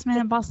 Boss man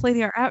and boss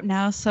lady are out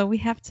now, so we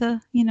have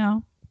to,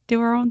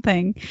 do our own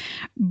thing.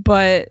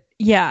 But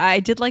yeah, I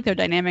did like their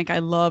dynamic. I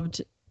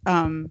loved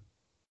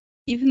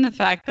even the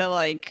fact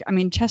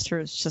that Chester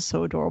is just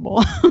so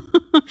adorable.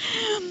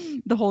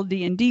 The whole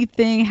D&D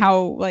thing,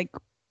 how like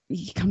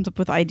he comes up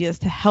with ideas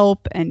to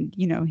help, and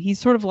he's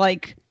sort of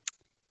like,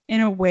 in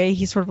a way,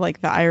 he's sort of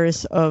like the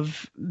Iris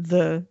of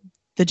the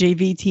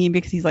JV team,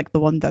 because he's like the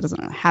one that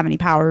doesn't have any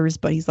powers,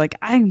 but he's like,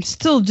 I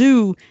still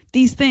do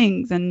these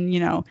things, and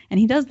and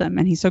he does them,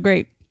 and he's so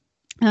great.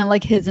 And I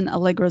like his and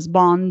Allegra's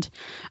bond.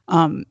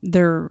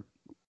 They're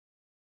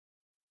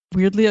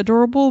weirdly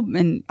adorable,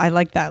 and I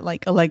like that.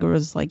 Like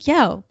Allegra's like,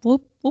 yeah,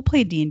 we'll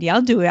play D&D.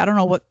 I'll do it. I don't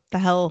know what the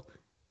hell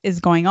is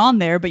going on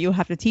there, but you'll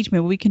have to teach me.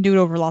 We can do it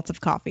over lots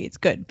of coffee. It's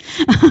good.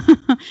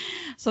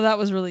 So that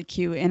was really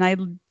cute. And I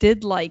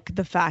did like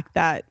the fact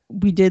that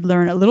we did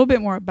learn a little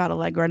bit more about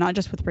Allegra, not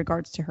just with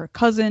regards to her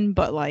cousin,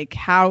 but like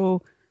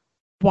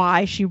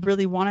why she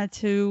really wanted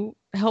to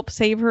help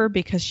save her,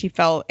 because she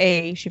felt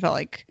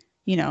like,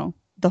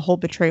 the whole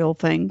betrayal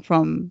thing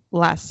from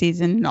last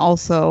season, and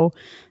also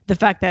the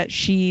fact that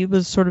she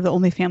was sort of the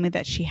only family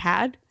that she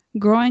had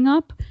growing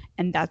up,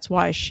 and that's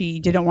why she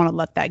didn't want to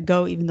let that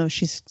go, even though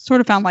she's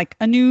sort of found like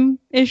a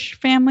new-ish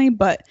family,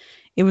 but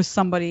it was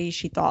somebody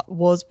she thought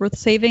was worth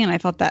saving. And I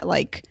thought that,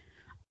 like,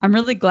 I'm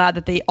really glad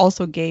that they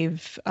also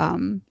gave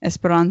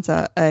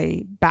Esperanza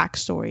a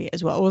backstory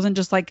as well. It wasn't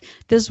just like,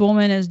 this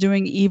woman is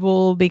doing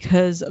evil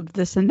because of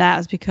this and that.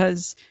 It's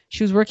because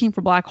she was working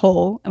for Black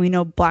Hole, and we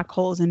know Black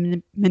Hole is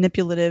a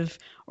manipulative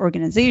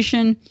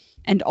organization.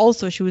 And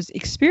also she was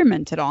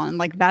experimented on.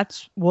 Like,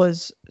 that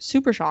was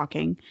super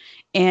shocking.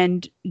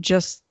 And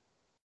just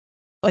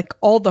like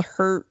all the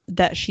hurt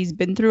that she's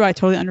been through, I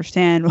totally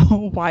understand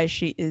why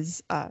she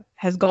is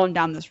has gone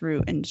down this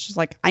route. And she's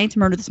like, I need to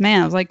murder this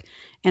man. I was like,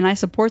 and I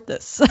support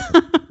this.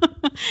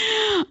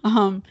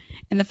 And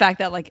the fact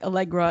that like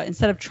Allegra,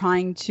 instead of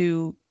trying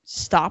to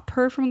stop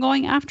her from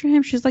going after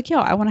him, she's like, yo,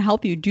 I want to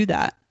help you do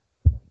that,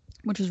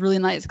 which was really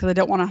nice, because I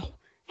don't want to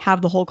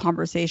have the whole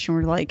conversation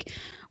where like,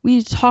 we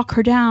need to talk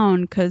her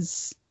down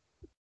because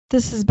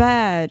this is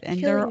bad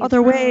and there are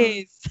other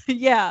ways.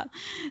 Yeah.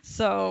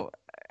 So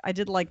I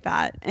did like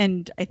that.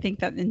 And I think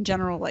that in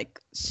general, like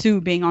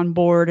Sue being on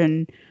board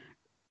and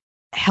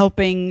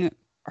helping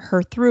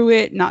her through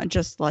it, not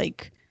just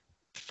like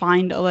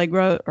find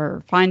Allegra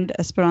or find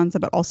Esperanza,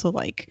 but also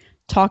like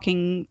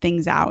talking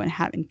things out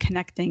and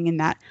connecting in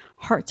that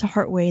heart to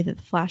heart way that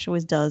the Flash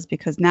always does,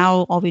 because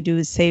now all we do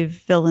is save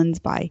villains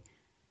by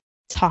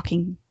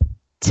talking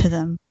to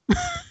them.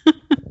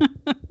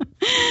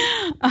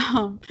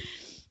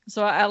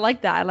 So I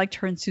like that. I liked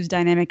her and Sue's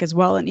dynamic as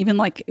well. And even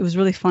like, it was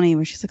really funny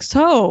when she's like,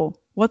 so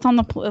what's on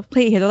the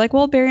plate here? They're like,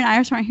 well, Barry and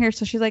Iris aren't here.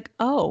 So she's like,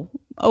 oh,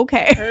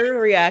 okay. Her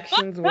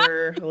reactions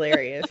were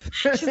hilarious.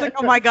 She's like,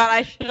 oh my God,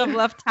 I should have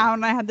left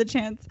town. I had the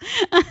chance.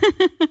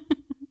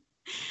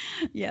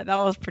 Yeah, that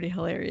was pretty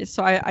hilarious.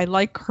 So I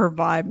like her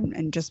vibe,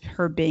 and just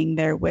her being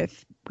there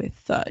with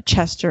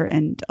Chester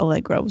and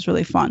Allegra was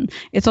really fun.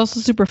 It's also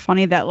super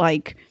funny that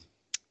like,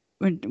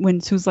 when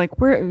Sue's like,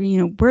 where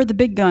are the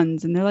big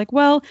guns? And they're like,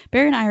 well,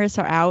 Barry and Iris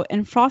are out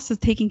and Frost is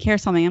taking care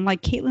of something. I'm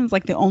like, Caitlin's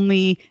like the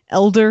only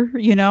elder,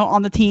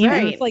 on the team. Right.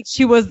 And it's like,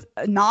 she was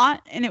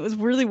not, and it was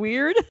really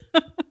weird.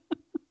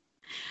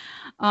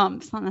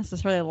 It's not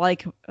necessarily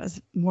like,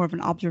 as more of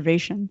an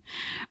observation.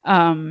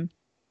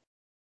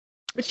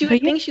 But you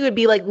would think she would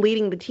be like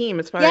leading the team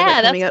as far as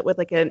like, coming up with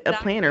like a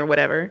plan or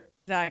whatever.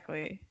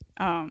 Exactly.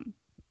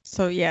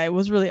 So yeah, it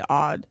was really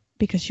odd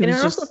because she was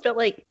just. I also felt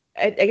like,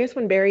 I guess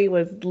when Barry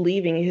was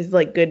leaving his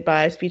like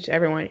goodbye speech to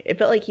everyone, it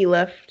felt like he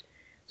left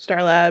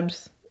Star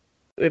Labs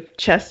with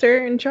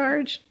Chester in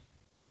charge.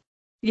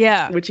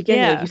 Yeah. Which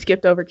again, you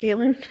skipped over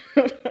Caitlin.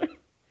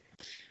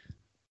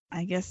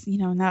 I guess,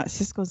 now that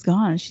Cisco's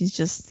gone, she's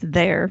just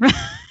there.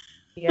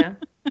 Yeah.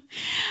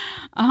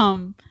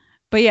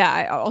 But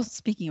yeah, also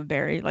speaking of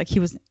Barry, like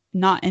he was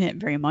not in it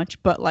very much,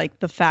 but like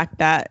the fact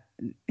that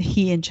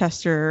he and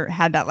Chester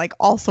had that like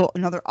also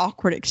another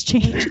awkward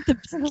exchange at the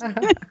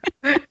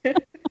beginning.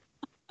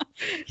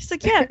 He's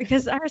like, yeah,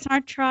 because Iris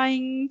aren't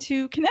trying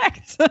to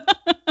connect. And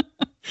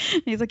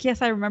he's like,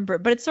 yes, I remember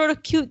it. But it's sort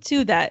of cute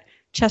too that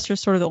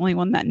Chester's sort of the only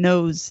one that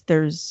knows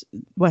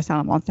West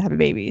Allen wants to have a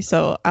baby.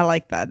 So I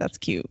like that. That's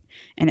cute.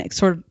 And it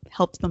sort of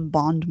helps them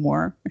bond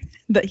more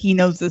that he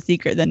knows the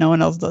secret that no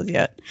one else does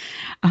yet.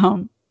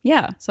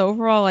 Yeah. So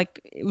overall,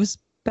 like, it was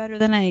better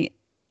than I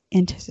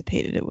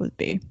anticipated it would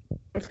be.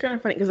 It's kind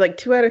of funny because like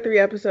 2 out of 3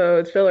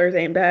 episodes fillers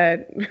ain't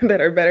bad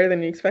that are better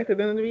than you expected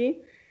them to be.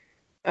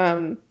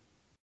 I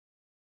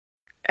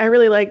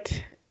really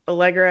liked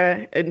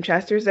Allegra and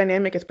Chester's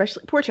dynamic,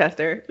 especially poor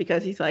Chester,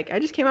 because he's like, I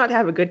just came out to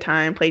have a good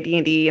time, play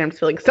D&D, and I'm just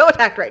feeling so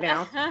attacked right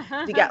now.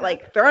 He got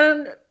like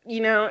thrown,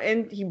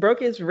 and he broke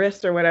his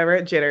wrist or whatever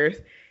at Jitters,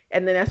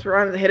 and then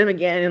Esperanza hit him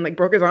again and like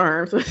broke his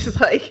arm. So it's just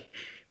like,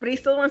 but he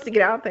still wants to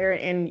get out there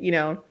and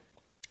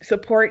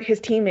support his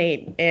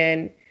teammate.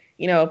 And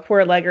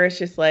poor Allegra is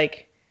just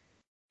like,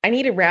 I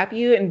need to wrap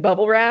you in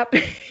bubble wrap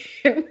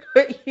and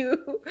put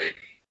you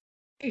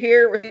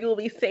here where you will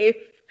be safe.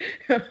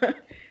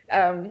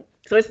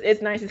 So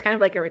it's nice. It's kind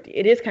of like a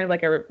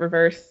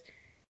reverse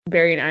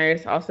Barry and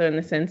Iris, also in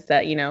the sense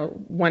that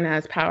one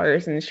has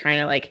powers and is trying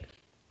to like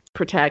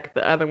protect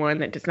the other one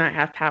that does not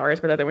have powers,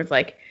 but the other one's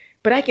like,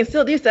 but I can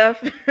still do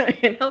stuff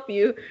and help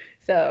you.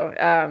 So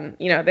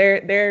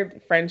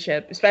their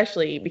friendship,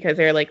 especially because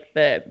they're like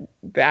the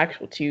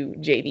actual 2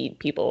 JV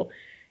people,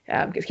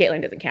 because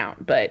Caitlin doesn't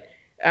count, but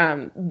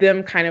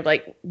them kind of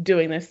like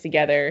doing this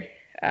together.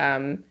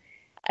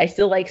 I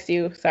still like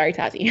Sue. Sorry,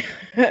 Tati.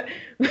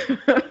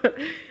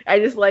 I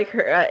just like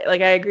her. I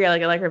agree. I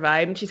like her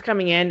vibe. And she's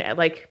coming in at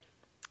like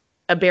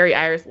a Barry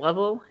Iris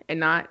level and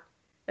not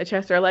a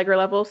Chester Allegra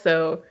level.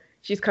 So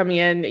she's coming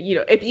in,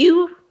 if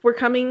you were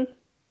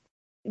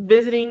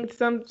visiting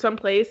some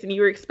place and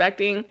you were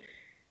expecting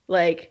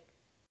like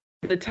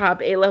the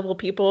top A-level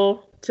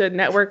people to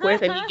network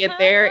with and you get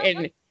there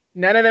and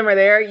none of them are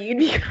there, you'd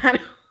be kind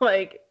of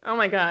like, oh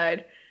my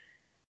God,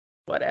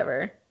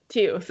 whatever.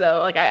 Too.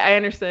 So like I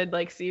understood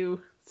like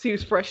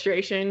Sue's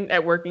frustration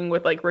at working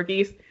with like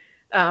rookies.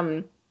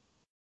 And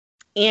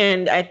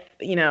it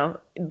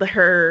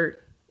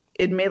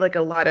made like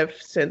a lot of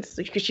sense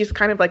because she's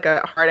kind of like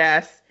a hard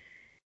ass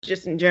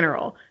just in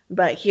general,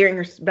 but hearing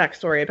her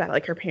backstory about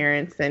like her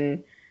parents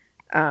and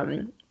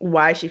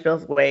why she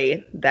feels the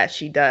way that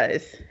she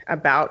does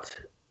about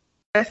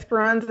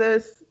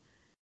Esperanza's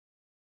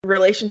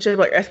relationship,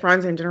 like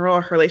Esperanza in general,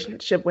 her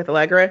relationship with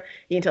Allegra,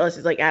 you can tell this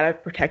is like out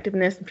of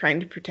protectiveness and trying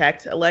to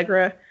protect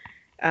Allegra.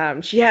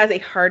 She has a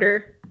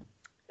harder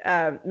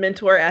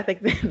mentor ethic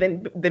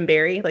than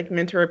Barry, like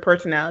mentor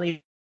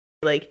personality,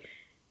 like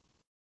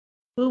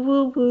woo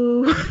woo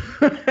woo.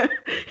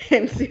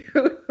 And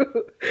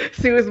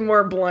Sue is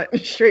more blunt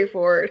and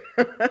straightforward.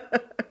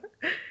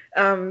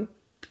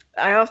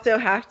 I also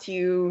have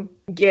to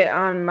get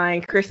on my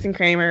Kristen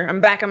Kramer.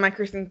 I'm back on my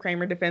Kristen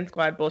Kramer defense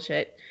squad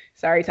bullshit.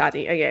 Sorry,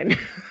 Tati, again.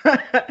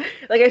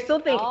 Like, I still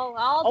think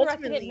all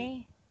directed at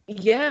me.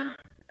 Yeah,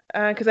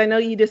 because I know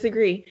you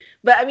disagree.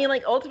 But, I mean,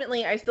 like,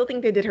 ultimately, I still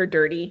think they did her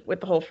dirty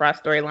with the whole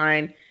Frost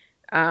storyline,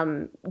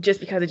 just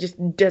because it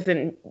just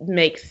doesn't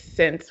make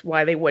sense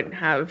why they wouldn't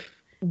have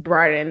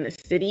brought in the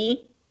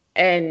city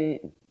and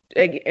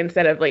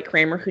instead of, like,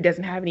 Kramer, who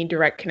doesn't have any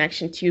direct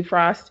connection to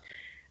Frost.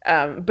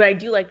 But I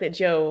do like that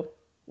Jo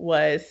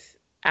was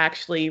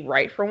actually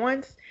right for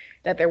once,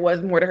 that there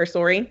was more to her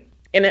story.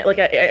 And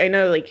I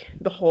know like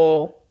the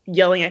whole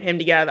yelling at him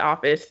to get out of the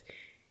office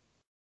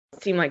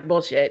seemed like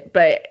bullshit,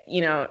 but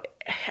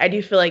I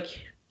do feel like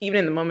even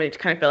in the moment, it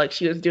kind of felt like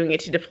she was doing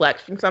it to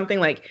deflect from something.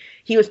 Like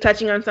he was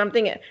touching on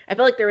something. I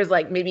felt like there was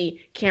like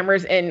maybe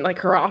cameras in like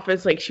her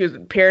office. Like she was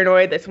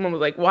paranoid that someone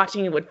was like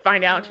watching and would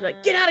find out. She'd be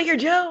like, "Get out of here,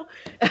 Jo!"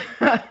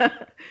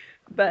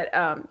 But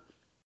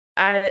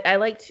I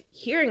liked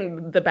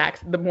hearing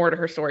the more to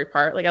her story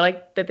part. Like I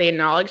liked that they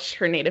acknowledged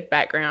her native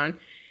background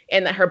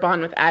and that her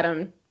bond with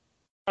Adam,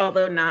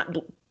 although not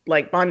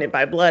like bonded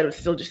by blood, was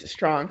still just as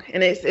strong.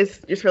 And it's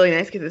just really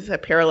nice because it's a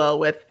parallel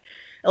with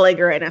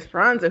Allegra and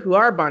Esperanza, who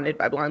are bonded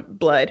by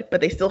blood,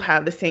 but they still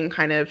have the same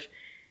kind of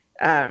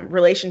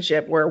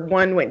relationship where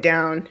one went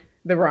down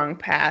the wrong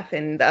path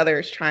and the other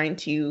is trying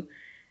to,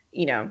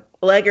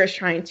 Allegra is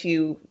trying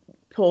to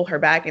pull her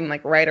back and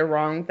like right a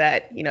wrong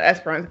that,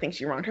 Esperanza thinks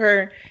she wronged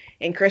her.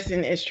 And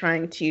Kristen is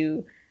trying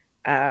to,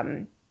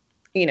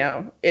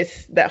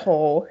 it's that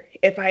whole,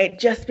 if I had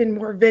just been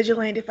more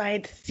vigilant, if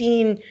I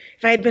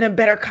had been a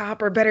better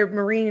cop or better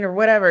Marine or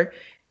whatever,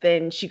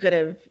 then she could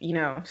have,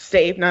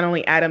 saved not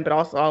only Adam, but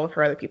also all of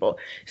her other people.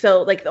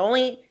 So like the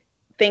only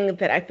thing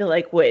that I feel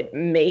like would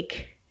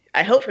make,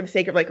 I hope for the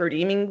sake of like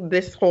redeeming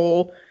this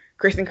whole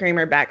Kristen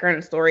Kramer background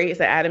and story is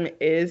that Adam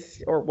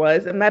is or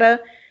was a meta,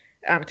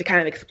 to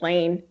kind of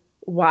explain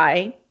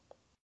why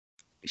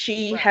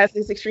she has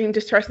this extreme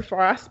distrust of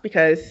Frost,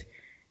 because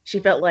she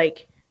felt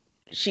like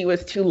she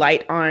was too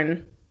light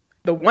on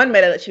the one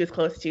meta that she was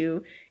close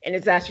to and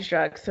disaster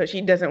struck, so she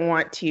doesn't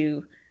want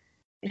to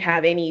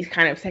have any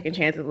kind of second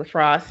chances with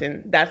Frost,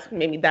 and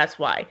that's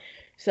why.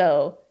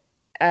 So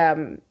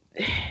I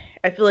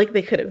feel like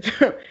they could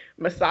have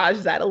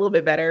massaged that a little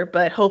bit better,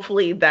 but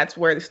hopefully that's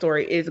where the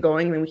story is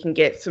going, and we can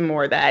get some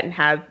more of that and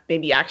have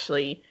maybe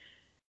actually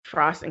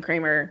Frost and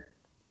Kramer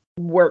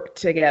work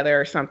together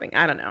or something.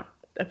 I don't know.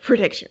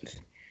 Predictions.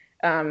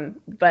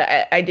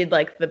 But I did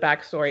like the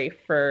backstory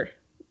for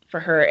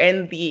her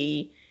and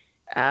the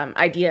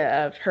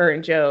idea of her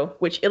and Joe,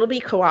 which it'll be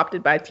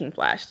co-opted by Team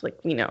Flash. Like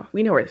we know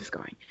where this is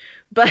going.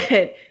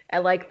 But I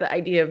like the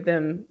idea of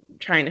them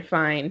trying to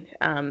find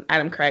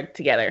Adam Craig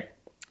together.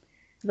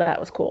 So that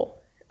was cool.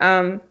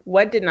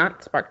 What did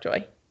not spark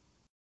joy?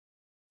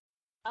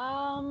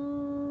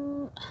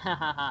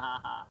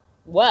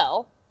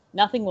 Well,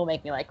 nothing will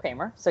make me like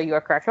Kramer, so you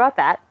are correct about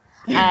that.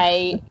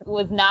 I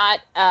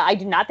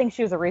did not think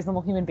she was a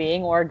reasonable human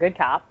being or a good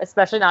cop,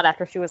 especially not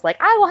after she was like,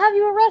 I will have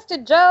you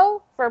arrested,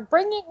 Joe, for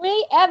bringing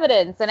me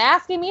evidence and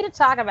asking me to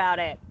talk about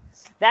it.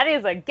 That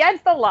is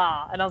against the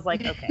law. And I was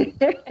like,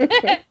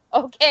 okay.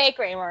 Okay,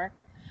 Kramer.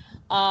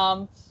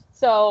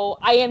 So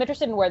I am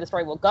interested in where the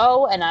story will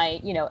go, and I,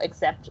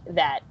 accept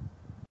that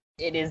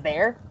it is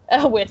there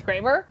with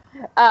Kramer,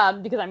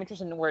 because I'm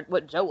interested in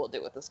what Joe will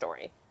do with the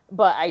story.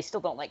 But I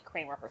still don't like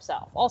Kramer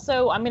herself.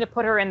 Also, I'm going to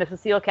put her in the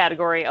Cecile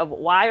category of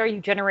why are you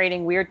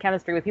generating weird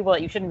chemistry with people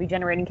that you shouldn't be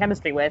generating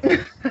chemistry with?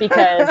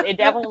 Because it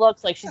definitely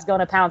looks like she's going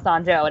to pounce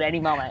on Joe at any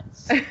moment.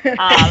 And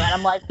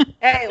I'm like,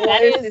 hey, well,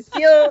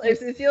 if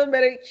Cecile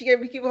better, she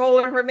can keep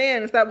holding her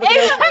man and stop looking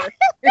over her.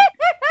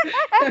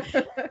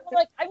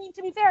 Like, I mean,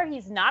 to be fair,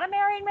 he's not a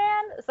married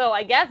man, so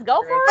I guess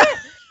go for it.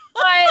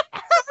 But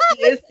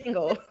he is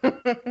single.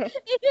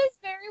 It is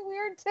very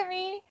weird to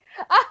me.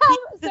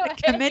 So a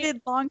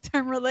committed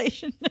long-term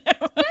relationship.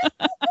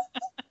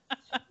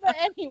 But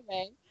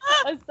anyway,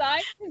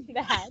 aside from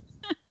that,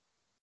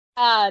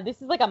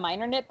 this is like a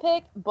minor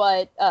nitpick,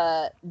 but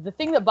the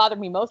thing that bothered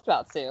me most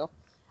about Sue,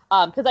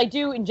 because I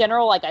do in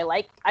general, like I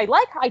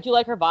do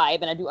like her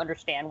vibe, and I do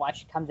understand why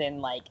she comes in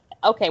like,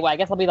 okay, well, I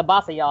guess I'll be the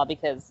boss of y'all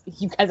because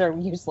you guys are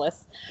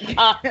useless.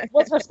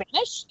 Was her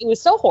Spanish? It was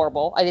so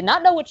horrible. I did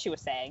not know what she was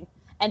saying.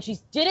 And she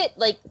did it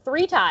like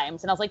 3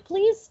 times. And I was like,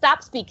 please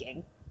stop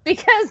speaking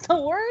because the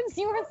words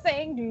you were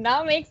saying do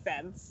not make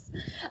sense.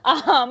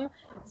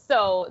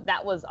 So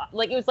that was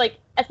like, it was like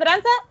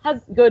Esperanza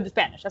has good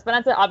Spanish.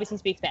 Esperanza obviously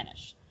speaks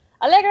Spanish.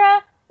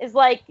 Allegra is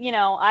like,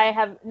 I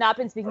have not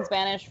been speaking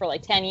Spanish for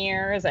like 10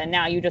 years, and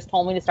now you just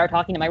told me to start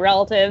talking to my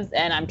relatives,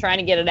 and I'm trying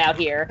to get it out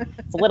here.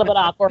 It's a little bit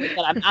awkward,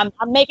 but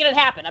I'm making it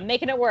happen. I'm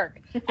making it work.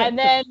 And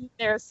then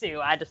there's Sue.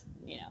 I just,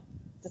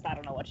 I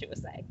don't know what she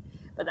was saying,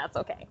 but that's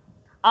okay.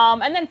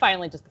 And then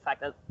finally, just the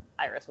fact that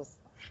Iris was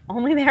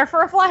only there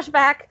for a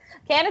flashback.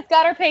 Candace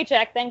got her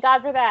paycheck. Thank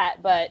God for that.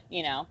 But,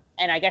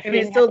 and I guess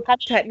it still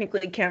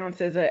technically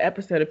counts as an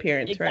episode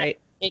appearance, exactly. Right?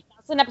 It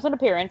counts as an episode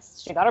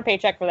appearance. She got her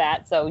paycheck for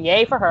that, so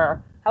yay for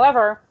her.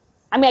 However,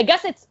 I mean, I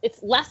guess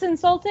it's less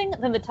insulting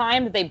than the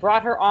time that they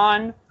brought her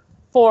on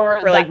for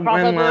that like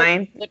one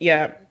line.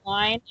 Yeah.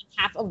 Line.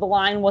 Half of the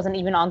line wasn't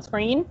even on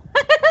screen.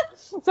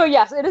 So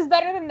yes, it is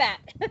better than that.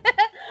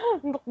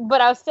 But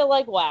I was still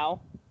like,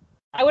 wow.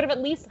 I would have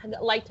at least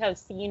liked to have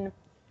seen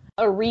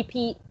a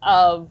repeat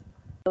of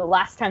the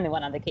last time they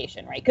went on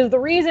vacation, right? Because the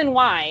reason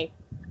why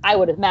I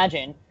would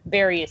imagine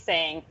Barry is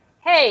saying,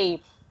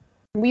 hey,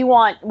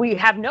 we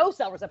have no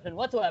cell reception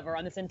whatsoever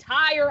on this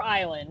entire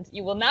island.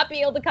 You will not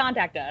be able to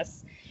contact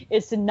us.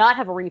 Is to not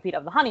have a repeat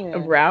of the honeymoon.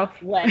 Of Ralph.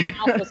 When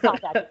Ralph was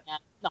contacting them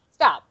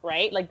nonstop,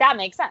 right? Like that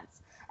makes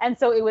sense. And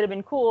so it would have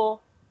been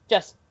cool,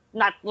 just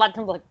not let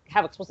them like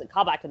have explicit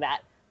callback to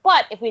that.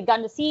 But if we'd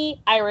gotten to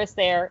see Iris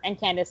there and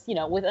Candace,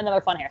 with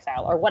another fun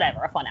hairstyle or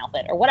whatever, a fun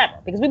outfit or whatever,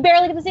 because we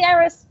barely get to see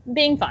Iris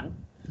being fun.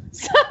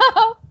 So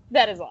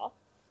that is all.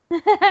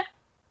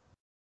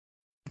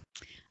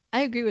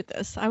 I agree with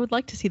this. I would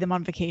like to see them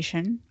on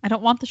vacation. I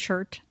don't want the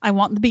shirt. I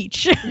want the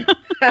beach.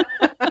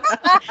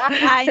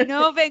 I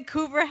know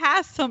Vancouver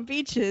has some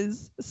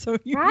beaches, so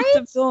you need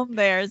to film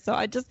there. So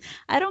I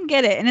don't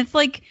get it. And it's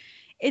like,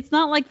 it's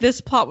not like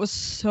this plot was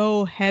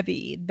so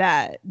heavy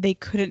that they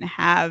couldn't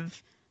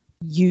have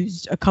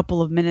used a couple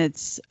of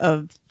minutes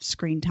of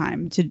screen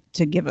time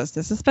to give us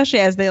this, especially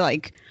as they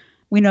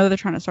we know they're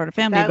trying to start a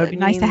family, but it'd be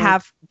nice to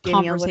have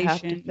Danielle conversation. Would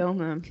have to film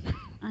them.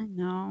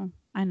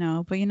 I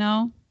know, but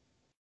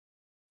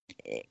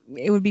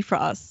it would be for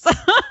us.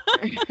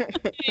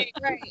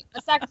 Right.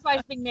 A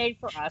sacrifice being made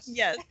for us.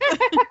 Yes.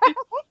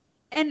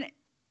 and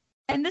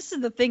this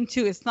is the thing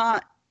too. It's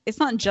not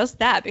just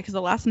that, because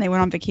the last time they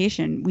went on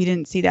vacation, we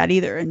didn't see that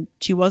either, and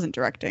she wasn't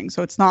directing.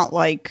 So it's not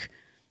like.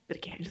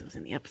 But Candace was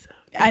in the episode.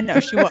 I know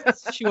she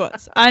was. She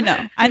was. I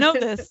know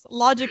this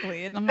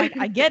logically, and I'm like,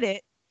 I get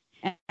it,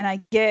 and I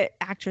get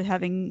actors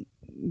having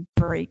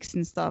breaks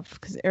and stuff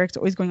because Eric's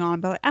always going on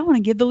about I want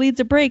to give the leads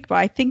a break, but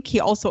I think he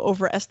also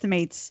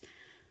overestimates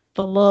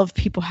the love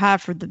people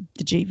have for the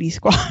JV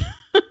squad.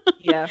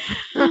 Yeah,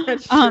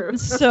 that's true.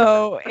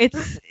 So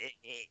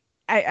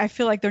I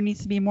feel like there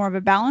needs to be more of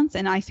a balance,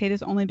 and I say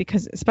this only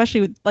because,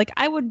 especially with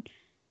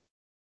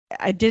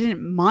I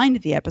didn't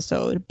mind the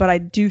episode, but I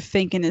do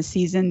think in a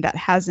season that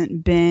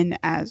hasn't been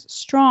as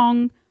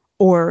strong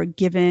or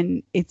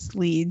given its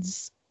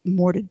leads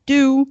more to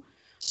do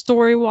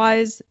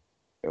story-wise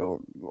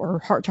or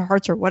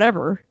heart-to-hearts or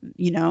whatever,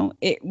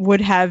 it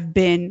would have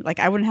been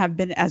I wouldn't have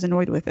been as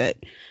annoyed with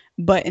it.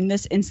 But in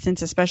this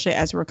instance, especially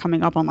as we're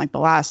coming up on like the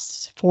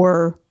last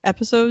 4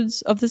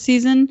 episodes of the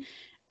season,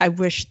 I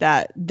wish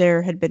that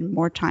there had been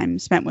more time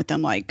spent with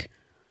them. Like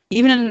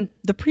even in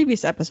the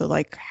previous episode,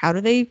 like how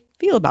do they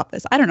feel about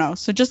this? I don't know.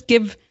 So just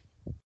give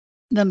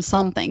them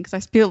something, because I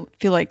feel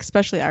like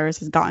especially Iris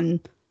has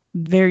gotten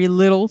very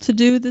little to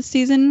do this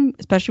season,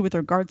 especially with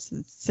regards to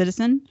the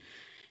Citizen.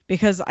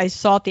 Because I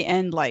saw at the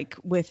end, like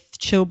with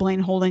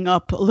Chilblain holding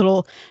up a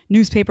little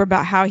newspaper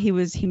about how he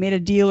made a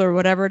deal or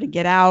whatever to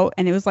get out,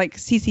 and it was like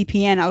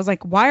CCPN. I was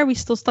like, why are we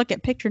still stuck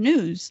at Picture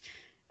News?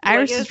 Well,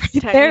 Iris is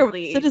right there with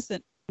the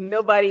Citizen.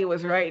 Nobody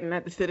was writing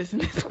at the Citizen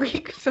this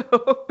week, so.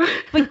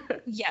 But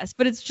yes,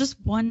 but it's just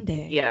one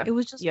day. Yeah, it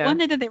was just one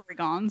day that they were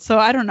gone. So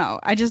I don't know.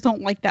 I just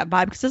don't like that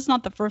vibe, because it's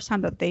not the first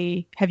time that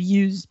they have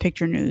used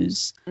Picture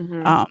News.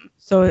 Mm-hmm.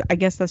 So I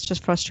guess that's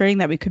just frustrating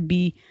that we could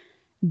be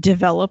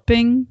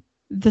developing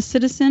the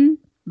Citizen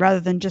rather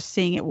than just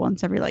seeing it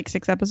once every like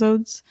 6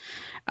 episodes.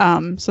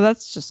 So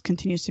that's just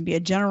continues to be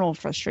a general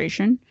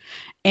frustration.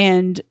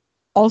 And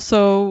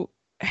also,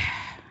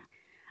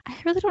 I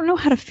really don't know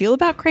how to feel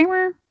about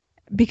Kramer,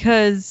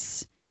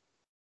 because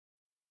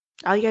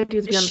all you gotta do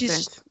is be on the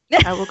fence.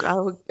 I'll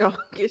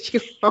get you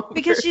over.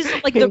 Because she's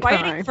like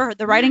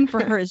the writing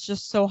for her is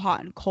just so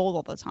hot and cold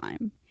all the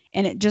time,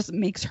 and it just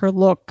makes her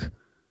look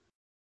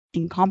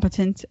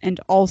incompetent, and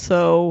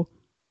also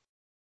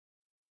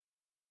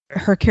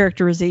her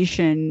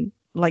characterization,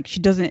 like she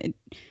doesn't,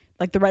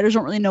 like the writers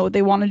don't really know what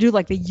they want to do.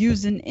 Like they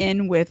use an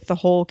in with the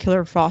whole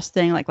Killer Frost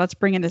thing, like let's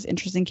bring in this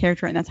interesting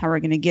character and that's how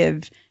we're going to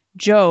give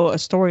Joe a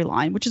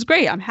storyline, which is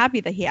great. I'm happy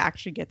that he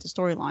actually gets a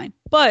storyline,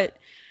 but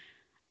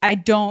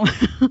I'm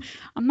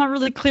not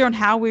really clear on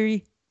how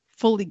we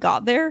fully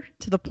got there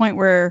to the point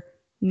where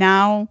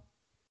now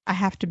I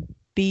have to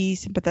be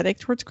sympathetic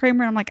towards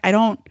Kramer. I'm like,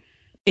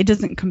 it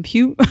doesn't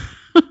compute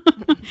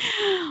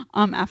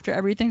after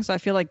everything. So I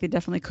feel like they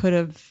definitely could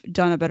have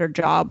done a better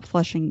job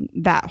fleshing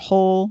that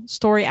whole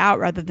story out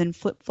rather than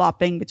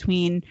flip-flopping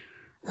between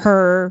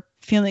her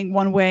feeling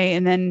one way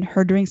and then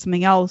her doing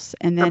something else,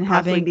 and then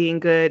having being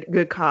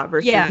good cop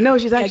versus no,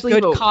 she's actually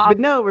evil. But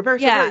no,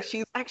 reverse,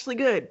 she's actually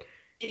good.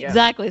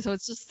 Exactly. So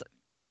it's just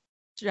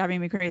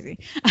driving me crazy.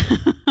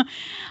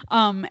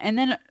 And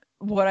then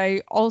what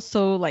I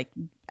also like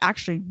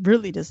actually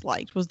really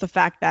disliked was the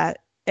fact that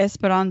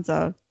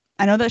Esperanza,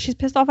 I know that she's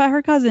pissed off at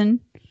her cousin,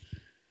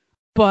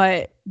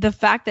 but the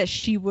fact that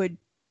she would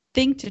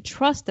think to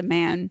trust a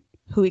man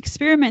who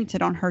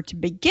experimented on her to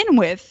begin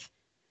with,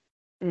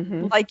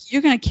 like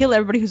you're going to kill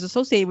everybody who's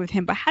associated with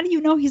him, but how do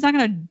you know he's not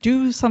going to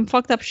do some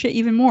fucked up shit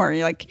even more?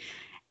 Like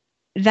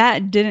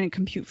that didn't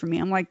compute for me.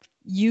 I'm like,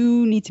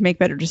 you need to make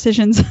better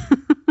decisions.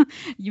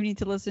 You need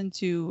to listen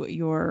to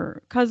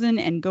your cousin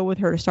and go with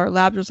her to start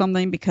labs or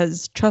something,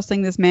 because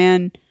trusting this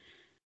man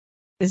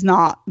is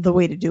not the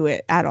way to do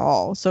it at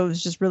all. So it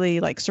was just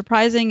really like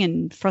surprising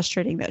and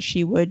frustrating that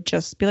she would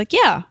just be like,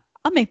 yeah,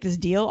 I'll make this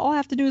deal. All I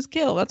have to do is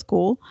kill. That's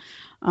cool.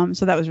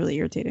 So that was really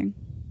irritating.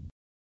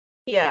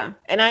 Yeah.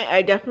 And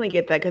I definitely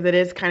get that, because it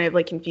is kind of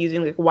like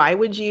confusing. Like, why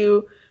would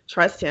you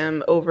trust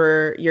him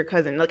over your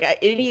cousin? Like,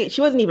 she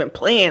wasn't even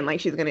playing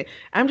like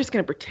I'm just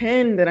going to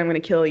pretend that I'm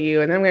going to kill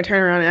you, and then I'm going to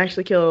turn around and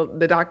actually kill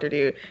the doctor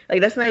dude. Like,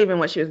 that's not even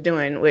what she was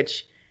doing,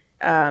 which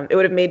it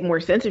would have made more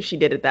sense if she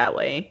did it that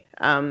way.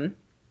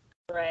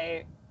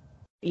 Right.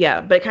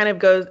 Yeah, but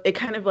it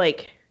kind of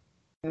like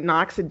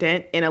knocks a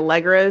dent in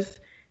Allegra's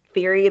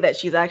theory that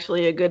she's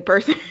actually a good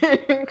person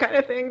kind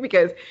of thing,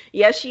 because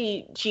yes,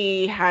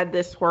 she had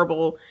this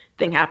horrible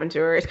thing happen to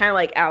her. It's kind of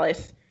like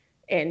Alice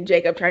and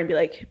Jacob trying to be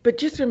like, but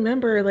just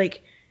remember,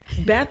 like,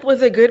 Beth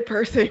was a good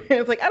person.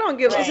 It's like, I don't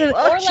give a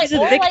fuck. She's a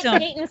victim.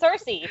 Like Kate and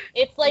Cersei.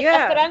 It's like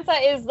Esperanza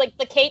is like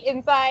the Kate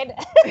inside.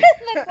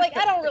 It's like,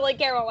 I don't really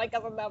care about my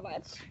cousin that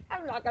much.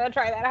 I'm not gonna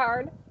try that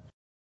hard.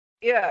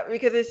 Yeah,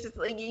 because it's just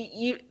like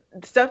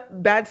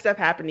bad stuff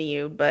happened to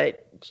you,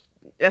 but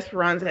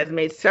Esperanza has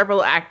made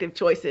several active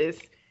choices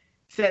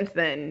since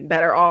then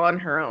that are all on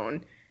her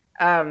own.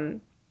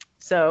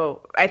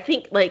 So I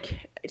think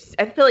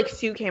I feel like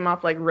Sue came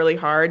off like really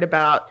hard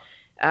about,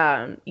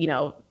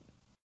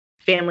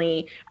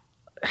 family.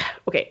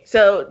 Okay,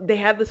 so they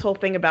have this whole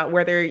thing about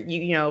whether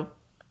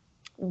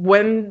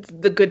when's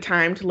the good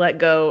time to let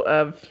go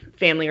of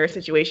family or a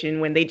situation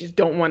when they just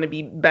don't want to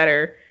be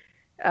better.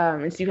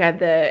 And Sue had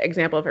the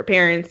example of her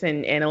parents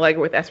and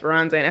Allegra with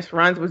Esperanza, and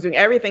Esperanza was doing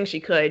everything she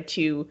could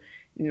to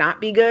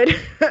not be good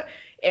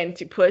and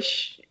to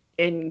push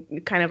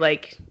and kind of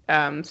like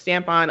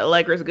stamp on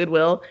Allegra's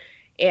goodwill.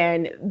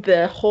 And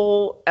the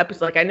whole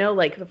episode, like, I know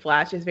like The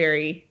Flash is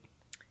very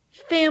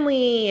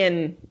family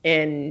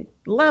and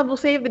love will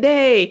save the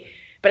day,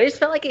 but I just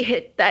felt like it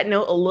hit that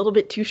note a little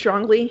bit too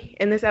strongly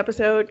in this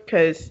episode,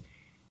 because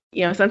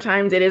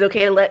sometimes it is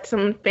okay to let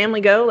some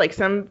family go. Like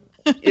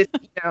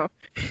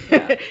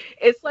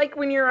it's like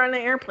when you're on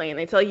an airplane,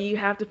 they tell you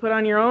have to put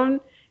on your own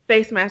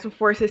face mask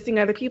before assisting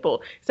other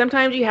people.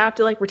 Sometimes you have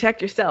to like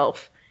protect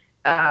yourself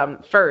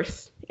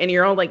first and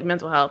your own like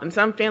mental health, and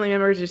some family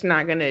members are just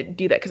not gonna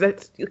do that,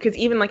 because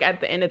even like at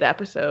the end of the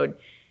episode,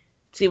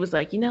 she was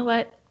like, you know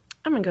what,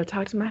 I'm gonna go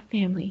talk to my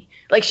family.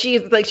 Like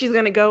she's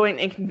gonna go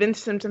and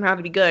convince them somehow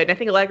to be good. And I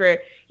think Allegra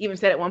even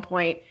said at one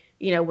point,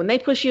 when they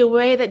push you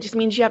away, that just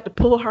means you have to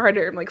pull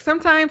harder. I'm like,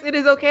 sometimes it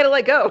is okay to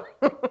let go.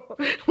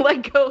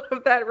 Let go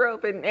of that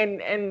rope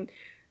and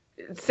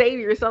save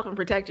yourself and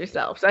protect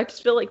yourself. So I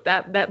just feel like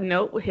that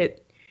note would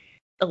hit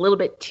a little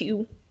bit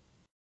too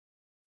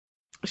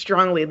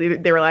strongly.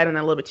 They relied on that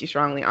a little bit too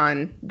strongly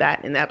on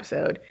that in the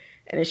episode.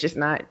 And it's just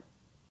not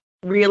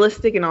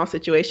realistic in all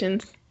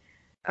situations.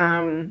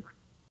 And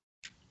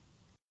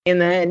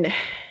then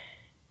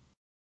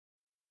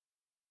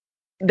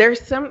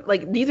there's some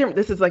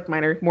this is like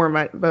minor,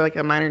 like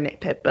a minor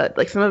nitpick, but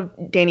like some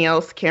of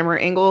Danielle's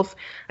camera angles,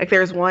 like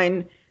there's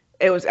one,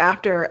 it was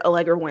after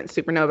Allegra went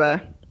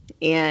supernova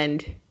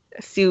and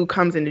Sue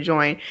comes in to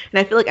join, and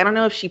I feel like, I don't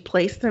know if she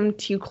placed them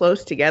too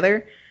close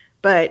together,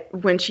 but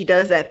when she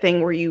does that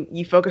thing where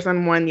you focus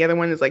on one, the other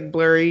one is like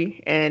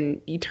blurry,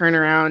 and you turn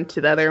around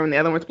to the other one, the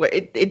other one's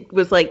blurry, it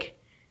was like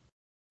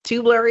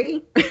too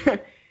blurry.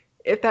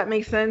 If that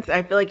makes sense.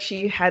 I feel like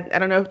she had, I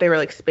don't know if they were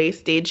like space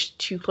staged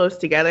too close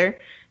together,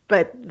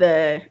 but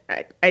I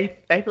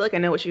feel like I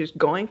know what she was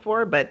going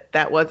for, but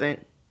that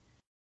wasn't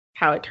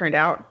how it turned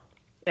out.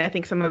 And I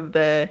think some of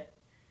the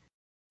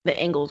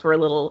angles were a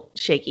little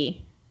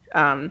shaky.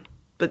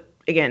 But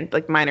again,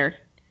 like minor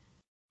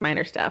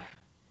stuff.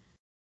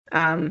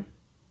 Yeah,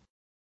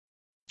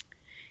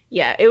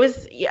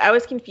 I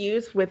was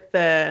confused with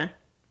the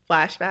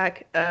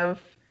flashback of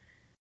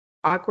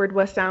awkward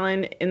West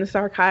Allen in the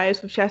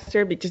archives with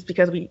Chester, just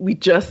because we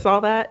just saw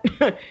that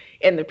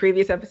in the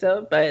previous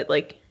episode, but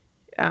like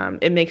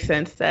it makes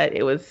sense that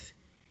it was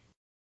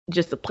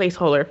just a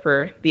placeholder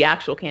for the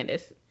actual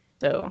Candace.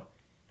 So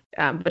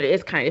but it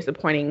is kind of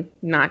disappointing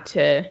not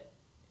to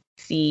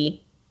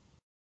see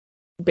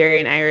Barry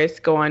and Iris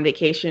go on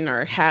vacation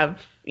or have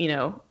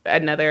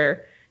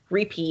another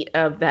repeat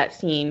of that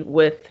scene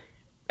with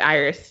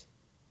Iris,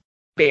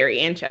 Barry,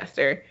 and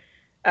Chester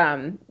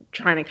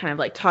trying to kind of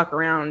like talk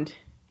around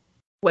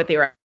what they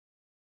were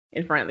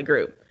in front of the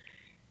group.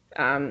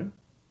 So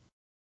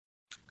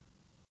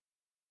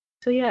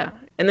yeah,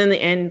 and then the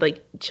end,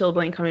 like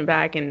Chilblain coming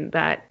back and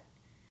that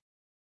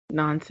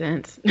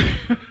nonsense.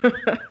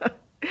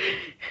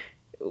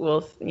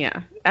 Well,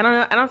 yeah, I don't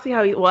know. I don't see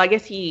how I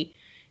guess he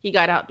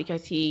got out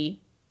because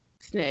he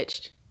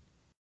snitched,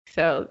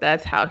 so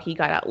that's how he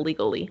got out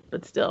legally.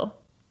 But still,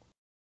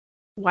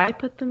 why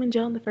put them in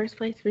jail in the first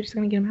place? We're just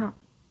gonna get them out.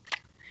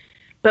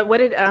 But what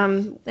did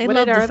they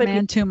love this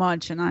man too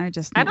much, and I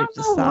don't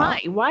know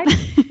why. Why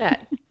did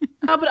that?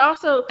 Oh, but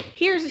also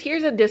here's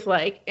a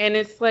dislike, and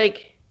it's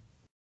like,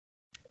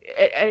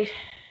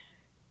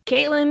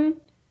 Caitlin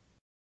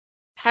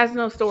has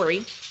no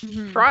story.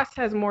 Mm-hmm. Frost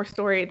has more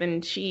story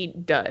than she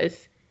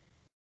does,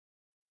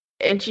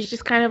 and she's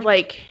just kind of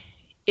like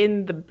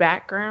in the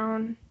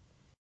background.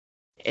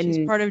 And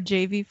she's part of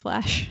JV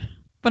Flash,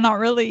 but not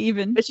really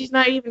even. But she's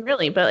not even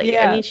really. But like,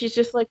 yeah. I mean, she's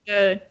just like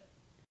a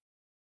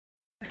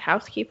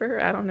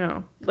housekeeper. I don't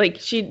know. Like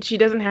she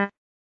doesn't have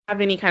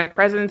any kind of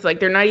presence. Like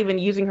they're not even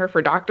using her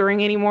for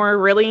doctoring anymore,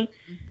 really.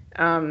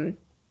 So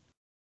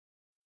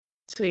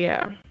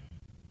yeah,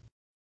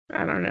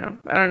 I don't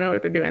know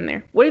what they're doing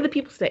there. What do the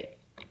people say?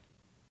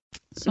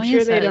 I'm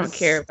sure they don't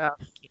care about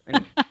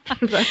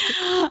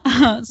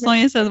Caitlin.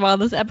 Sonia says, while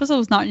this episode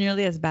was not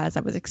nearly as bad as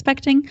I was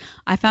expecting,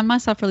 I found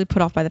myself really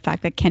put off by the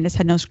fact that Candace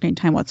had no screen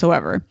time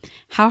whatsoever.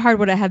 How hard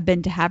would it have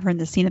been to have her in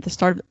the scene at the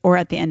start or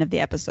at the end of the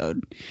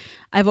episode?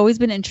 I've always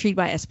been intrigued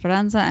by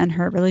Esperanza and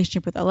her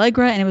relationship with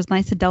Allegra, and it was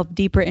nice to delve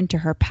deeper into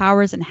her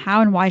powers and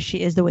how and why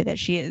she is the way that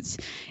she is.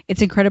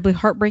 It's incredibly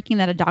heartbreaking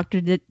that a doctor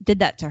did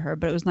that to her,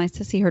 but it was nice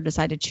to see her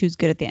decide to choose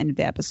good at the end of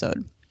the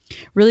episode.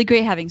 Really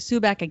great having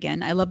Sue back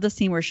again. I love the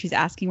scene where she's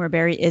asking where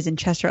Barry is, and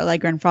Chester,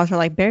 Allegra, and Frost are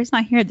like, Barry's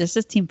not here. This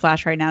is Team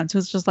Flash right now. And so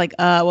it's just like,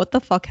 what the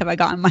fuck have I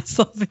gotten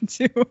myself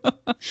into?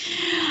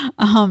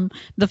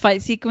 The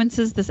fight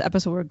sequences this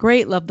episode were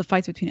great. Love the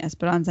fights between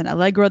Esperanza and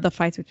Allegra, the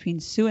fights between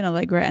Sue and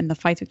Allegra, and the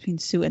fights between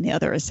Sue and the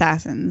other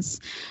assassins.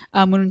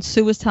 When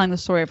Sue was telling the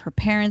story of her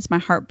parents, my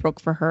heart broke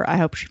for her. I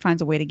hope she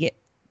finds a way to get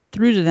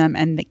through to them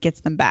and that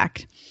gets them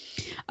back.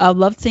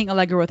 Loved seeing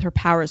Allegra with her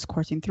powers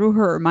coursing through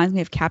her. It reminds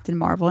me of Captain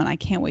Marvel, and I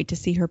can't wait to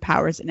see her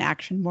powers in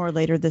action more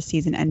later this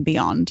season and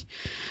beyond.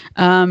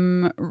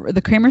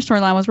 The Kramer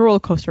storyline was a roller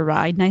coaster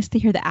ride. Nice to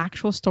hear the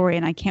actual story,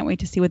 and I can't wait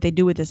to see what they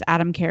do with this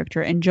Adam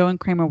character and Joe and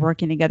Kramer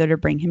working together to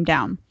bring him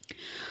down.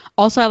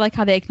 Also, I like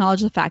how they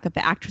acknowledge the fact that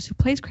the actress who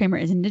plays Kramer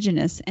is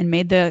Indigenous and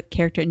made the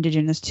character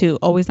Indigenous too.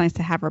 Always nice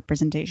to have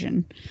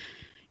representation.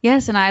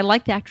 Yes, and I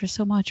like the actress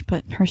so much,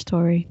 but her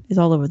story is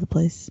all over the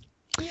place.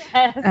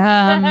 Yes.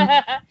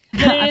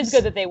 But it is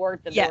good that they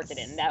worked it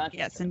in.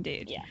 Yes,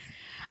 indeed. Yeah.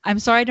 I'm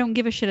sorry I don't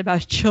give a shit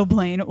about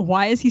Chilblain.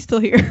 Why is he still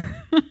here?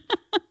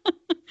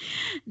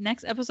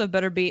 Next episode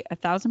better be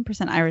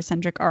 1,000%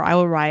 Iris-centric or I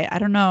will riot. I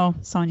don't know,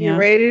 Sonia. You're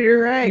ready to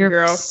riot, You're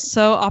girl.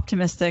 So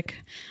optimistic.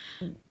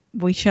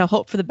 We shall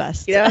hope for the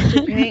best. Get out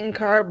your paint and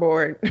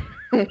cardboard.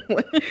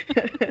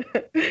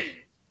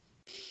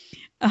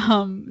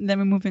 Then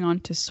we're moving on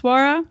to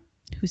Swara,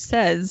 who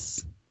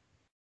says,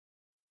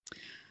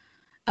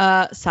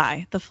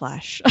 Sigh, The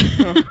Flash.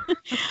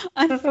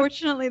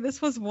 Unfortunately,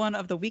 this was one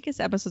of the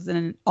weakest episodes in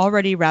an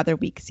already rather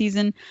weak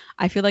season.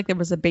 I feel like there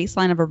was a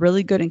baseline of a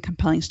really good and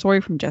compelling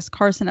story from Jess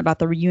Carson about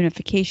the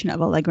reunification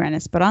of Allegra and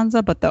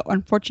Esperanza, but the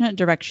unfortunate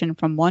direction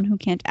from one who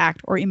can't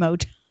act or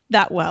emote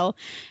that well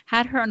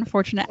had her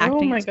unfortunate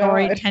acting and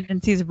story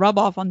tendencies rub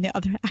off on the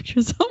other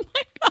actors. Oh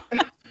my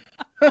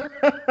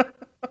god.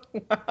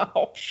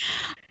 Wow.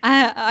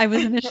 I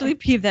was initially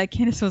peeved that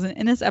Candace wasn't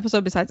in this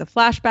episode besides a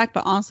flashback,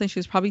 but honestly, she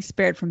was probably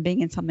spared from being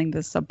in something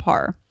this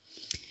subpar.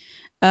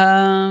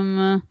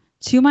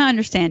 To my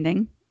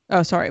understanding,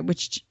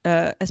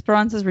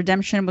 Esperanza's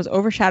redemption was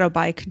overshadowed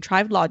by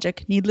contrived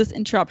logic, needless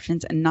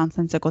interruptions, and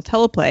nonsensical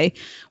teleplay,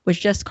 which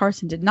Jess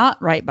Carson did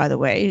not write, by the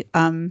way.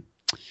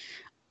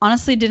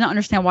 Honestly, didn't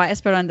understand why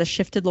Esperanza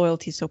shifted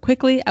loyalty so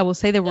quickly. I will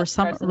say there were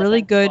some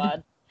really good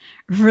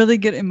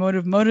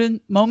emotive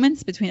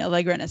moments between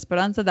Allegra and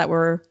Esperanza that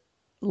were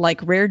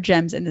like rare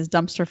gems in this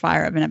dumpster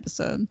fire of an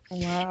episode.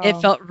 Wow. It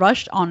felt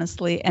rushed,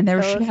 honestly, and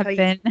there should have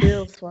been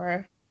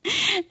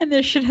and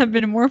there should have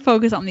been more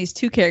focus on these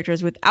two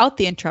characters without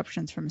the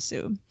interruptions from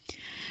Sue.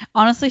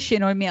 Honestly, she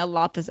annoyed me a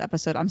lot this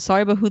episode. I'm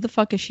sorry, but who the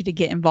fuck is she to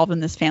get involved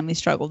in this family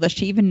struggle? Does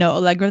she even know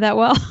Allegra that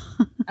well?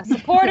 A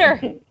supporter.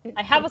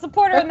 I have a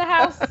supporter in the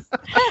house.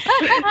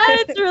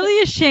 It's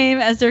really a shame,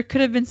 as there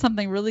could have been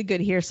something really good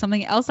here.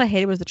 Something else I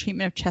hated was the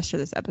treatment of Chester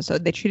this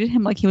episode. They treated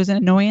him like he was an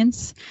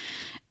annoyance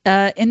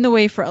in the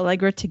way for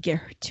Allegra to get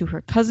to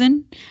her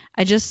cousin.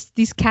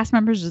 These cast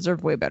members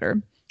deserve way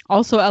better.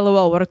 Also,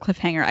 LOL, what a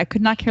cliffhanger. I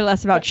could not care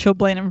less about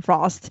Chilblain and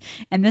Frost,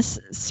 and this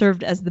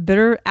served as the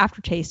bitter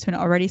aftertaste to an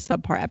already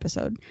subpar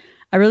episode.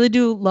 I really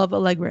do love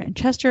Allegra and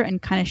Chester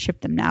and kind of ship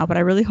them now, but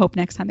I really hope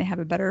next time they have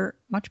a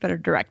much better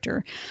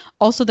director.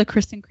 Also, the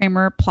Kristen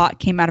Kramer plot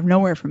came out of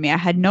nowhere for me. I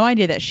had no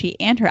idea that she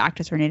and her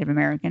actress were Native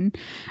American.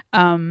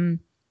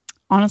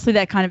 Honestly,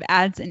 that kind of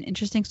adds an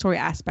interesting story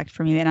aspect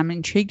for me, and I'm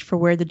intrigued for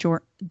where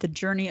the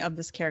journey of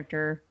this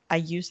character I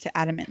used to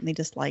adamantly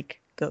dislike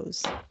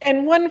goes.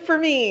 And one for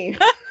me.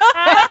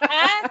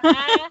 That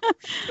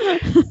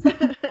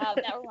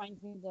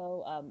reminds me,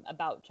 though,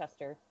 about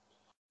Chester.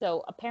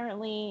 So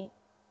apparently,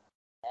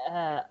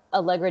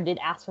 Allegra did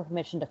ask for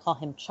permission to call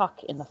him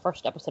Chuck in the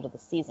first episode of the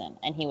season,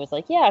 and he was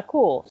like, "Yeah,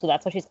 cool." So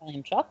that's why she's calling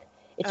him Chuck.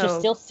 It's just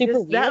still super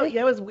weird.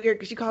 That was weird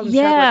because she called him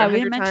Chuck like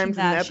 100 times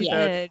in the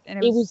episode.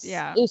 And it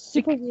was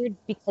super weird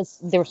because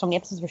there were so many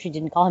episodes where she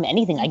didn't call him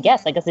anything. I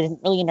guess they didn't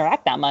really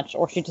interact that much,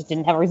 or she just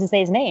didn't have a reason to say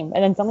his name.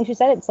 And then suddenly she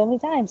said it so many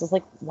times. It's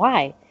like,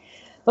 why?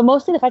 But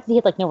mostly the fact that he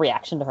had like no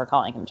reaction to her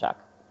calling him Chuck.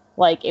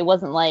 Like it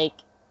wasn't like,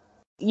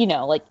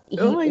 like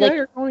oh my god,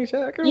 you're calling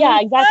Chuck. Yeah,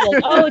 exactly.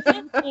 Like, oh, it's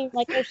him.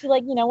 Like, or she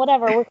like,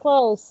 whatever, we're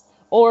close.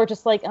 Or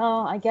just like,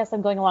 oh, I guess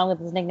I'm going along with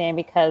this nickname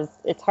because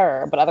it's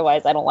her, but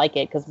otherwise I don't like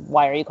it because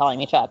why are you calling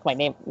me Chuck? My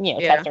name,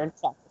 Chester and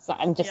Chuck. So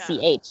I'm just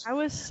CH. I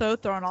was so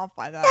thrown off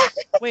by that.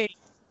 Wait,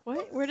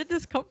 what? Where did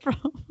this come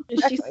from?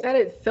 She said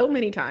it so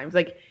many times.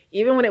 Like,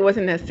 even when it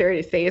wasn't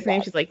necessary to say his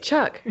name, she's like,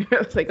 Chuck. I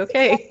was like,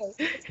 okay.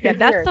 Yeah,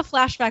 that's the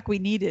flashback we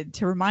needed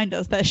to remind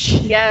us that she.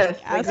 Yes,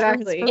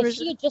 exactly. If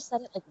she had just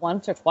said it like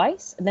once or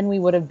twice, then we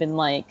would have been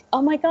like,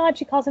 oh my god,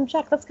 she calls him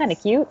Chuck. That's kind of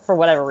cute for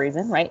whatever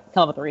reason, right?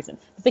 Come up with a reason.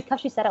 But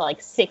because she said it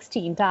like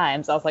 16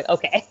 times, I was like,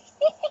 okay.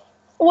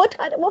 What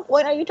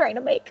point are you trying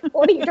to make?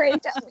 What are you trying to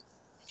tell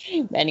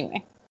me?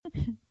 Anyway.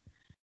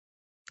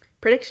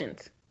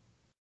 Predictions.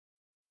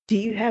 Do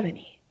you have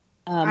any?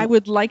 I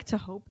would like to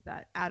hope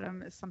that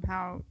Adam is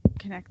somehow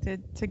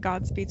connected to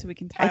Godspeed so we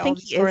can tie all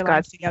these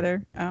storylines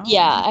together. Oh.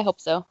 Yeah, I hope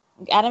so.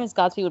 Adam as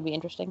Godspeed would be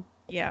interesting.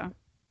 Yeah.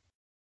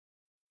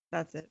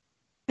 That's it.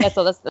 Yeah,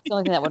 so that's the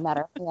only thing that would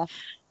matter. Yeah.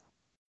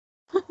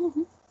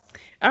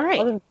 All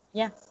right. Well,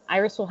 yeah.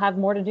 Iris will have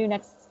more to do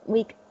next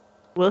week.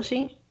 Will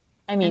she?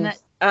 I mean,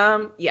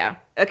 yeah.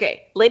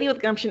 Okay. Lady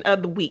with Gumption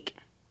of the week.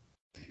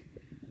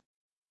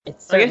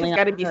 It's certainly I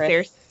guess it's got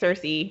to be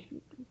Cersei.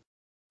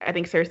 I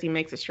think Cersei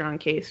makes a strong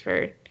case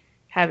for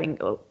having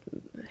a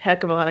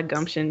heck of a lot of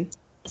gumption.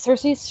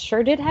 Cersei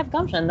sure did have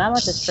gumption. That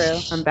much is true.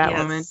 On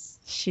Batwoman. Yes,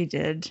 she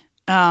did.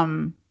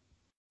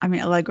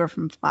 Allegra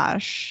from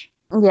Flash.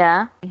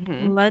 Yeah.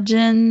 Mm-hmm.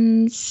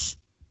 Legends.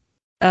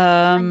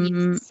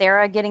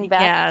 Sarah getting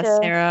back to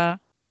Sarah.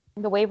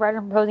 The Wave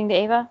Rider proposing to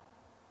Ava.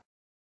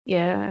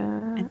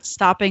 Yeah. And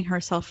stopping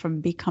herself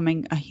from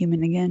becoming a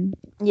human again.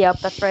 Yep,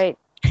 that's right.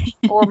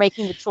 Or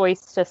making the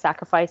choice to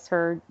sacrifice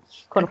her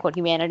quote unquote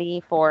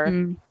humanity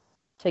to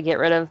get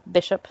rid of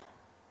Bishop.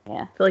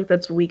 Yeah. I feel like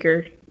that's a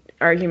weaker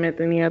argument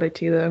than the other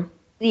two, though.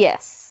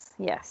 Yes,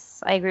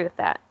 I agree with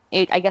that.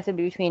 I guess it'd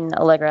be between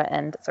Allegra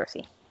and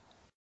Cersei.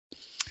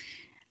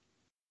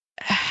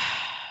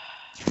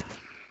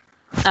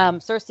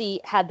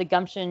 Cersei had the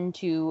gumption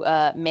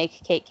to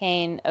make Kate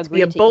Kane agree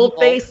to be a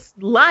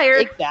bold-faced liar.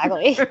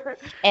 Exactly.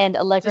 And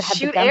Allegra had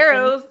the gumption. Shoot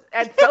arrows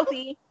at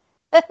Sophie.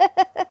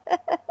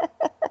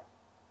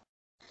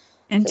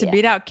 And to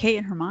beat out Kate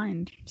in her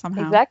mind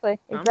somehow. Exactly.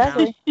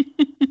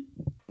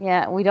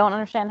 Yeah, we don't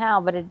understand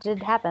how, but it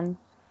did happen.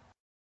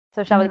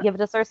 So shall we give it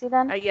to Cersei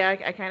then? Yeah,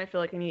 I kind of feel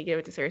like I need to give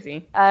it to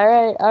Cersei.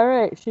 All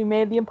right. She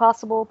made the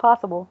impossible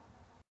possible.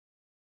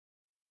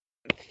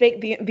 fake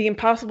the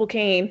Impossible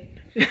Cane.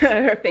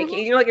 Or fake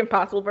cake. You know, like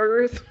Impossible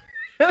Burgers.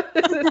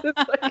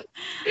 Like,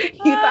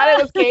 you thought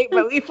it was cake,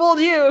 but we fooled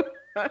you.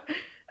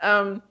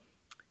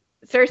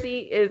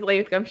 Cersei is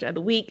Latest Gumption of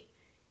the Week.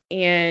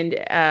 And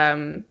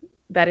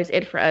that is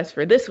it for us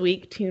for this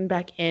week. Tune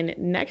back in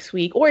next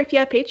week. Or if you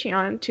have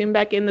Patreon, tune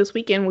back in this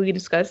weekend. We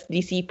discuss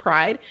DC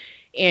Pride.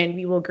 And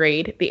we will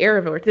grade the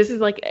Arrowverse. This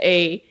is like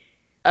a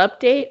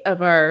update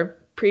of our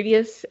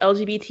previous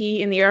LGBT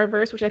in the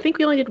Arrowverse, which I think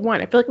we only did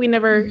one. I feel like we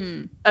never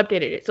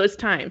updated it. So it's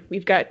time.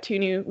 We've got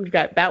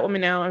Batwoman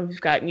now, and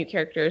we've got new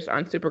characters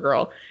on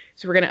Supergirl.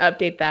 So we're going to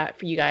update that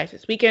for you guys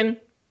this weekend.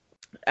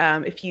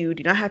 If you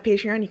do not have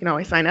Patreon, you can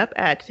always sign up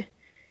at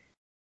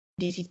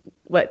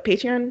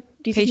Patreon?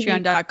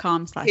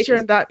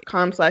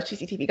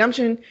 Patreon.com/DCTV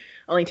Gumption.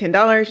 Only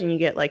 $10, and you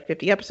get like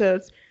 50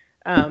 episodes.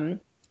 And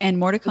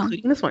more to come.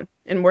 Including this one.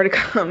 And more to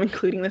come,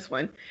 including this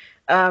one.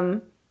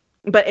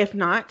 But if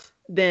not,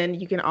 then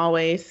you can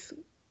always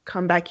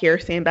come back here,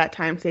 same bat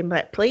time, same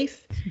bat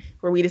place,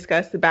 where we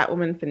discuss the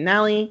Batwoman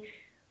finale,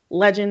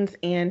 Legends,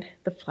 and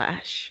The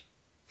Flash.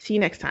 See you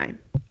next time.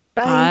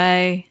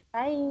 Bye. Bye.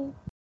 Bye.